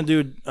we're gonna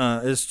do.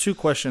 There's two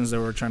questions that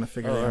we're trying to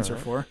figure the answer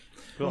for.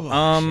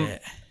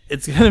 Shit.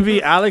 It's gonna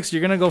be Alex.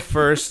 You're gonna go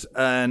first,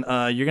 and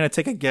you're gonna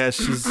take a guess.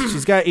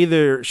 She's gonna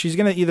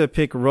either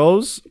pick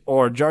Rose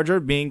or Jar Jar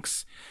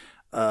Binks.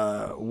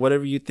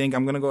 Whatever you think.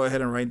 I'm gonna go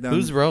ahead and write down.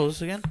 Who's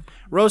Rose again?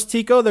 Rose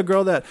Tico, the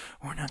girl that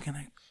we're not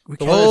gonna. We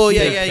can't Oh, see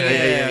yeah, it.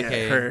 yeah,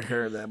 okay.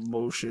 Her that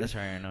bullshit. That's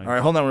right. I know. All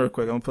right, hold on real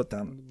quick. I'm gonna put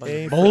down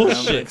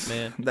bullshit,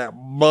 man. that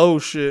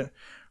bullshit.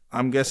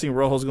 I'm guessing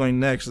Rojo's going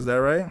next. Is that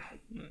right?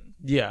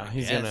 Yeah,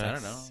 he's Yes, gonna. I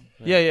don't know.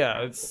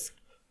 Yeah, it's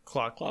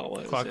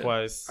Clockwise,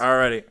 clockwise.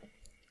 Alrighty,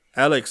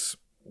 Alex.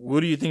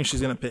 Who do you think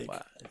she's gonna pick?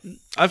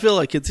 I feel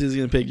like Kitsy's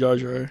gonna pick Jar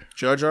Jar.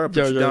 Jar Jar. Put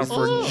Jar you Jar. down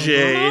for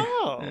Jay.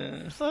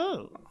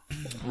 Oh.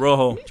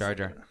 Rojo. Jar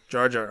Jar.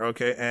 Jar Jar.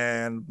 Okay,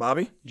 and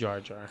Bobby. Jar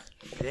Jar.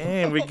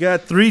 Damn, we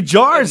got 3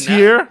 jars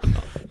here.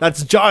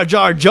 That's Jar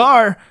Jar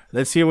Jar.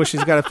 Let's hear what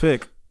she's got to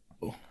pick.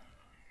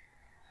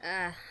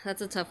 That's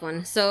a tough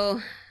one.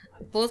 So,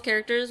 both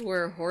characters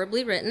were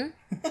horribly written,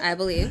 I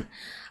believe.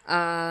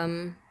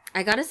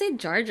 I gotta say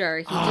Jar Jar.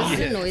 He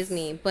just annoys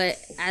me. But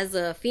as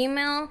a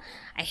female,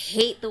 I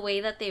hate the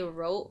way that they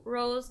wrote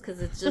Rose because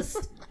it's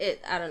just,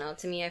 I don't know.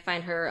 To me, I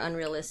find her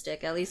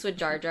unrealistic. At least with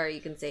Jar Jar, you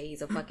can say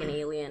he's a fucking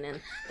alien and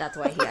that's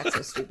why he acts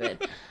so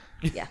stupid.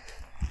 Yeah.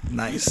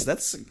 Nice.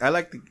 I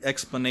like the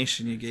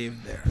explanation you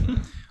gave there.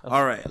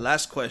 All right,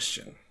 last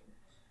question.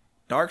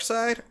 Dark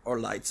side or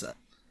light side?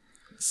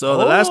 So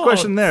the last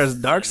question there is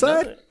dark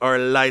side or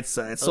light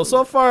side.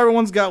 So far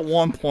everyone's got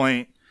 1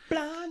 point.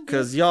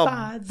 Because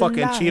y'all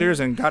fucking cheaters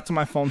and got to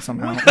my phone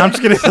somehow. No, I'm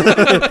just kidding.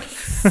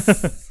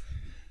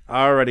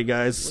 Alrighty,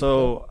 guys.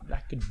 So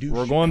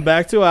we're going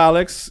back to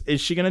Alex.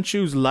 Is she going to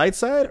choose light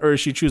side or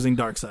is she choosing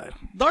dark side?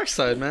 Dark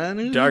side, man.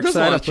 Who Dark doesn't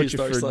side. wanna I'll put choose you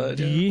dark for side,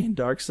 D. yeah.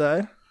 Dark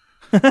side.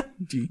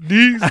 D.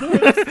 I'm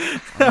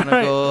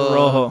gonna go.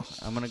 Rojo.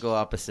 I'm gonna go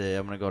opposite.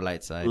 I'm gonna go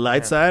light side.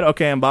 Light side.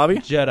 Okay, and Bobby?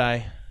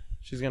 Jedi.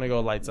 She's gonna go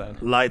light side.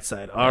 Light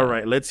side. All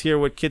right. Let's hear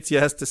what Kitsia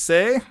has to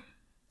say.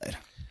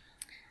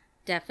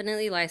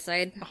 Definitely light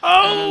side.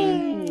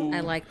 I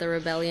like the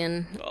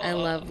rebellion. I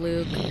love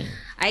Luke.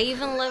 I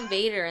even love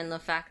Vader and the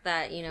fact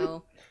that,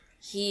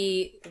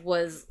 he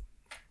was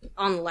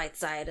on the light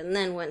side and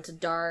then went to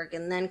dark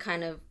and then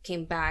kind of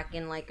came back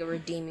in like a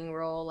redeeming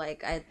role.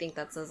 Like, I think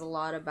that says a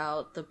lot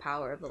about the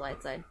power of the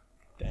light side.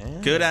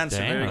 Damn. Good answer.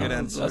 Damn. Very good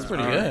answer. That's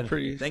pretty All right.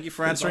 good. Thank you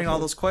for answering all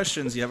those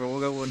questions. You have a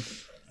good one.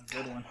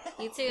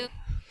 You too.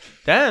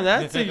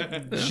 Damn,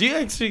 she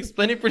actually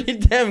explained it pretty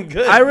damn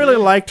good. I really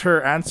liked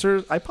her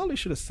answers. I probably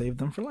should have saved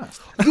them for last.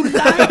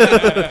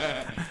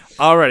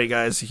 Alrighty,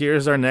 guys.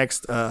 Here's our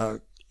next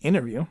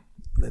interview.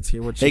 Let's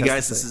hear what she has to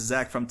say. This is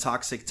Zach from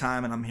Toxic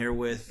Time, and I'm here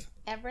with...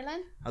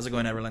 Everlyn, How's it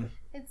going, Everlyn?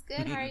 it's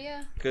good. How are you?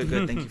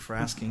 Good. Thank you for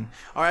asking.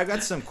 All right, I've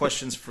got some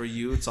questions for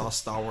you. It's all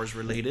Star Wars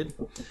related.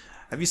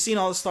 Have you seen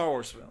all the Star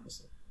Wars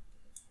films?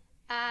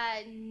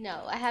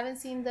 No, I haven't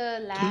seen the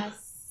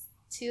last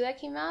 2 that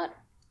came out.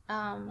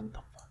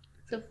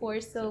 The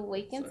Force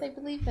Awakens, I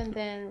believe, and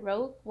then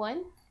Rogue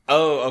One.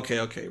 Oh,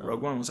 okay.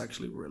 Rogue One was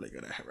actually really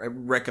good. I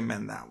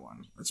recommend that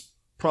one. It's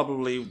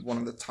probably one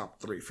of the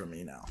top 3 for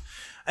me now.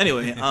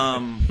 Anyway,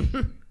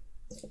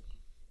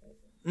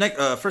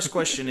 first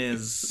question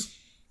is,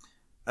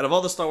 out of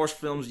all the Star Wars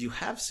films you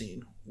have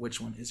seen,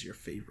 which one is your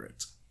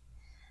favorite?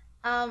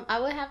 I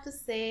would have to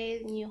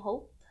say New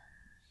Hope.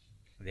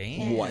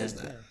 Damn. Why is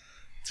that?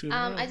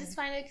 I just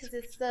find it because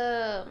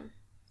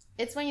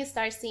it's when you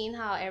start seeing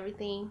how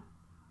everything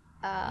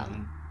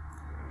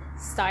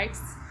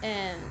starts,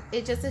 and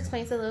it just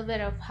explains a little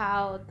bit of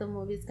how the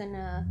movie's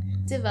gonna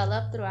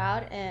develop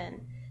throughout,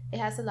 and it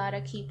has a lot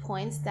of key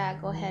points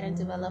that go ahead and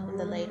develop in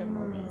the later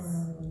movies.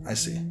 I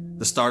see.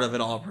 The start of it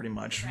all, pretty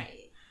much.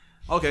 Right.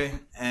 Okay,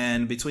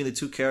 and between the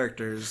two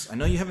characters, I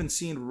know you haven't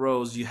seen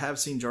Rose. You have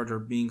seen Jar Jar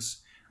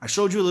Binks. I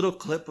showed you a little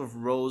clip of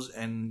Rose,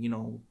 and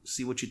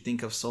see what you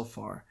think of so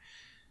far.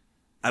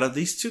 Out of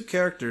these two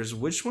characters,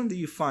 which one do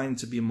you find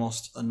to be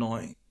most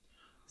annoying?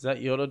 Is that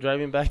Yoda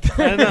driving back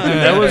there?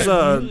 That was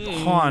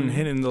Han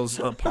hitting those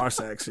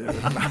parsecs. Yeah.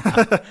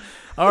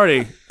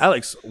 Alrighty,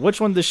 Alex,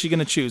 which one is she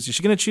gonna choose? Is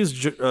she gonna choose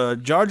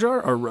Jar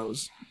Jar or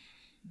Rose?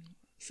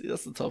 See,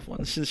 that's a tough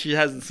one. She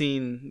hasn't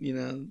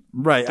seen,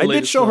 Right, the I did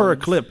latest show her a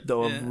ones. clip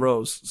though Yeah. of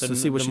Rose to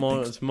see what she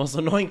thinks. Most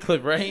annoying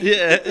clip, right?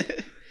 Yeah.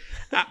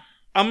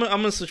 I'm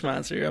gonna switch my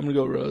answer here. I'm gonna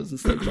go Rose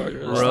instead of Jar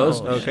Jar.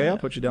 Rose, Oh, okay, I'll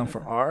put you down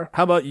for R.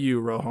 How about you,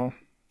 Rojo?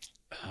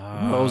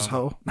 Rose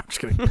ho? No, I'm just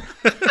kidding.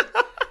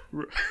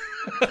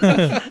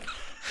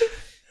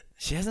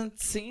 She hasn't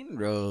seen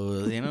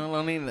Rose,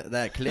 only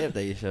that clip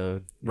that you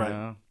showed.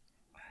 Right.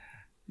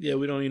 Yeah,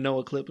 we don't even know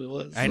what clip it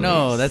was. I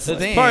know, that's the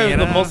It's thing. probably you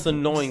the know? most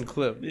annoying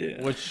clip.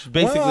 Yeah. Which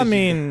basically, Well, I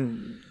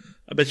mean,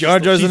 I bet Jar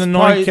Jar's an she's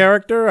annoying probably-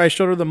 character. I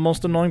showed her the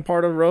most annoying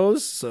part of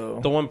Rose, so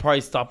the one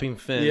probably stopping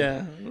Finn.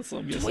 Yeah, that's what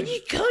I'm guessing.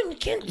 You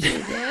can't do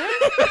that.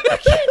 You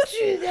can't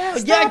do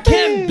that. Yeah, I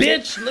can,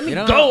 bitch. Let me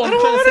go. I'm trying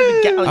to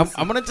save the galaxy.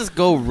 I'm gonna just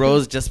go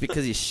Rose just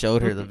because you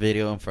showed her the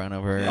video in front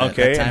of her. at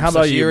Okay, that time, and how so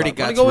about she you, already Bob?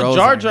 got I'm gonna go Rose with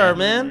Jar in her Jar, head.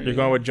 man. you're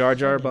going with Jar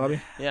Jar, Bobby?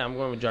 Yeah, I'm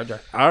going with Jar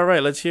Jar. All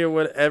right, let's hear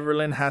what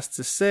Everlyn has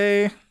to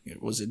say.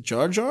 Was it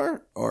Jar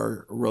Jar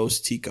or Rose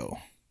Tico?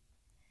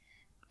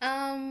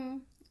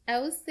 I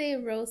would say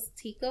Rose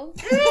Tico.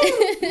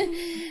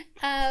 Even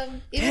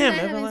Damn, though I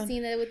haven't Evelyn.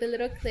 seen it with the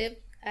little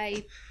clip,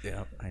 I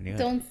Yeah, I knew it.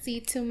 don't see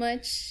too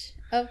much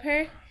of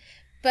her.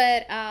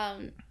 But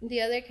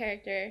the other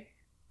character,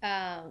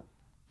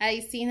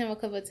 I've seen him a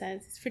couple of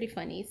times. It's pretty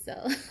funny. So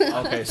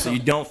Okay, so you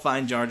don't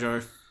find Jar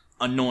Jar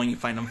annoying, you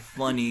find him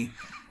funny.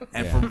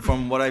 And Yeah.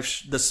 from what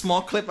the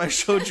small clip I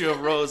showed you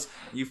of Rose,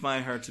 you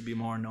find her to be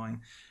more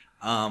annoying.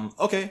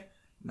 Okay,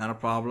 not a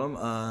problem.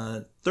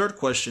 Third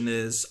question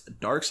is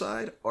dark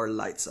side or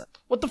light side?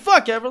 What the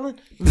fuck, Evelyn?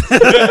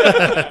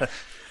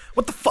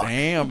 What the fuck?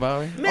 Damn,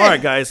 Bobby. All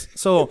right, guys.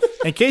 So,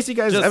 in case you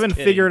guys Just haven't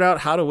kidding. figured out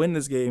how to win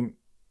this game,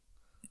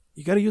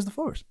 you got to use the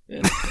Force.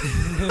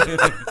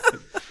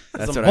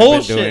 That's Some what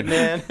I've been bullshit, doing.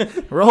 man.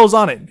 Rojo's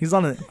on it. He's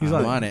on it. He's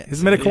I'm on on it. it.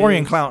 His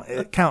midichlorian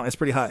count is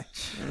pretty high.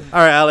 All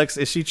right, Alex.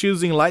 Is she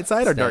choosing light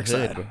side or dark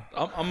That hood.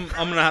 side? I'm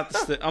gonna have to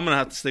stick. I'm gonna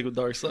have to stick with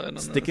Dark Side. on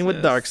Sticking this, with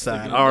yeah. dark Sticking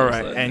side. with All Dark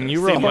right, Side, and yeah.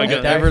 you, See my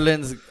Rojo. guy.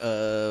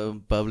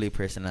 Everlynn's bubbly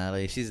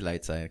personality. She's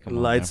light side. Come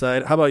on. Light man.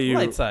 side. How about you?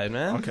 Light side,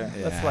 man. Okay.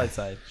 That's Yeah. light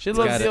side. She It's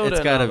loves gotta, Yoda. it's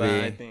and gotta all be.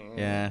 that, I think.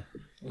 Yeah.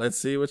 Let's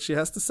see what she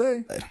has to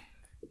say.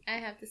 I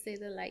have to say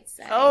the light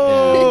side.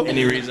 Oh,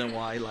 Any reason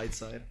why light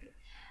side?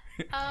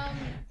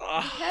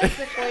 Because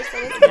the Force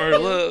always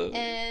Marla.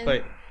 and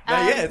Wait.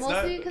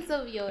 mostly because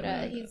of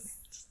Yoda. He's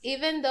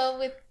even though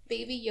with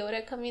Baby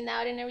Yoda coming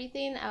out and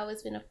everything, I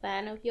always been a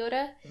fan of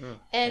Yoda,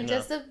 and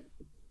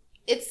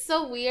it's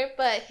so weird,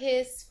 but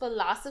his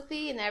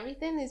philosophy and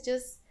everything is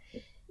just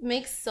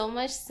makes so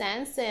much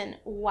sense, and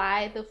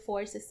why the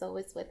Force is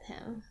always with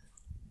him.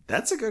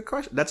 That's a good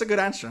question. That's a good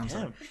answer. I'm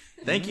sorry.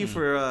 Thank you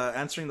for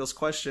answering those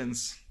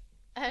questions.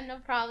 No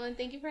problem.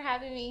 Thank you for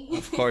having me.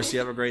 Of course. You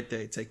have a great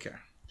day. Take care.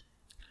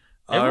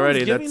 Everyone's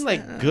Alrighty, giving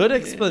like good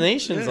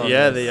explanations on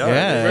Yeah, this. they are.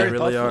 Yeah. They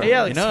really are. Hey,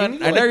 Alex, You know, can you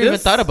go I never like even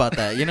this? thought about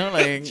that.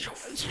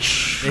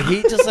 Like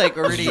he just like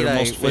already Your like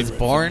most was favorite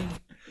born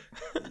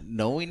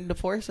knowing the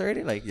Force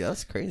already. Like yeah,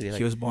 that's crazy. Like,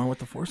 He was born with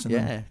the Force in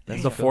Yeah, him.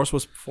 that's The cool. Force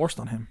was forced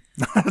on him.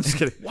 Just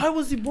kidding. Why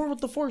was he born with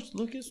the Force,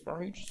 Lucas?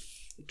 Or he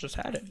just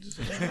had it.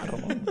 I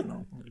don't know.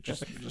 No,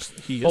 just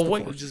he is Oh the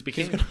wait, Force. Just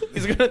became.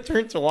 he's gonna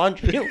turn to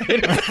laundry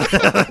later.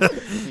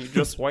 You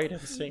just white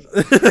and sing.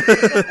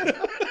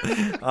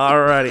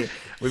 Alrighty.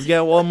 We've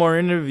got one more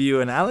interview,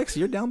 and Alex,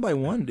 you're down by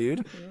one,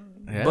 dude.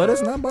 yeah. But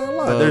it's not by a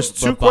lot. But- There's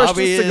two but Bobby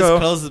questions to is go.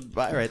 close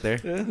by right there.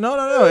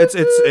 No.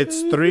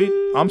 It's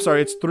three. I'm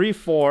sorry. It's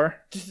 3-4.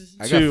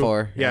 I got 2.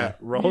 4. Yeah.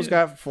 Rojo's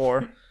got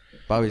 4.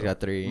 Bobby's got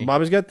 3.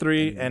 Bobby's got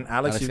 3, and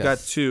Alex, you've got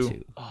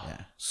 2. Yeah.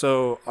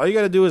 So all you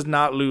gotta do is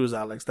not lose,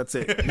 Alex. That's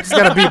it. You just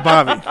gotta beat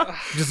Bobby.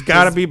 You just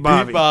gotta beat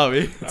Bobby.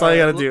 Bobby. That's all you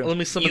gotta do. Let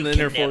me summon the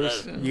inner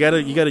force. You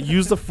gotta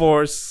use the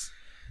Force,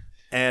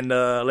 and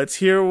let's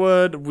hear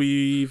what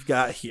we've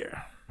got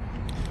here.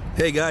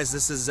 Hey guys,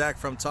 this is Zach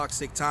from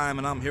Toxic Time,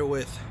 and I'm here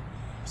with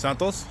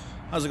Santos,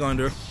 how's it going,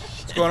 dude?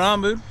 what's going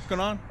on, dude? What's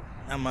going on?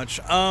 Not much.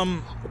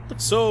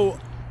 So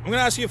I'm gonna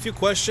ask you a few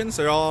questions.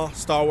 They're all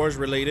Star Wars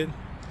related,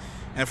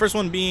 and the first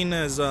one being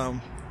is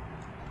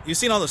you've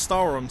seen all the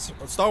Star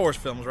Wars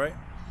films, right?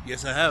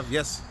 Yes, I have.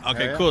 Yes.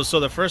 Okay, cool. So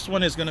the first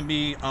one is gonna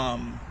be out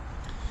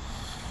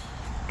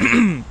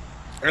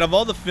of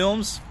all the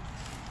films,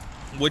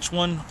 which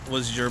one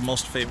was your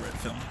most favorite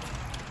film?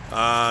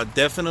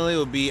 Definitely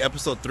would be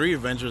Episode 3,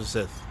 Revenge of the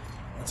Sith.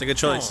 That's a good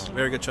choice.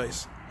 Very good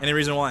choice. Any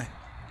reason why?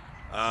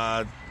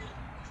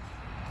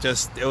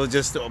 It was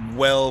just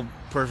a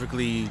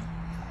perfectly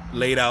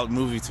laid out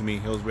movie to me.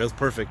 It was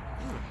perfect.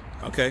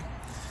 Okay.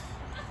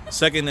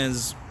 Second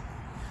is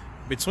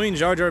between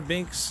Jar Jar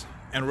Binks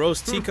and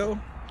Rose Tico,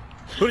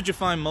 who did you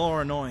find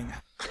more annoying?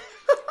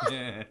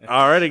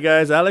 Alrighty,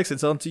 guys. Alex,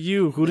 it's on to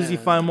you. Who does he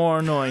find more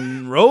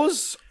annoying,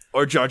 Rose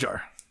or Jar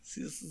Jar? This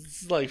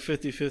is like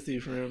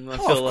 50-50 for him. I Oh,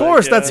 feel of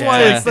course, like, that's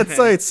why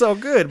it's so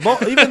good.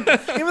 Even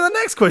the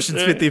next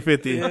question's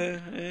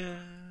 50-50. Yeah.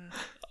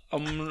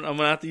 I'm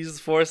gonna have to use the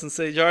Force and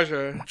say Jar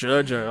Jar.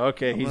 Jar Jar.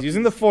 Okay, he's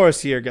using the Force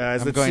here,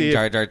 guys. I'm Let's going see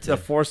Jar if Jar too. the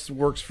Force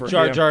works for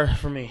Jar him. Jar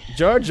for me.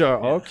 Jar Jar.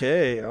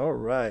 Okay. All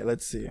right.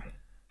 Let's see.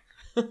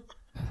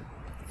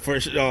 For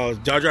Jar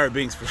Jar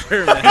Binks for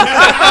sure, man.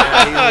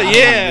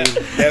 Yeah.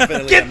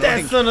 Definitely. Get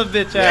that son of a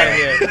bitch out of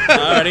here.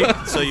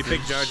 Alrighty, so you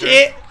pick Jar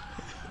Jar.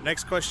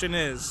 Next question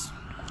is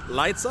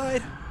light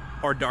side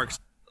or dark side?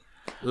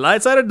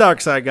 Light side or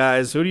dark side,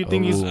 guys? Who do you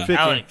think he's picking?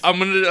 Alex. I'm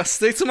gonna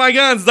stick to my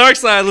guns. Dark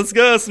side. Let's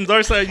go. Some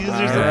dark side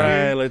users. All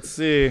right. Let's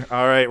see.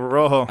 All right,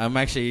 Rojo. I'm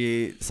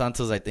actually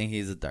Santos. I think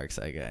he's a dark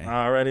side guy.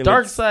 Alrighty.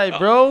 Dark let's- side,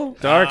 bro.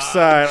 Dark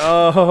side.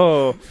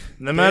 Oh,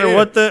 no matter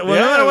what the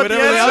whatever the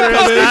answer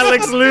outcome is, is.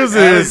 Alex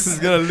loses.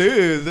 gonna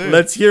lose.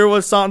 Let's hear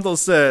what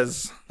Santos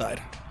says.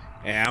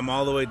 Yeah, I'm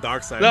all the way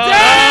dark side. No.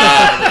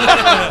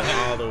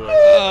 All the way.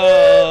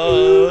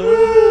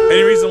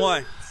 Any reason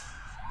why?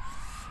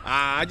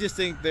 I just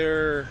think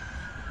they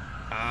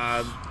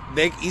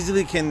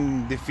easily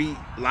can defeat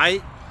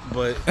light,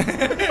 but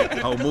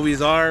how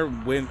movies are,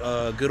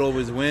 good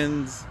always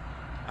wins.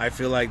 I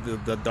feel like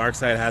the dark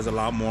side has a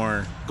lot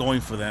more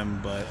going for them,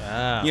 but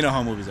you know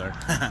how movies are.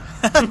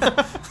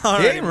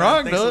 He ain't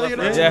wrong Thanks a though. lot You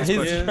for know? answering Yeah, those he's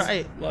questions.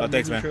 right. Oh,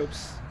 thanks, man.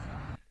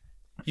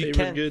 You You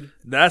can good.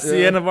 That's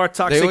the end of our They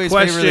toxic always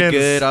play questions. really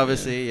good,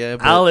 obviously. Yeah,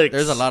 but Alex.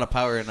 there's a lot of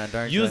power in that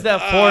dark use side.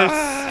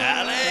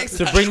 that force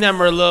to bring that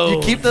Merlot.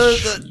 You keep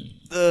the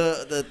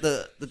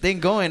thing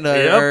going.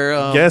 Yep.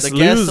 Or, Guess the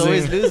guest losing.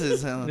 always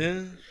loses. Huh?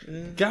 Yeah.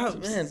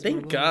 God, man,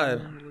 thank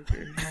God.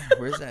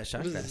 Where's that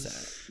shot glass at?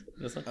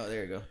 Oh,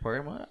 there you go. Pour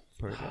him up.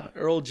 Pour it up.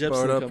 Earl Pour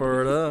Jepson. it up, Company.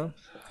 pour it up.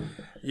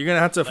 You're gonna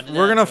have to.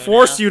 We're gonna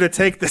force you to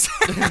take this.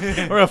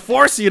 We're gonna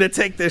force you to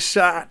take this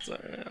shot.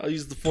 Sorry, I'll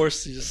use the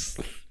Force to just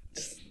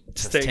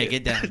Take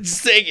it down.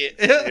 just take it.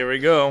 Here we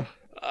go.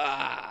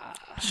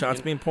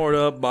 Shots being poured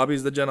up.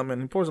 Bobby's the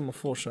gentleman. He pours him a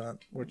full shot,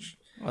 which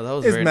Oh, that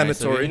was It's very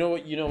nice of mandatory. you.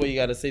 You know what you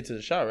got to say to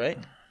the shot, right?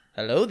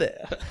 Hello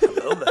there.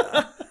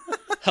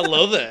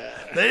 Hello there.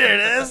 there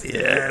it is.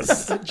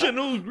 Yes,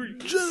 General Green.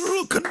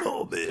 General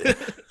Kenobi,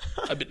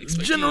 I've been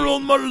expecting General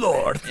my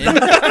lord.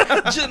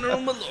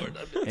 General my lord.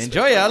 I've been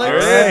Enjoy,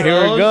 Alex. All right, here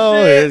Oh, we go.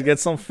 shit. Here's get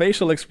some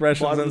facial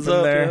expressions in Bottoms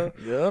up, there.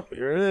 Yep,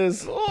 here it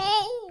is.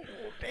 Oh,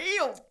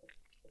 damn.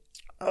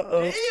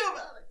 Uh-oh.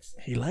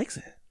 He likes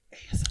it.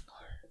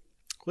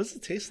 What's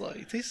it taste like?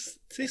 It tastes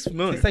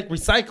familiar. It's like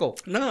recycle.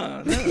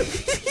 no.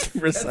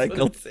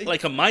 Recycled.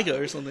 Like a mica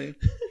or something.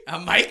 A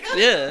mic?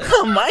 Yeah.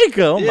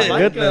 Micah, oh my Yeah.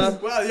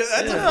 goodness. Wow, yeah,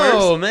 that's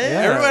Oh, man.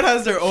 Yeah. Everyone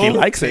has their own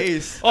likes it.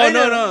 taste. Oh,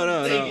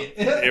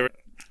 no.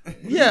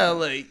 Yeah,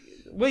 like,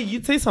 wait, you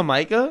taste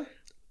Jamaica?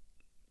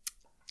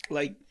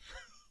 Like,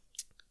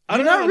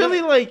 You're not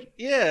really, like,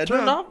 yeah,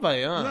 turned no. off by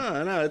it,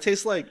 huh? No, it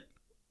tastes like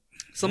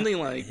something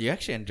like You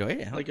actually enjoy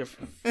it, huh? like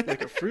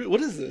a fruit.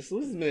 What is this?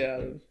 What is it made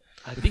out of?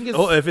 I think it's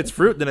Oh, if it's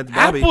fruit, then it's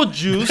Bobby. apple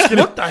juice.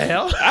 What the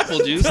hell? Apple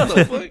juice. What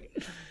the fuck?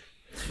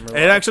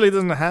 It actually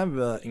doesn't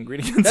have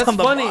ingredients That's on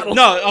the funny. bottle.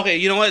 No, okay.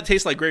 You know what? It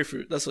tastes like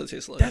grapefruit. That's what it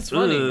tastes like. That's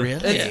funny. Ugh.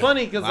 Really? It's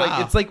funny because Wow.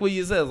 like it's like what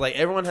you said. Like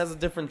everyone has a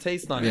different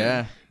taste on it.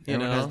 Yeah. You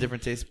Everyone know? has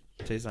different taste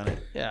on it.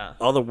 Yeah.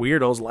 All the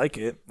weirdos like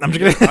it. I'm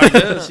just kidding. I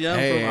guess. Yeah,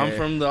 Hey. I'm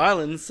from the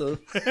islands, so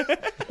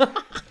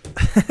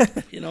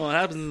you know what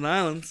happens in the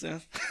islands. Yeah.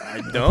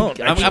 I don't.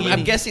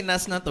 I'm guessing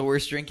that's not the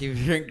worst drink you've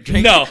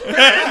drink. No,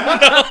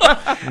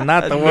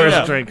 Not the worst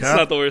Yeah, drink, it's huh?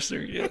 not the worst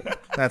thing. Yeah.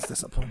 That's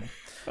disappointing.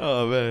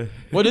 Oh man.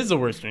 What is the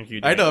worst drink you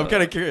drink? I know. I'm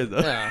kind of curious though.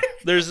 Yeah.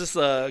 There's this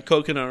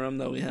coconut rum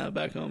that we have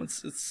back home.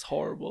 It's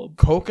horrible.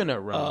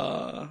 Coconut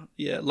rum.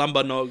 Yeah,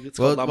 Lambanog. It's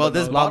Well, called well,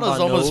 this Lambanog. bottle's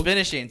Lamba almost Nog.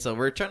 finishing, so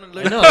we're trying to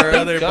look I know. for thank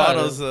other God.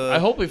 bottles. I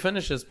hope we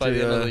finish this by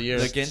the end of the year.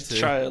 Look into.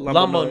 Try it.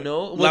 Lambanog.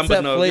 Lambanog. What's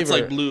that Lambanog. flavor? It's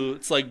like blue.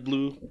 It's like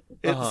blue.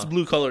 It's Uh-huh.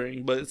 blue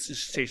coloring, but it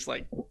just tastes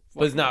like.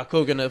 But it's not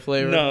coconut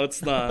flavor. No,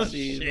 it's not.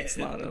 Dude, it's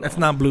not. At That's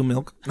all. not blue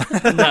milk.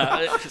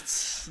 Nah,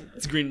 it's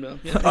green milk.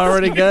 Yeah.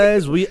 Alrighty,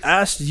 guys. We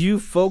asked you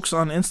folks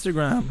on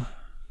Instagram,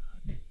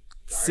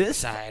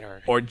 Sith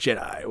or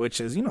Jedi, which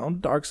is,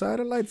 dark side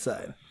or light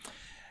side.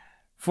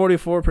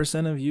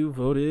 44% of you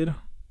voted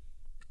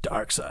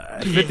dark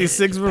side.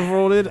 56 were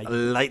voted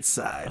light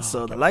side.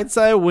 So the light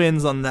side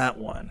wins on that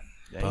one.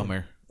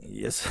 Bummer.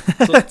 Yes.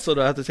 So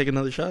do I have to take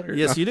another shot? Or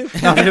Yes, you do.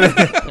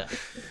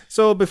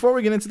 So before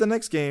we get into the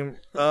next game,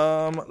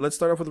 let's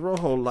start off with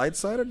Rojo. Light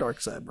side or dark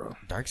side, bro?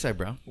 Dark side,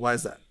 bro. Why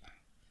is that?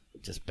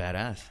 Just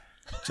badass.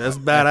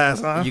 Just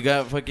badass, huh? You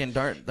got fucking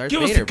Darth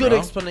Give Vader, us a good bro.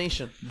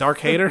 explanation. Dark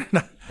hater?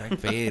 Darth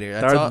Vader.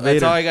 That's, Darth all, Vader.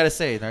 that's all I gotta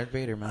say. Darth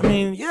Vader, man. I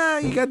mean, yeah,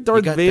 you got you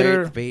Darth got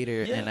Vader, Darth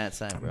Vader and that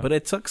side, bro. but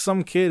it took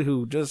some kid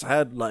who just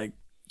had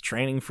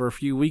training for a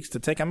few weeks to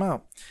take him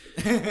out.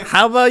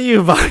 How about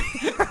you, Bobby?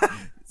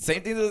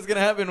 Same thing that's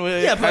gonna happen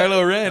with Yeah, but-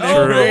 Kylo Ren.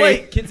 Oh, True. but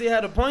wait, Kinsey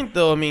had a point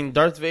though. I mean,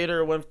 Darth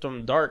Vader went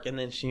from dark, and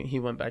then he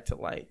went back to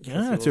light. 'Cause he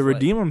Yeah, was to light.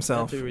 redeem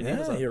himself. Yeah, to redeem Yeah,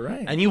 himself. you're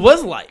right. And he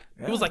was light.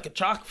 He was like a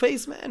chalk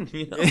face man.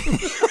 You know,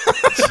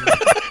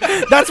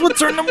 That's what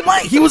turned him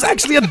white. He was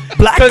actually a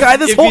black 'Cause guy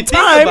this if whole you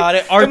think time. about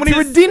it, and when he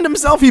artis- redeemed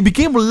himself, he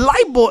became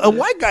a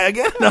white guy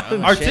again.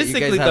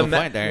 artistically, have the a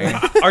point there.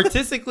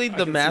 artistically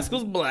the mask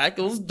was black.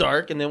 It was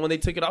dark, and then when they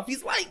took it off,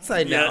 he's light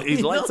side now. Yeah, he's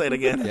you know? light side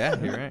again. Yeah,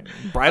 you're right.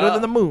 Brighter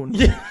than the moon.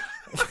 Yeah.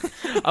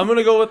 I'm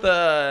gonna go with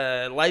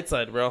the light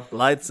side, bro.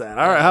 Light side.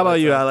 All right, how about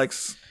you,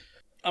 Alex?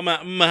 I'm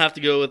gonna have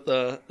to go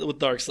with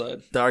Dark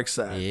Side. Dark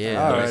side.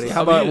 Yeah, All dark righty. side.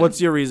 How about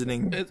what's your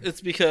reasoning? It's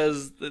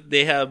because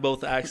they have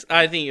both acts.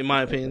 I think, in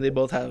my opinion, they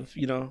both have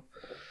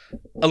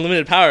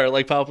unlimited power,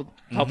 like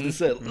Palpatine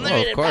said.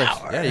 Oh, of course.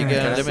 Yeah, you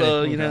get unlimited.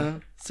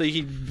 So so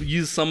you can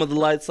use some of the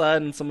light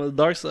side and some of the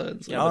dark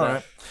side. So, All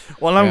right.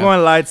 Well, I'm Yeah.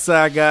 going light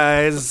side,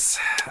 guys.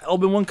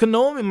 Obi-Wan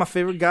Kenobi, my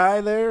favorite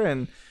guy there,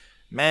 and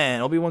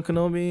man, Obi-Wan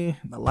Kenobi,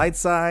 the light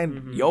side,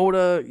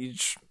 Yoda.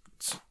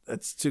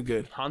 It's too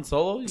good. Han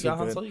Solo, you got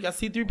Han good. Solo, you got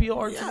C-3PO,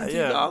 R2, Yeah, you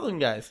yeah. got all them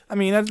guys. I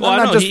mean, that's Well, I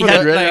not know just he for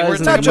had the, red Like, eyes we're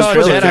and not talking just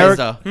about for the Jedis, character.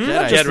 though. Not Jedis.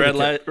 He just had for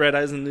the red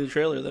eyes in the new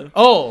trailer though.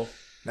 Oh,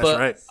 That's but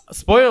right.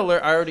 spoiler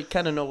alert, I already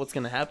kind of know what's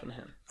gonna happen to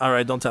him. All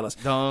right, don't tell us.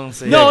 Don't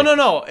say No, it.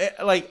 no.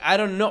 Like I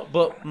don't know,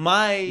 but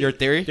Your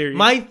theory?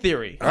 my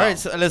theory. All right,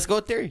 so let's go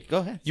with theory. Go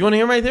ahead. You want to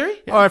hear my theory?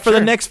 All right, for sure.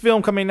 the next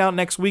film coming out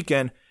next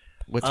weekend,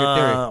 What's your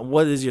theory?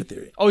 what is your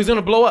theory? Oh, he's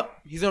gonna blow up.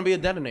 He's gonna be a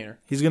detonator.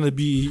 He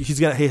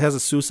has a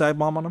suicide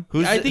bomb on him.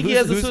 I think he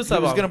has a suicide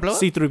Who's bomb. gonna blow up?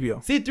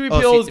 C-3PO.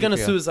 C-3PO is gonna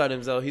C-3PO. suicide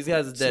himself. He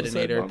has a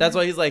detonator. bomb? That's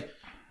why he's like,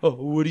 oh,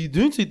 what are you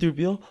doing,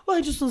 C-3PO? Oh,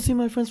 I just want to see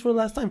my friends for the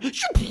last time. you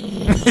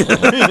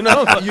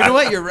know? You know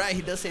what? You're right.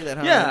 He does say that.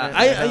 Huh? Yeah,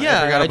 I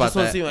forgot I about just want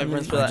that. to see my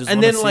friends for I that. just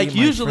And wanna then, like, see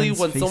my usually friends'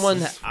 when someone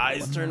faces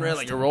eyes one turn red last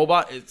like a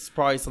robot, it's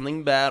probably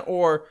something bad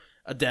or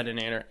a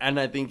detonator. And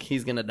I think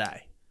he's gonna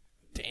die.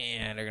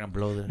 Damn, they're gonna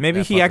blow the. Maybe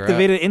that he fucker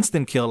activated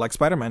instant kill like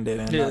Spider-Man did.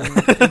 And,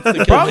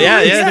 Probably, Yeah,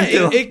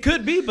 it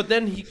could be, but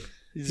then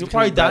he'll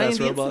probably die in badass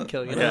the robot. instant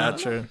kill. You know? yeah,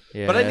 true. up.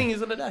 Yeah. But I think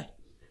he's gonna die.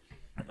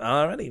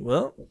 Alrighty,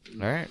 well,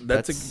 All right.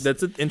 that's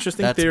an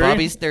interesting that's theory.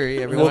 Bobby's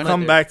theory. Everyone. We'll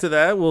come back to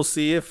that. We'll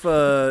see if his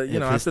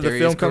after the theory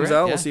film is comes correct,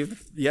 out, yeah. we'll see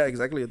if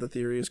exactly if the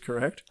theory is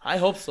correct. I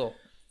hope so.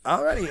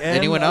 Alrighty. And,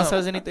 Anyone else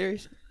has any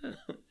theories?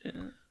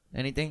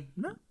 Anything?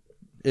 No.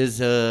 Is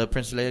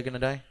Princess Leia gonna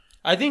die?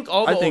 I think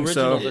all I the think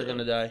so. originals are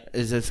gonna die.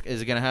 Is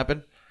it gonna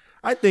happen?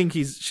 I think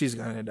she's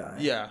gonna die.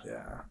 Yeah.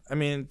 Yeah. I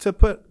mean, to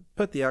put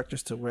the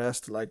actress to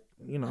rest, like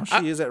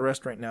she is at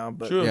rest right now,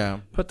 but True. Yeah.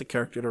 put the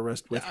character to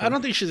rest with her. I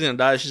don't think she's gonna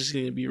die. She's just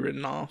gonna be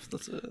written off.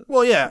 That's it.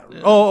 Well, yeah.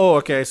 Oh,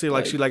 okay. I see.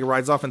 Like she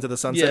rides off into the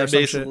sunset Yeah, or some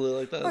basically shit.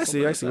 like that. I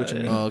see something what like you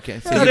that. mean. Oh, okay.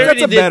 So Yeah, They that's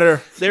already a did-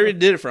 better. They already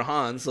did it for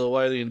Han, so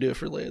why are they gonna do it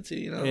for Leia too?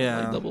 Yeah.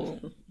 like double.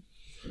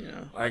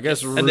 I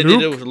guess And they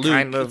did it with Luke Luke.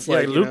 kind of. It's Yeah,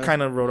 like, Luke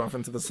kind of rode off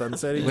into the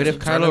sunset. He what if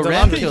just turned Kylo into Ren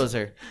laundry. kills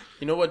her?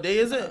 You know what day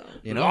is it?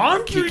 You know,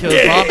 Laundry he kills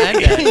day. mom and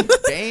dad.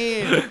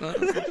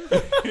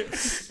 Damn.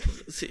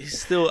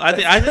 Still, I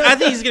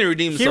think he's gonna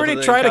redeem himself. He already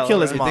with tried to Kylo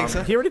kill his Ren. mom. think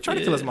so? He already tried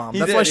to kill his mom. He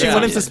That's did, why she yeah.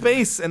 went into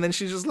space, and then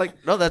she's just like,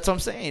 No, that's what I'm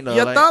saying. Though.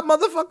 "You like, thought,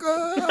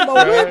 motherfucker, I'm a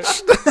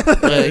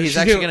witch." he's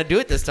actually gonna do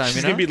it this time. She's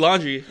You gonna know. be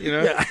laundry. You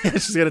know. Yeah,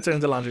 she's gonna turn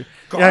into laundry.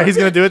 Yeah, he's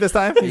gonna do it this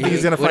time. You think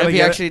he's gonna What if finally he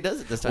get actually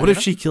does it this it? time? What you if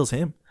know? she kills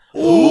him?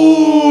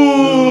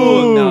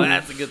 Ooh, no,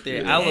 that's a good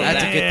theory. I love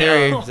That's that. a good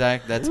theory,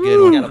 Zach. That's a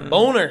good Got a one.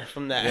 boner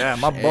from that. Yeah,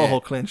 my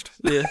butthole clenched.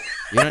 Yeah.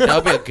 You know that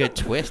would be a good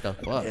twist. Though.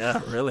 Fuck.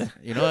 Yeah, really.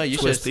 You know what? You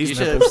Twist should these you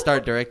should nipples.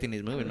 start directing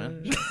these movies,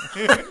 man.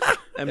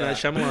 M. Night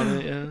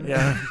Shyamalan. Yeah.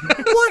 Yeah.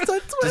 What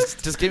a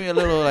twist! Just give me a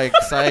little like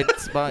side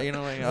spot. You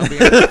know, like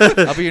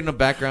I'll be in the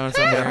background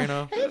somewhere. You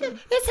know.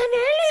 It's an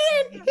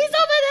alien. He's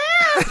over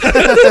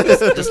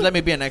there. Just let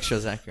me be an extra,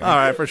 Zach. All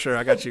right, for sure.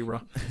 I got you,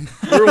 bro.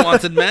 We're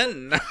wanted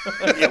men.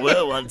 Yeah,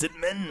 well, wanted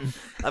men.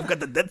 I've got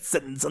the death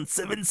sentence on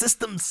 7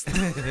 systems.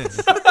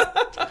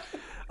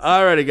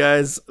 Alrighty,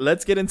 guys.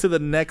 Let's get into the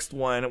next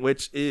one,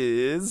 which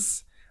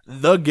is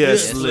the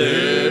guest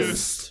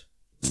list.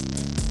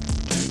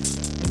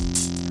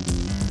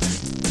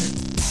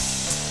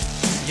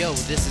 Yo,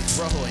 this is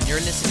Rojo, and you're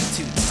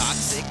listening to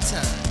Toxic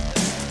Time.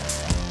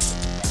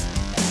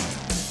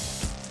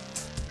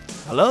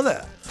 Hello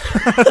there.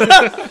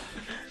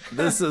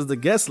 This is the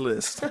guest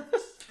list.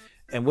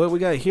 And what we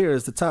got here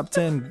is the top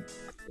 10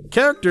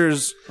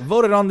 characters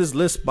voted on this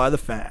list by the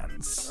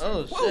fans.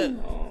 Oh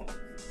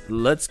shit.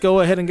 Let's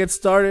go ahead and get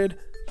started.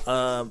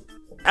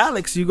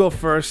 Alex, you go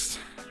first.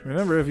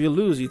 Remember, if you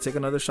lose, you take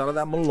another shot of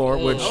that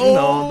Malort, which,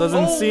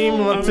 doesn't seem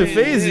to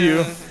phase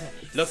you.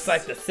 Looks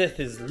like the Sith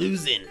is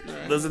losing.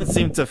 Doesn't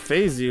seem to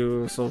phase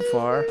you so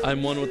far.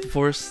 I'm one with the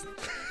Force.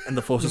 And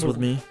the force is with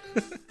me.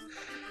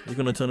 You're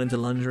going to turn into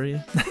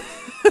lingerie?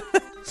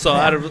 So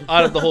out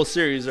of the whole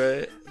series,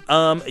 right?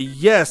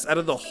 Yes, out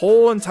of the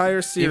whole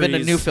entire series. Even the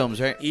new films,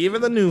 right?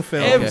 Even the new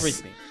films.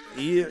 Everything.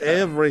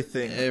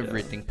 Everything.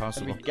 Everything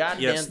possible.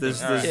 Goddamn Yes, this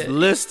thing. All right.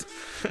 list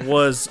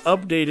was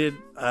updated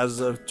as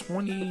of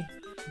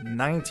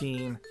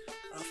 2019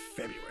 of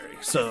February.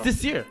 So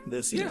This year.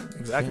 this year,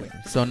 exactly.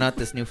 So not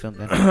this new film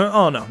then.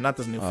 Oh no, not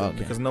this new film okay.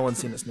 because no one's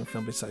seen this new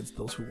film besides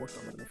those who worked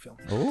on the new film.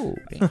 Oh,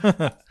 damn.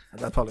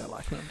 That's probably a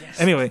lie.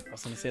 Anyway, I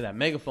was gonna say that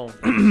megaphone.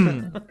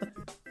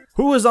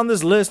 who is on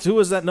this list? Who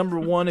is at number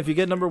one? If you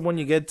get number one,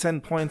 you get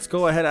 10 points.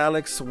 Go ahead,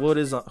 Alex. Who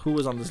is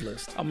on this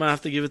list? I'm gonna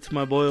have to give it to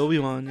my boy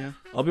Obi-Wan. Yeah.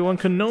 Obi-Wan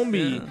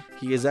Kenobi. Yeah.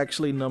 He is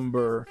actually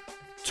number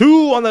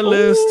 2 on the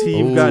list.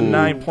 You've got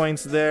 9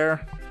 points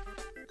there.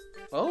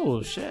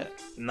 Oh shit.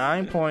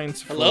 9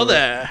 points. Hello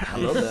there.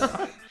 Hello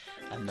there.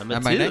 And number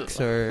Am 2. I next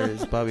or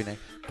is Bobby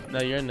next?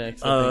 No, you're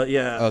next. I think.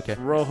 Yeah. Okay.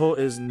 Rojo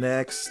is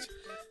next.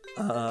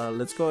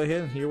 Let's go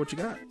ahead and hear what you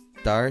got.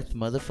 Darth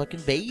motherfucking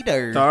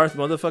Vader. Darth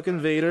motherfucking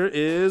Vader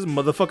is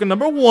motherfucking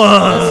number 1.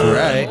 That's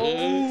right.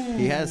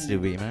 He has to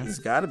be, man. It's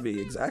gotta be,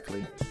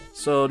 exactly.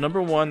 So, number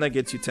 1, that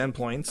gets you 10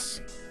 points.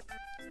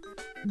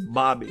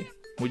 Bobby,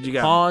 what you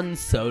got? Han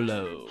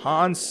Solo.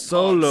 Han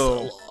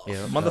Solo.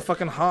 Yeah.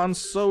 Motherfucking Han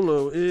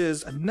Solo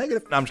is a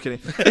negative. No, I'm just kidding.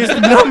 He's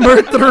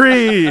number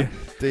 3.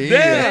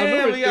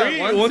 Damn, we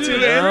got 1, 2,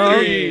 and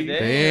 3.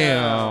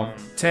 Damn.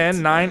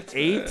 10, 9,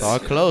 8. It's all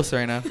close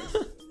right now.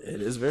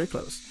 It is very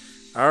close.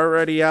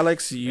 Alrighty,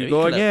 Alex, you Very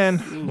go close. again.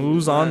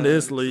 Who's on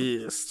this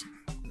list?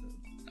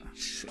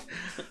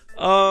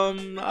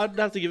 I'd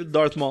have to give it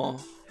Darth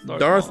Maul.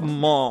 Darth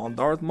Maul.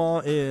 Darth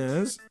Maul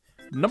is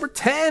number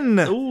 10.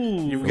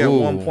 Ooh. You've got Ooh.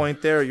 1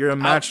 point there. You're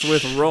matched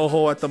with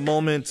Rojo at the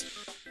moment.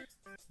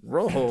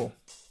 Rojo,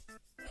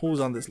 who's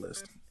on this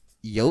list?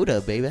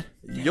 Yoda, baby.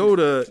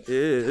 Yoda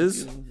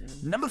is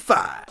number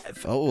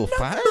 5. Oh,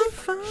 5?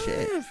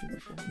 Shit.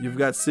 You've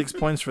got 6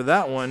 points for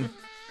that one.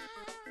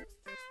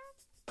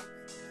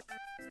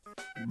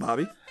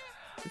 Bobby?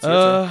 It's your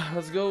turn.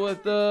 Let's go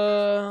with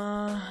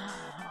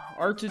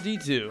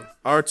R2D2.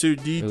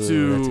 R2D2.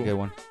 Ooh, that's a good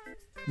one.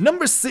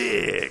 Number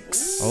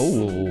 6.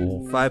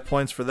 Oh. 5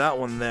 points for that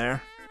one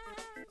there.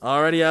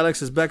 Alrighty,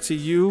 Alex, it's back to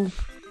you.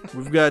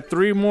 We've got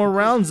 3 more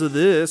rounds of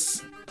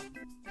this.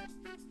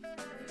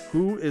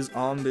 Who is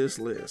on this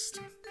list?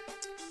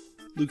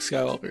 Luke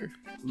Skywalker.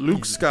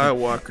 Luke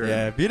Skywalker.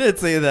 Yeah, if you didn't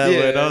say that Yeah.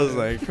 word, I was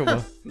like, come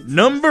on.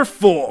 Number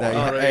 4.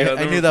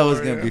 I knew that was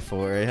going to be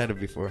 4. I had it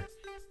before.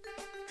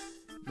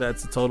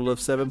 That's a total of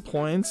 7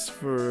 points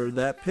for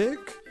that pick.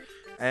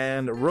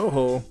 And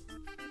Rojo.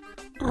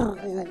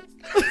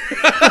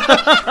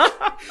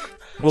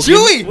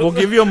 Chewie! We'll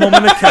give you a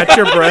moment to catch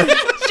your breath.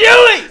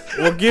 Chewie!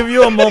 We'll give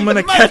you a moment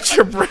to catch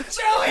your breath.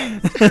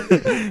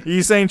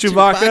 You saying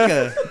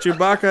Chewbacca?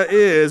 Chewbacca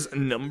is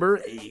number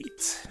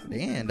 8.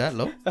 Damn, that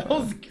low. That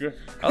was good.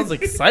 That was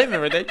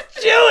excitement right there.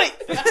 Chewie!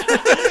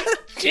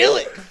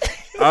 Chewie!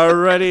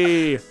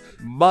 Alrighty,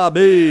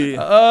 Bobby.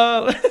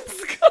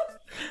 Let's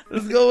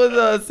go with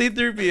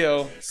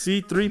C-3PO.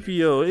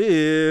 C-3PO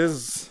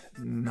is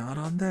not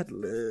on that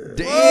list.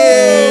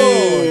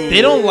 Damn.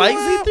 They don't like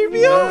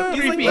C-3PO?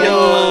 He's like, 3PO.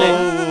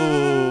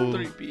 Oh.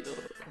 3PO.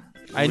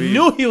 I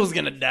knew he was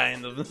gonna die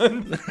in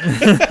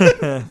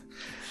the.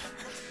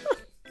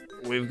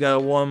 We've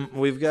got What's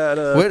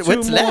two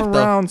more left, though?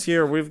 rounds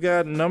here. We've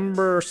got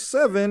number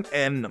 7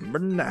 and number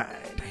 9.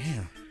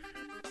 Damn.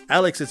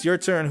 Alex, it's your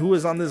turn. Who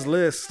is on this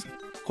list?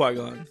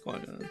 Qui-Gon.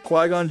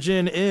 Qui-Gon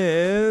Jinn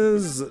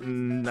is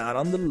not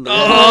on the list.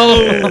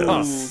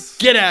 Oh,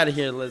 get out of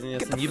here, Leslie.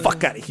 Get the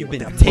fuck out of here with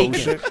that taken.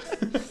 bullshit.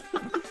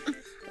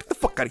 Get the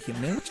fuck out of here,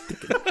 man. What you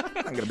thinking? I'm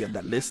not gonna be on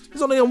that list.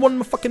 There's only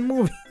one fucking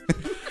movie.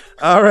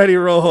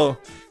 Alrighty, Rojo.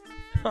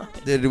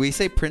 Did we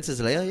say Princess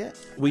Leia yet?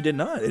 We did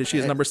not. She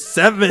is number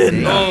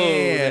 7.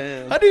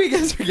 damn. How do you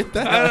guys forget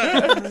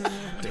that?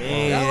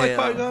 I like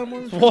Qui-Gon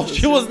more. Well,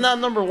 she was not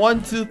number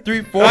 1, 2,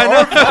 3, 4. I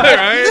know,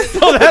 right?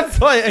 So that's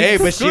why. I Hey,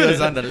 but she excluded was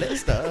her. on the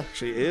list, though.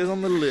 She is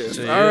on the list.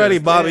 She Alrighty, is.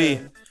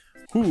 Bobby.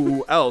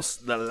 Who else?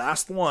 The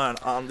last one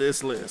on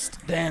this list.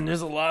 Damn,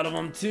 there's a lot of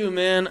them too,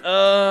 man.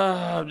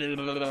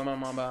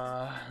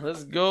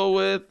 Let's go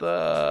with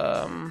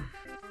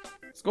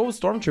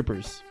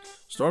Stormtroopers.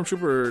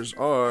 Stormtroopers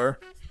are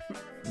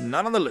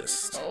not on the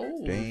list.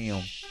 Oh,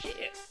 Damn.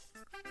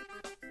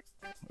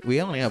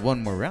 We only have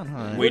one more round,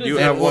 huh? We do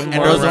And have one and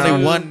more there's round.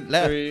 only one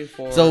left. 3,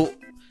 4. So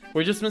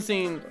we're just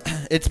missing.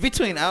 it's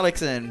between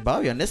Alex and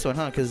Bobby on this one,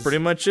 huh? Because Pretty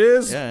much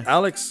is. Yeah.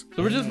 Alex,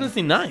 So we're just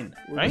missing 9,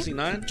 right? Missing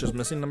 9? just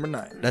missing number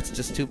 9. that's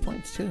just 2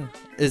 points too.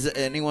 Is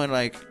anyone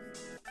like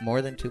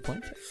more than 2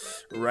 points?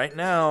 Right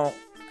now,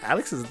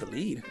 Alex is the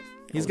lead.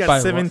 He's By got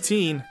what?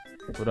 17.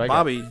 What do I got?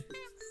 Bobby,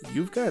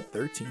 you've got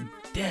 13.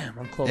 Damn,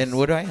 I'm close. And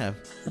what do I have?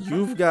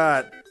 You've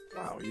got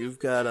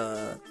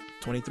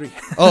 23.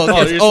 Oh,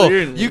 okay. you're- Oh,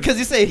 you're in- you because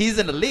you say he's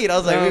in the lead. I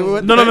was like, wait,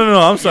 what? No.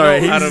 I'm sorry.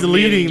 know, out He's of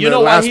leading you the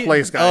know why last he-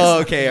 place, guys. Oh,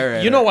 okay, all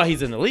right. You know why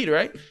he's in the lead,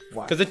 right?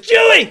 Why? Because of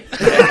Chewie.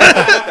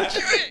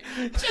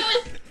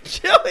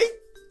 Chewie.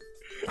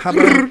 How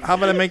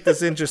about I make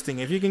this interesting?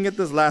 If you can get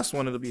this last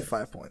one, it'll be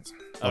 5 points.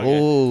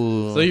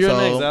 Oh, So you're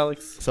next,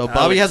 Alex. So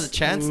Bobby Alex. has a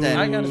chance then.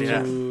 I got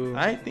Yeah. you.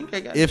 I think I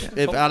got. if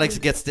you. Alex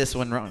gets this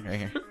one wrong right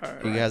here,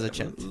 he has a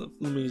chance.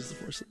 Let me use the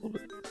force a little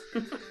bit.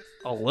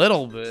 A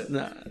little bit.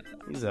 Nah.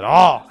 Use it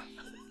all.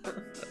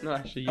 No,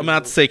 actually, I'm going to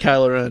have to say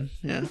Kylo Ren.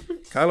 Yeah.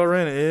 Kylo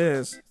Ren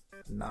is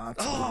not.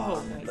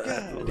 Oh my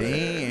god.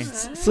 Dang.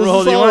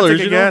 Bro, do you want to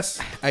take a guess?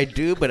 I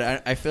do, but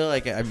I feel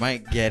like I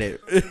might get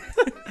it.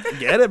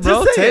 Get it,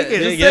 bro. Just say Take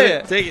it. it. Just Get say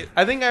it. Take it.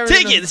 I think I Take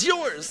remember- it. It's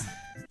yours.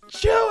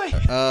 Chewie.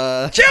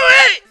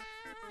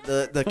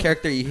 The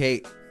character you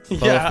hate.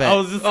 Boba Yeah, Fett. I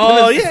was just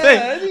gonna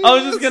say. dude, I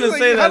was just gonna like,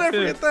 say how that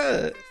did I too. forget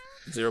that?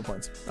 0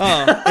 points.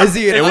 Oh, Is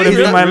he? It would have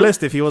been my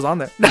list if he was on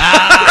there.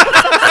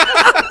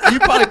 You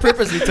probably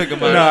purposely took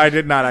him out. No, I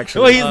did not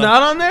actually. Wait, he's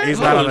not on there. He's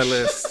not on the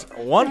list.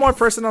 One more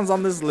person is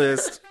on this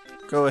list.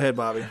 Go ahead,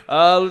 Bobby.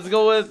 Let's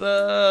go with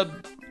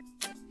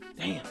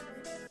damn,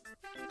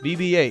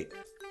 BB-8.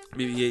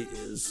 BB-8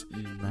 is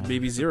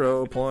BB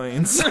 0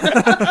 points.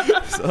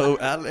 So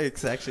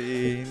Alex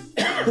actually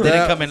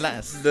didn't come in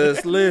last.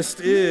 This list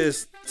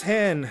is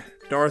 10.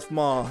 Darth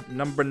Maul.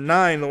 Number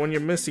 9, the one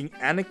you're missing,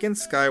 Anakin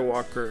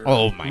Skywalker.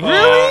 Oh my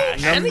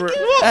Really? Number,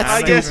 That's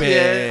I guess, stupid.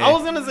 yeah. I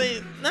was gonna say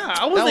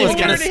I wasn't was even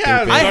kinda gonna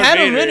stupid. I had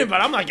him Vader. written,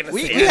 but I'm not gonna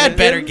We say had it.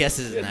 better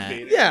guesses than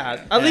that.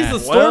 Yeah, at least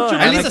a Well, stormtrooper.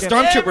 At least a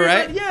stormtrooper,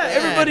 right? Yeah,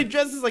 everybody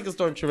dresses like a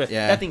stormtrooper.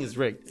 Yeah. That thing is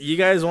rigged. you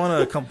guys want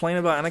to complain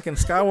about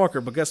Anakin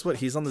Skywalker, but guess what?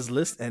 He's on this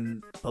list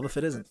and Boba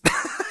Fett isn't.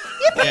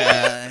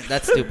 Yeah,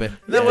 that's stupid.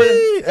 That was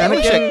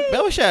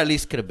That wish I at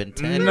least could have been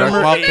 10. Darth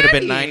Number Maul could have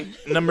been 9.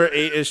 Number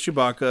 8 is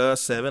Chewbacca.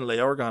 7,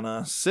 Leia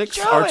Organa. 6,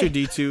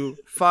 R2D2.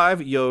 5,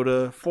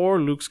 Yoda. 4,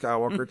 Luke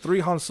Skywalker. 3,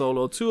 Han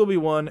Solo. 2,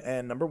 Obi-Wan.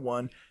 And number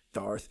 1,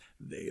 Darth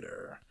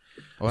Vader.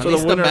 Well, So at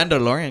least the the winner-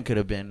 Mandalorian could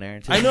have been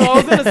there too. I know. I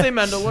was gonna say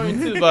Mandalorian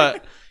too,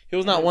 but he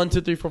was not 1, 2,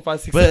 3, 4, 5,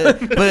 6,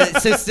 7.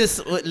 But since this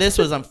list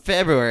was on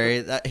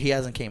February, he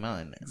hasn't came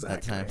out in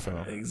that time.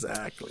 So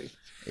Exactly.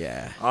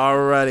 yeah.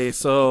 Alrighty,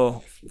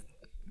 so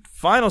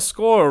final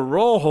score,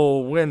 Rojo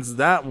wins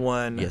that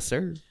one Yes,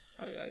 sir.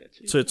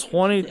 to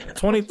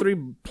 23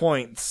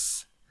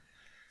 points.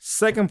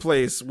 Second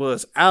place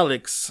was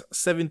Alex,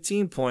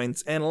 17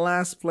 points. And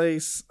last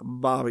place,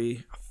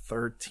 Bobby,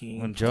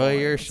 13 Enjoy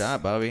your points.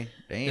 shot, Bobby.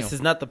 Damn. This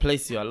is not the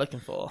place you are looking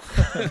for.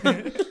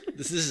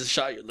 this is the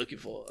shot you're looking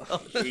for.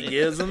 He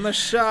gives him the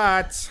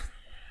shot.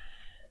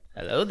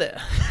 Hello there.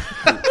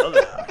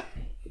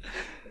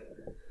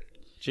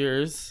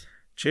 Cheers.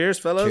 Cheers,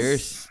 fellas.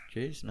 Cheers.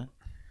 Cheers, man.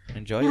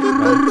 Enjoy it,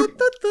 Bobby.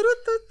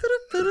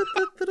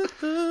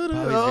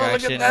 Oh,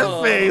 look at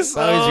that face. Bobby's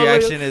Oh,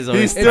 reaction is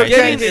always He's still priceless.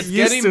 can't get It's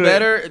used getting to it.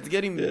 better. It's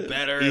getting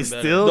better. He's and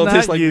better. still Don't not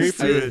taste like used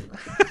to grapefruit.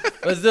 it.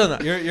 but still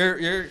not.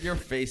 Your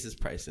face is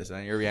priceless,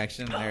 and your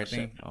reaction and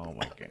everything. Oh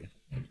my god.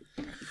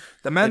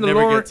 The never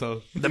Mandalorian, gets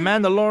old. The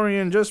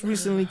Mandalorian just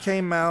recently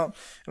came out.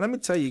 And let me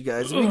tell you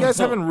guys, if you guys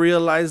haven't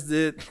realized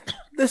it,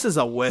 this is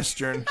a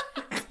Western.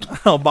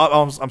 Oh, Bob,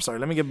 I'm sorry.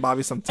 Let me give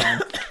Bobby some time.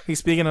 He's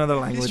speaking another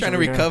language. He's trying to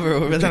over here. recover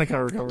over He's there.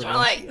 trying to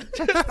recover.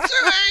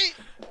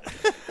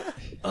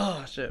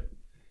 Oh shit.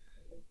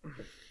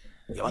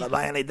 You want to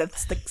buy any death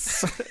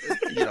sticks?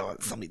 You know,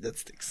 somebody that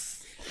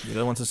sticks. You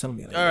don't want to sell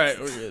me any. All right,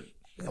 we're good.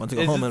 I want to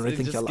go home and It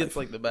rethink just your gets life.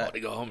 like the I back. want to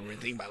go home and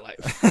rethink my life.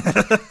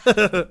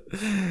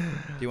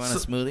 Do you want a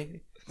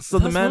smoothie? So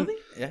the man,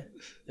 Yeah.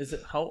 Is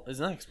it how? It's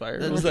not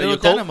expired. There's that, no your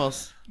cold?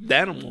 animals. The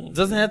animal. It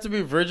doesn't have to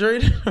be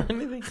refrigerated or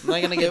anything. I'm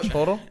not gonna get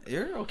total.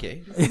 You're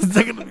okay. it's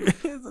not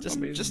gonna-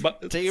 Just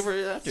But take it for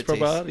It's aftertaste.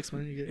 probiotics,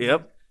 man. You get,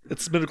 yep,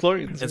 It's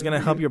midichlorians. it's gonna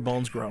help your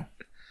bones grow.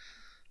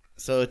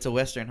 So it's a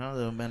western, huh?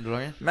 The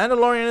Mandalorian.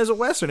 Mandalorian is a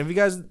western. If you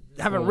guys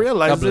haven't God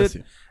realized bless it,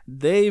 you.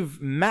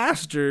 they've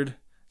mastered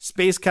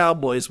space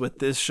cowboys with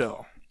this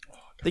show.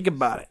 Think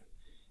about it.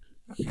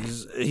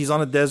 He's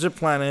on a desert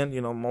planet.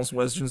 You know, most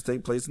westerns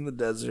take place in the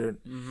desert.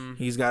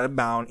 He's got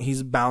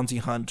he's a bounty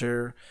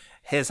hunter.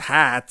 His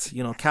hat,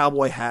 you know,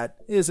 cowboy hat,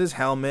 is his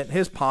helmet.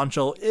 His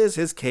poncho is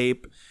his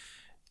cape.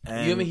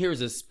 And You even hear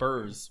his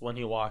spurs when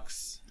he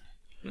walks.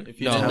 If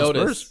you No. didn't have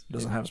notice. spurs.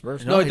 Doesn't have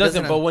spurs. No, it he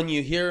doesn't. doesn't But have- when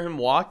you hear him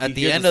walk, At you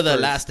the hear end of the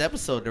spurs. last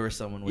episode, there was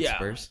someone with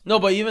spurs. No,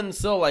 but even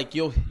so, like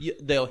they'll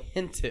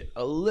hint it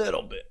a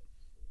little bit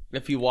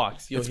if he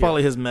walks. You'll It's hear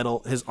probably it. his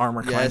metal, his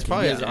armor. Yeah, it's clanking.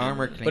 probably Yeah. his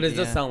armor. But it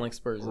does yeah. sound like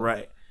spurs.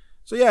 Right.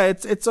 So yeah,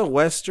 it's a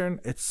western.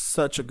 It's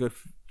such a good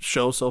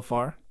show so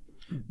far.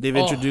 They've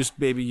introduced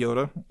Baby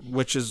Yoda,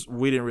 which is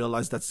we didn't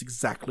realize that's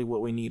exactly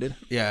what we needed.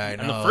 Yeah, I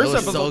know. the first it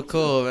was so episode-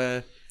 cool,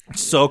 man.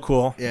 So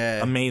cool.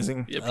 Yeah.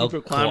 Amazing. Yeah,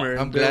 people clamor.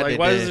 I'm They're glad like, they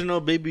why did. is there no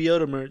Baby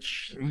Yoda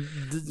merch?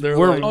 They're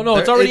We're like, Oh no,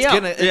 it's already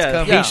out. It's Yeah,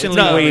 coming. yeah. patiently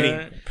No, waiting.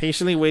 man.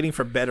 Patiently waiting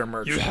for better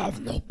merch. You have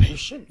no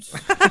patience.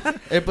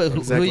 Hey, but who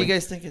Exactly. you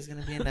guys think is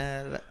gonna be in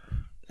that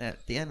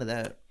at the end of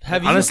that?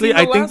 Have you Honestly, seen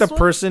I think the last one?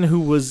 person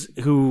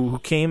who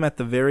came at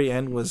the very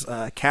end was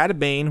Cad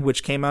Bane,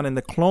 which came out in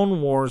the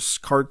Clone Wars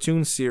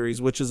cartoon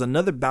series, which is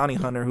another bounty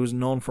hunter who's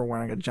known for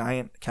wearing a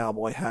giant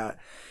cowboy hat,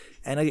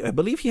 and I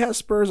believe he has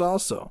spurs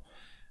also.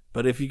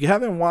 But if you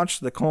haven't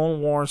watched the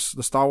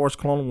Star Wars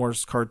Clone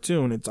Wars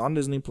cartoon, it's on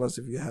Disney Plus.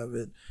 If you have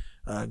it,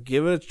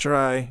 give it a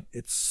try.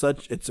 It's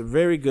a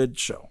very good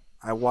show.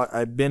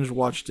 I binge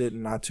watched it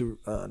not too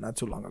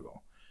long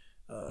ago.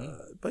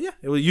 But yeah,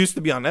 it used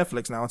to be on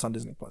Netflix. Now it's on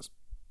Disney Plus.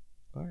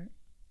 All right.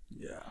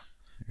 Yeah,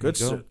 good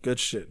you go. shit. Good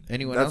shit.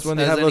 Anyone That's else when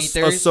they has have any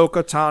theories?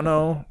 Ahsoka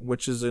Tano,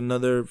 which is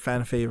another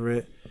fan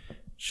favorite.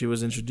 She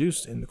was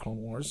introduced in the Clone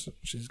Wars.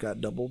 She's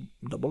got double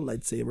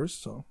lightsabers,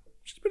 so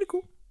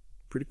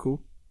Pretty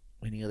cool.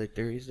 Any other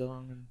theories though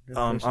On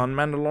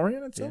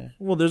Mandalorian itself? Yeah.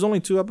 Well, there's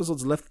only 2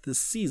 episodes left this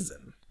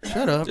season.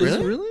 Shut up, Is it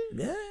really? really?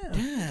 Yeah.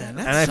 Yeah, And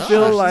I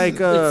feel like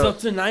It's up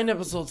to 9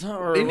 episodes, huh?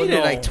 Or they needed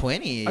no. like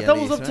 20. I at thought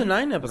it was least, up to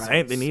 9 episodes.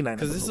 Right, they need 9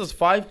 Because this episodes. was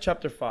 5,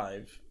 chapter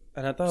 5.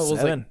 And I thought it was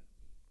 7. like...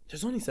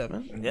 There's only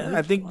 7? Yeah,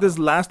 I think this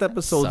last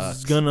episode is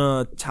sucks.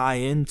 gonna tie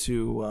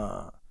into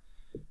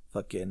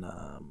fucking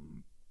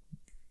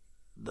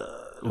the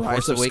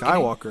Rise Force of Awakening?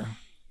 Skywalker.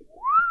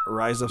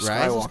 Rise of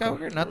Rise of Skywalker.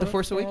 Skywalker, not the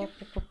Force Awakens.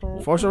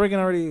 Force Awakens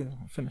already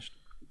finished.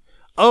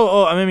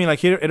 Oh, I mean,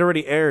 like it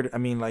already aired. I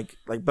mean, like,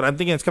 but I'm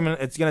thinking it's coming.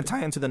 It's gonna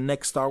tie into the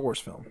next Star Wars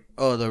film.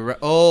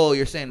 Oh,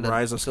 you're saying the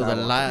Rise of the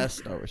Skywalker. last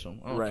Star Wars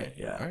film. Oh, Right, okay.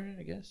 yeah. All right,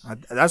 I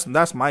guess.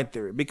 That's my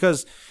theory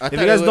because I if you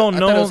thought guys it don't I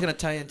thought it know, was gonna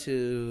tie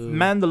into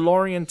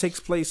Mandalorian takes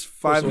place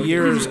 5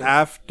 years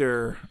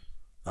after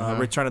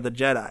Return of the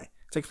Jedi. It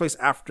takes place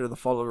after the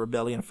Fall of the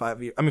Rebellion.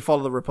 Fall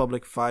of the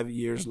Republic 5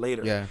 years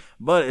later. Yeah.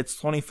 But it's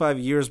 25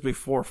 years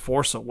before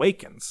Force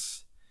Awakens.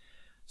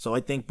 So I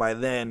think by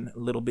then,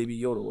 little baby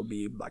Yoda will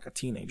be like a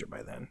teenager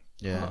by then,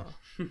 Yeah.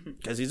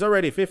 because he's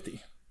already 50.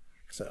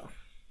 So,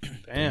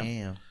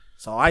 Damn.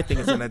 so I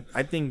think it's gonna.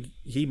 I think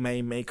he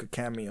may make a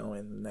cameo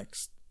in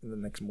the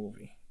next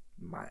movie.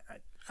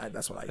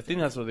 That's what I I think. think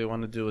that's what they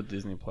want to do with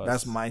Disney Plus.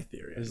 That's my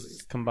theory. At Is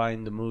least.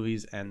 combine the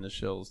movies and the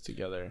shows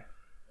together.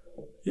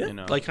 Yeah. You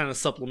know? Like kind of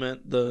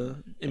supplement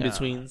the in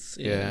betweens.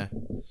 Yeah.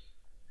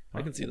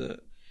 I can see that.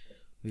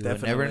 We would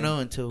Definitely. never know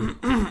until.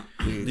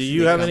 Do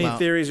you have any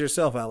theories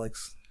yourself,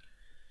 Alex?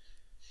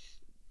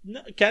 No,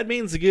 Cad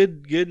Bane's a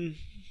good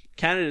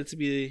candidate to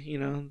be,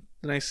 the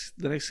next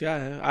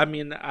guy. I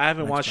mean, I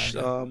haven't watched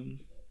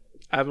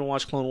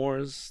Clone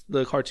Wars,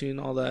 the cartoon,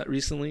 all that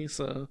recently,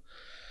 so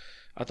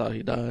I thought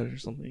he died or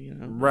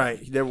something. Right.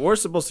 They were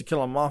supposed to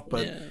kill him off,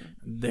 but Yeah.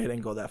 they didn't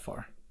go that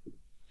far.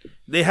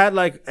 They had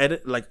like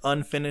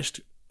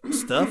unfinished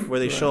stuff where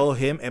they show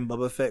him and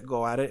Boba Fett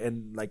go at it,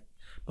 and like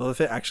Boba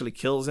Fett actually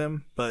kills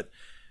him, but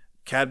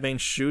Cad Bane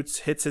hits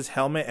his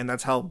helmet, and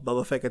that's how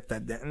Boba Fett gets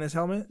that dent in his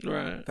helmet.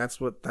 Right. That's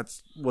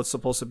what's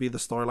supposed to be the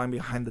storyline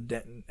behind the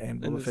dent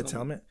and In Boba his Fett's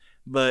helmet.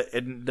 helmet.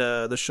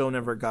 But the show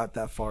never got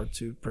that far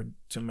to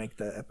make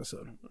that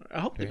episode. I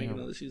hope they make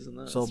another season.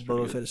 Though. So That's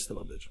pretty Boba good. Fett is still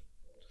a bitch.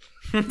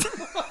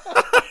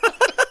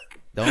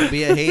 Don't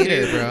be a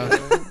hater, bro.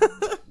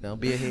 Don't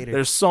be a hater.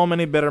 There's so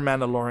many better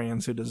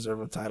Mandalorians who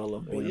deserve a title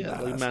of being Yeah,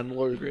 a like badass.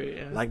 Mandalore great.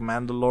 Yeah. Like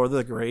Mandalore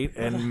the Great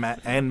and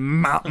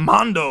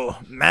Mando.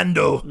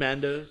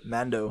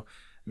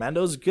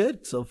 Mando's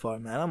good so far,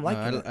 man. I'm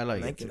liking it. I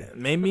like it too.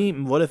 Maybe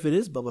what if it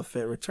is Boba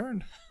Fett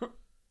returned?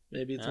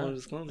 Maybe it's one of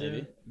his clones.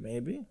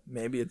 Maybe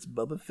it's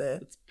Boba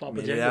Fett. It's Papa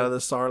Maybe Jango. out of the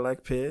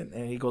Sarlacc pit,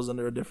 and he goes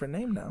under a different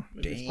name now.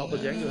 Maybe it's Papa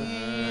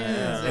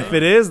Jango. If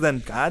it is, then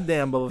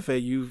goddamn Boba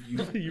Fett, you've You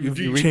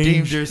changed.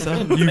 redeemed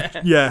yourself.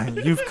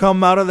 You've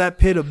come out of that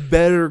pit a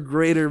better,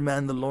 greater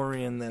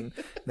Mandalorian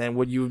than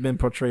what you've been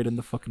portrayed in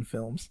the fucking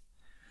films.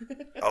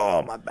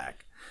 Oh, my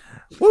back.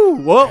 Woo!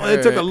 Well,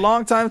 it took a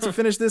long time to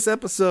finish this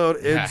episode.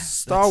 It's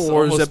Star that's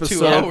Wars almost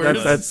 2 episode.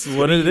 hours. That's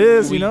what it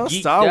is, We you know. geeked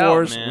Star out,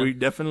 Wars. man. We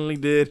definitely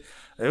did.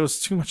 It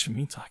was too much of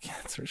me talking,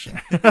 that's for sure.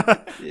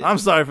 I'm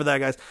sorry for that,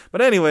 guys.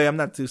 But anyway, I'm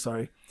not too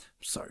sorry.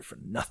 I'm sorry for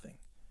nothing.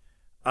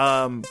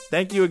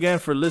 Thank you again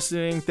for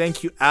listening.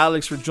 Thank you,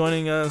 Alex, for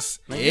joining us.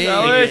 Thank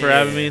you for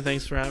having me.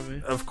 Thanks for having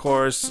me. Of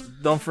course,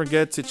 don't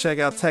forget to check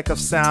out Tech of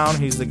Sound.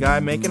 He's the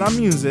guy making our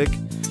music.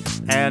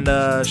 And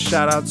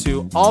shout out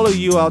to all of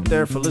you out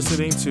there for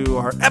listening to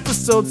our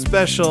episode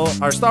special,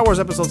 our Star Wars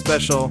episode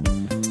special.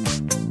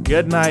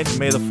 Good night.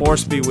 May the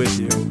Force be with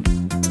you.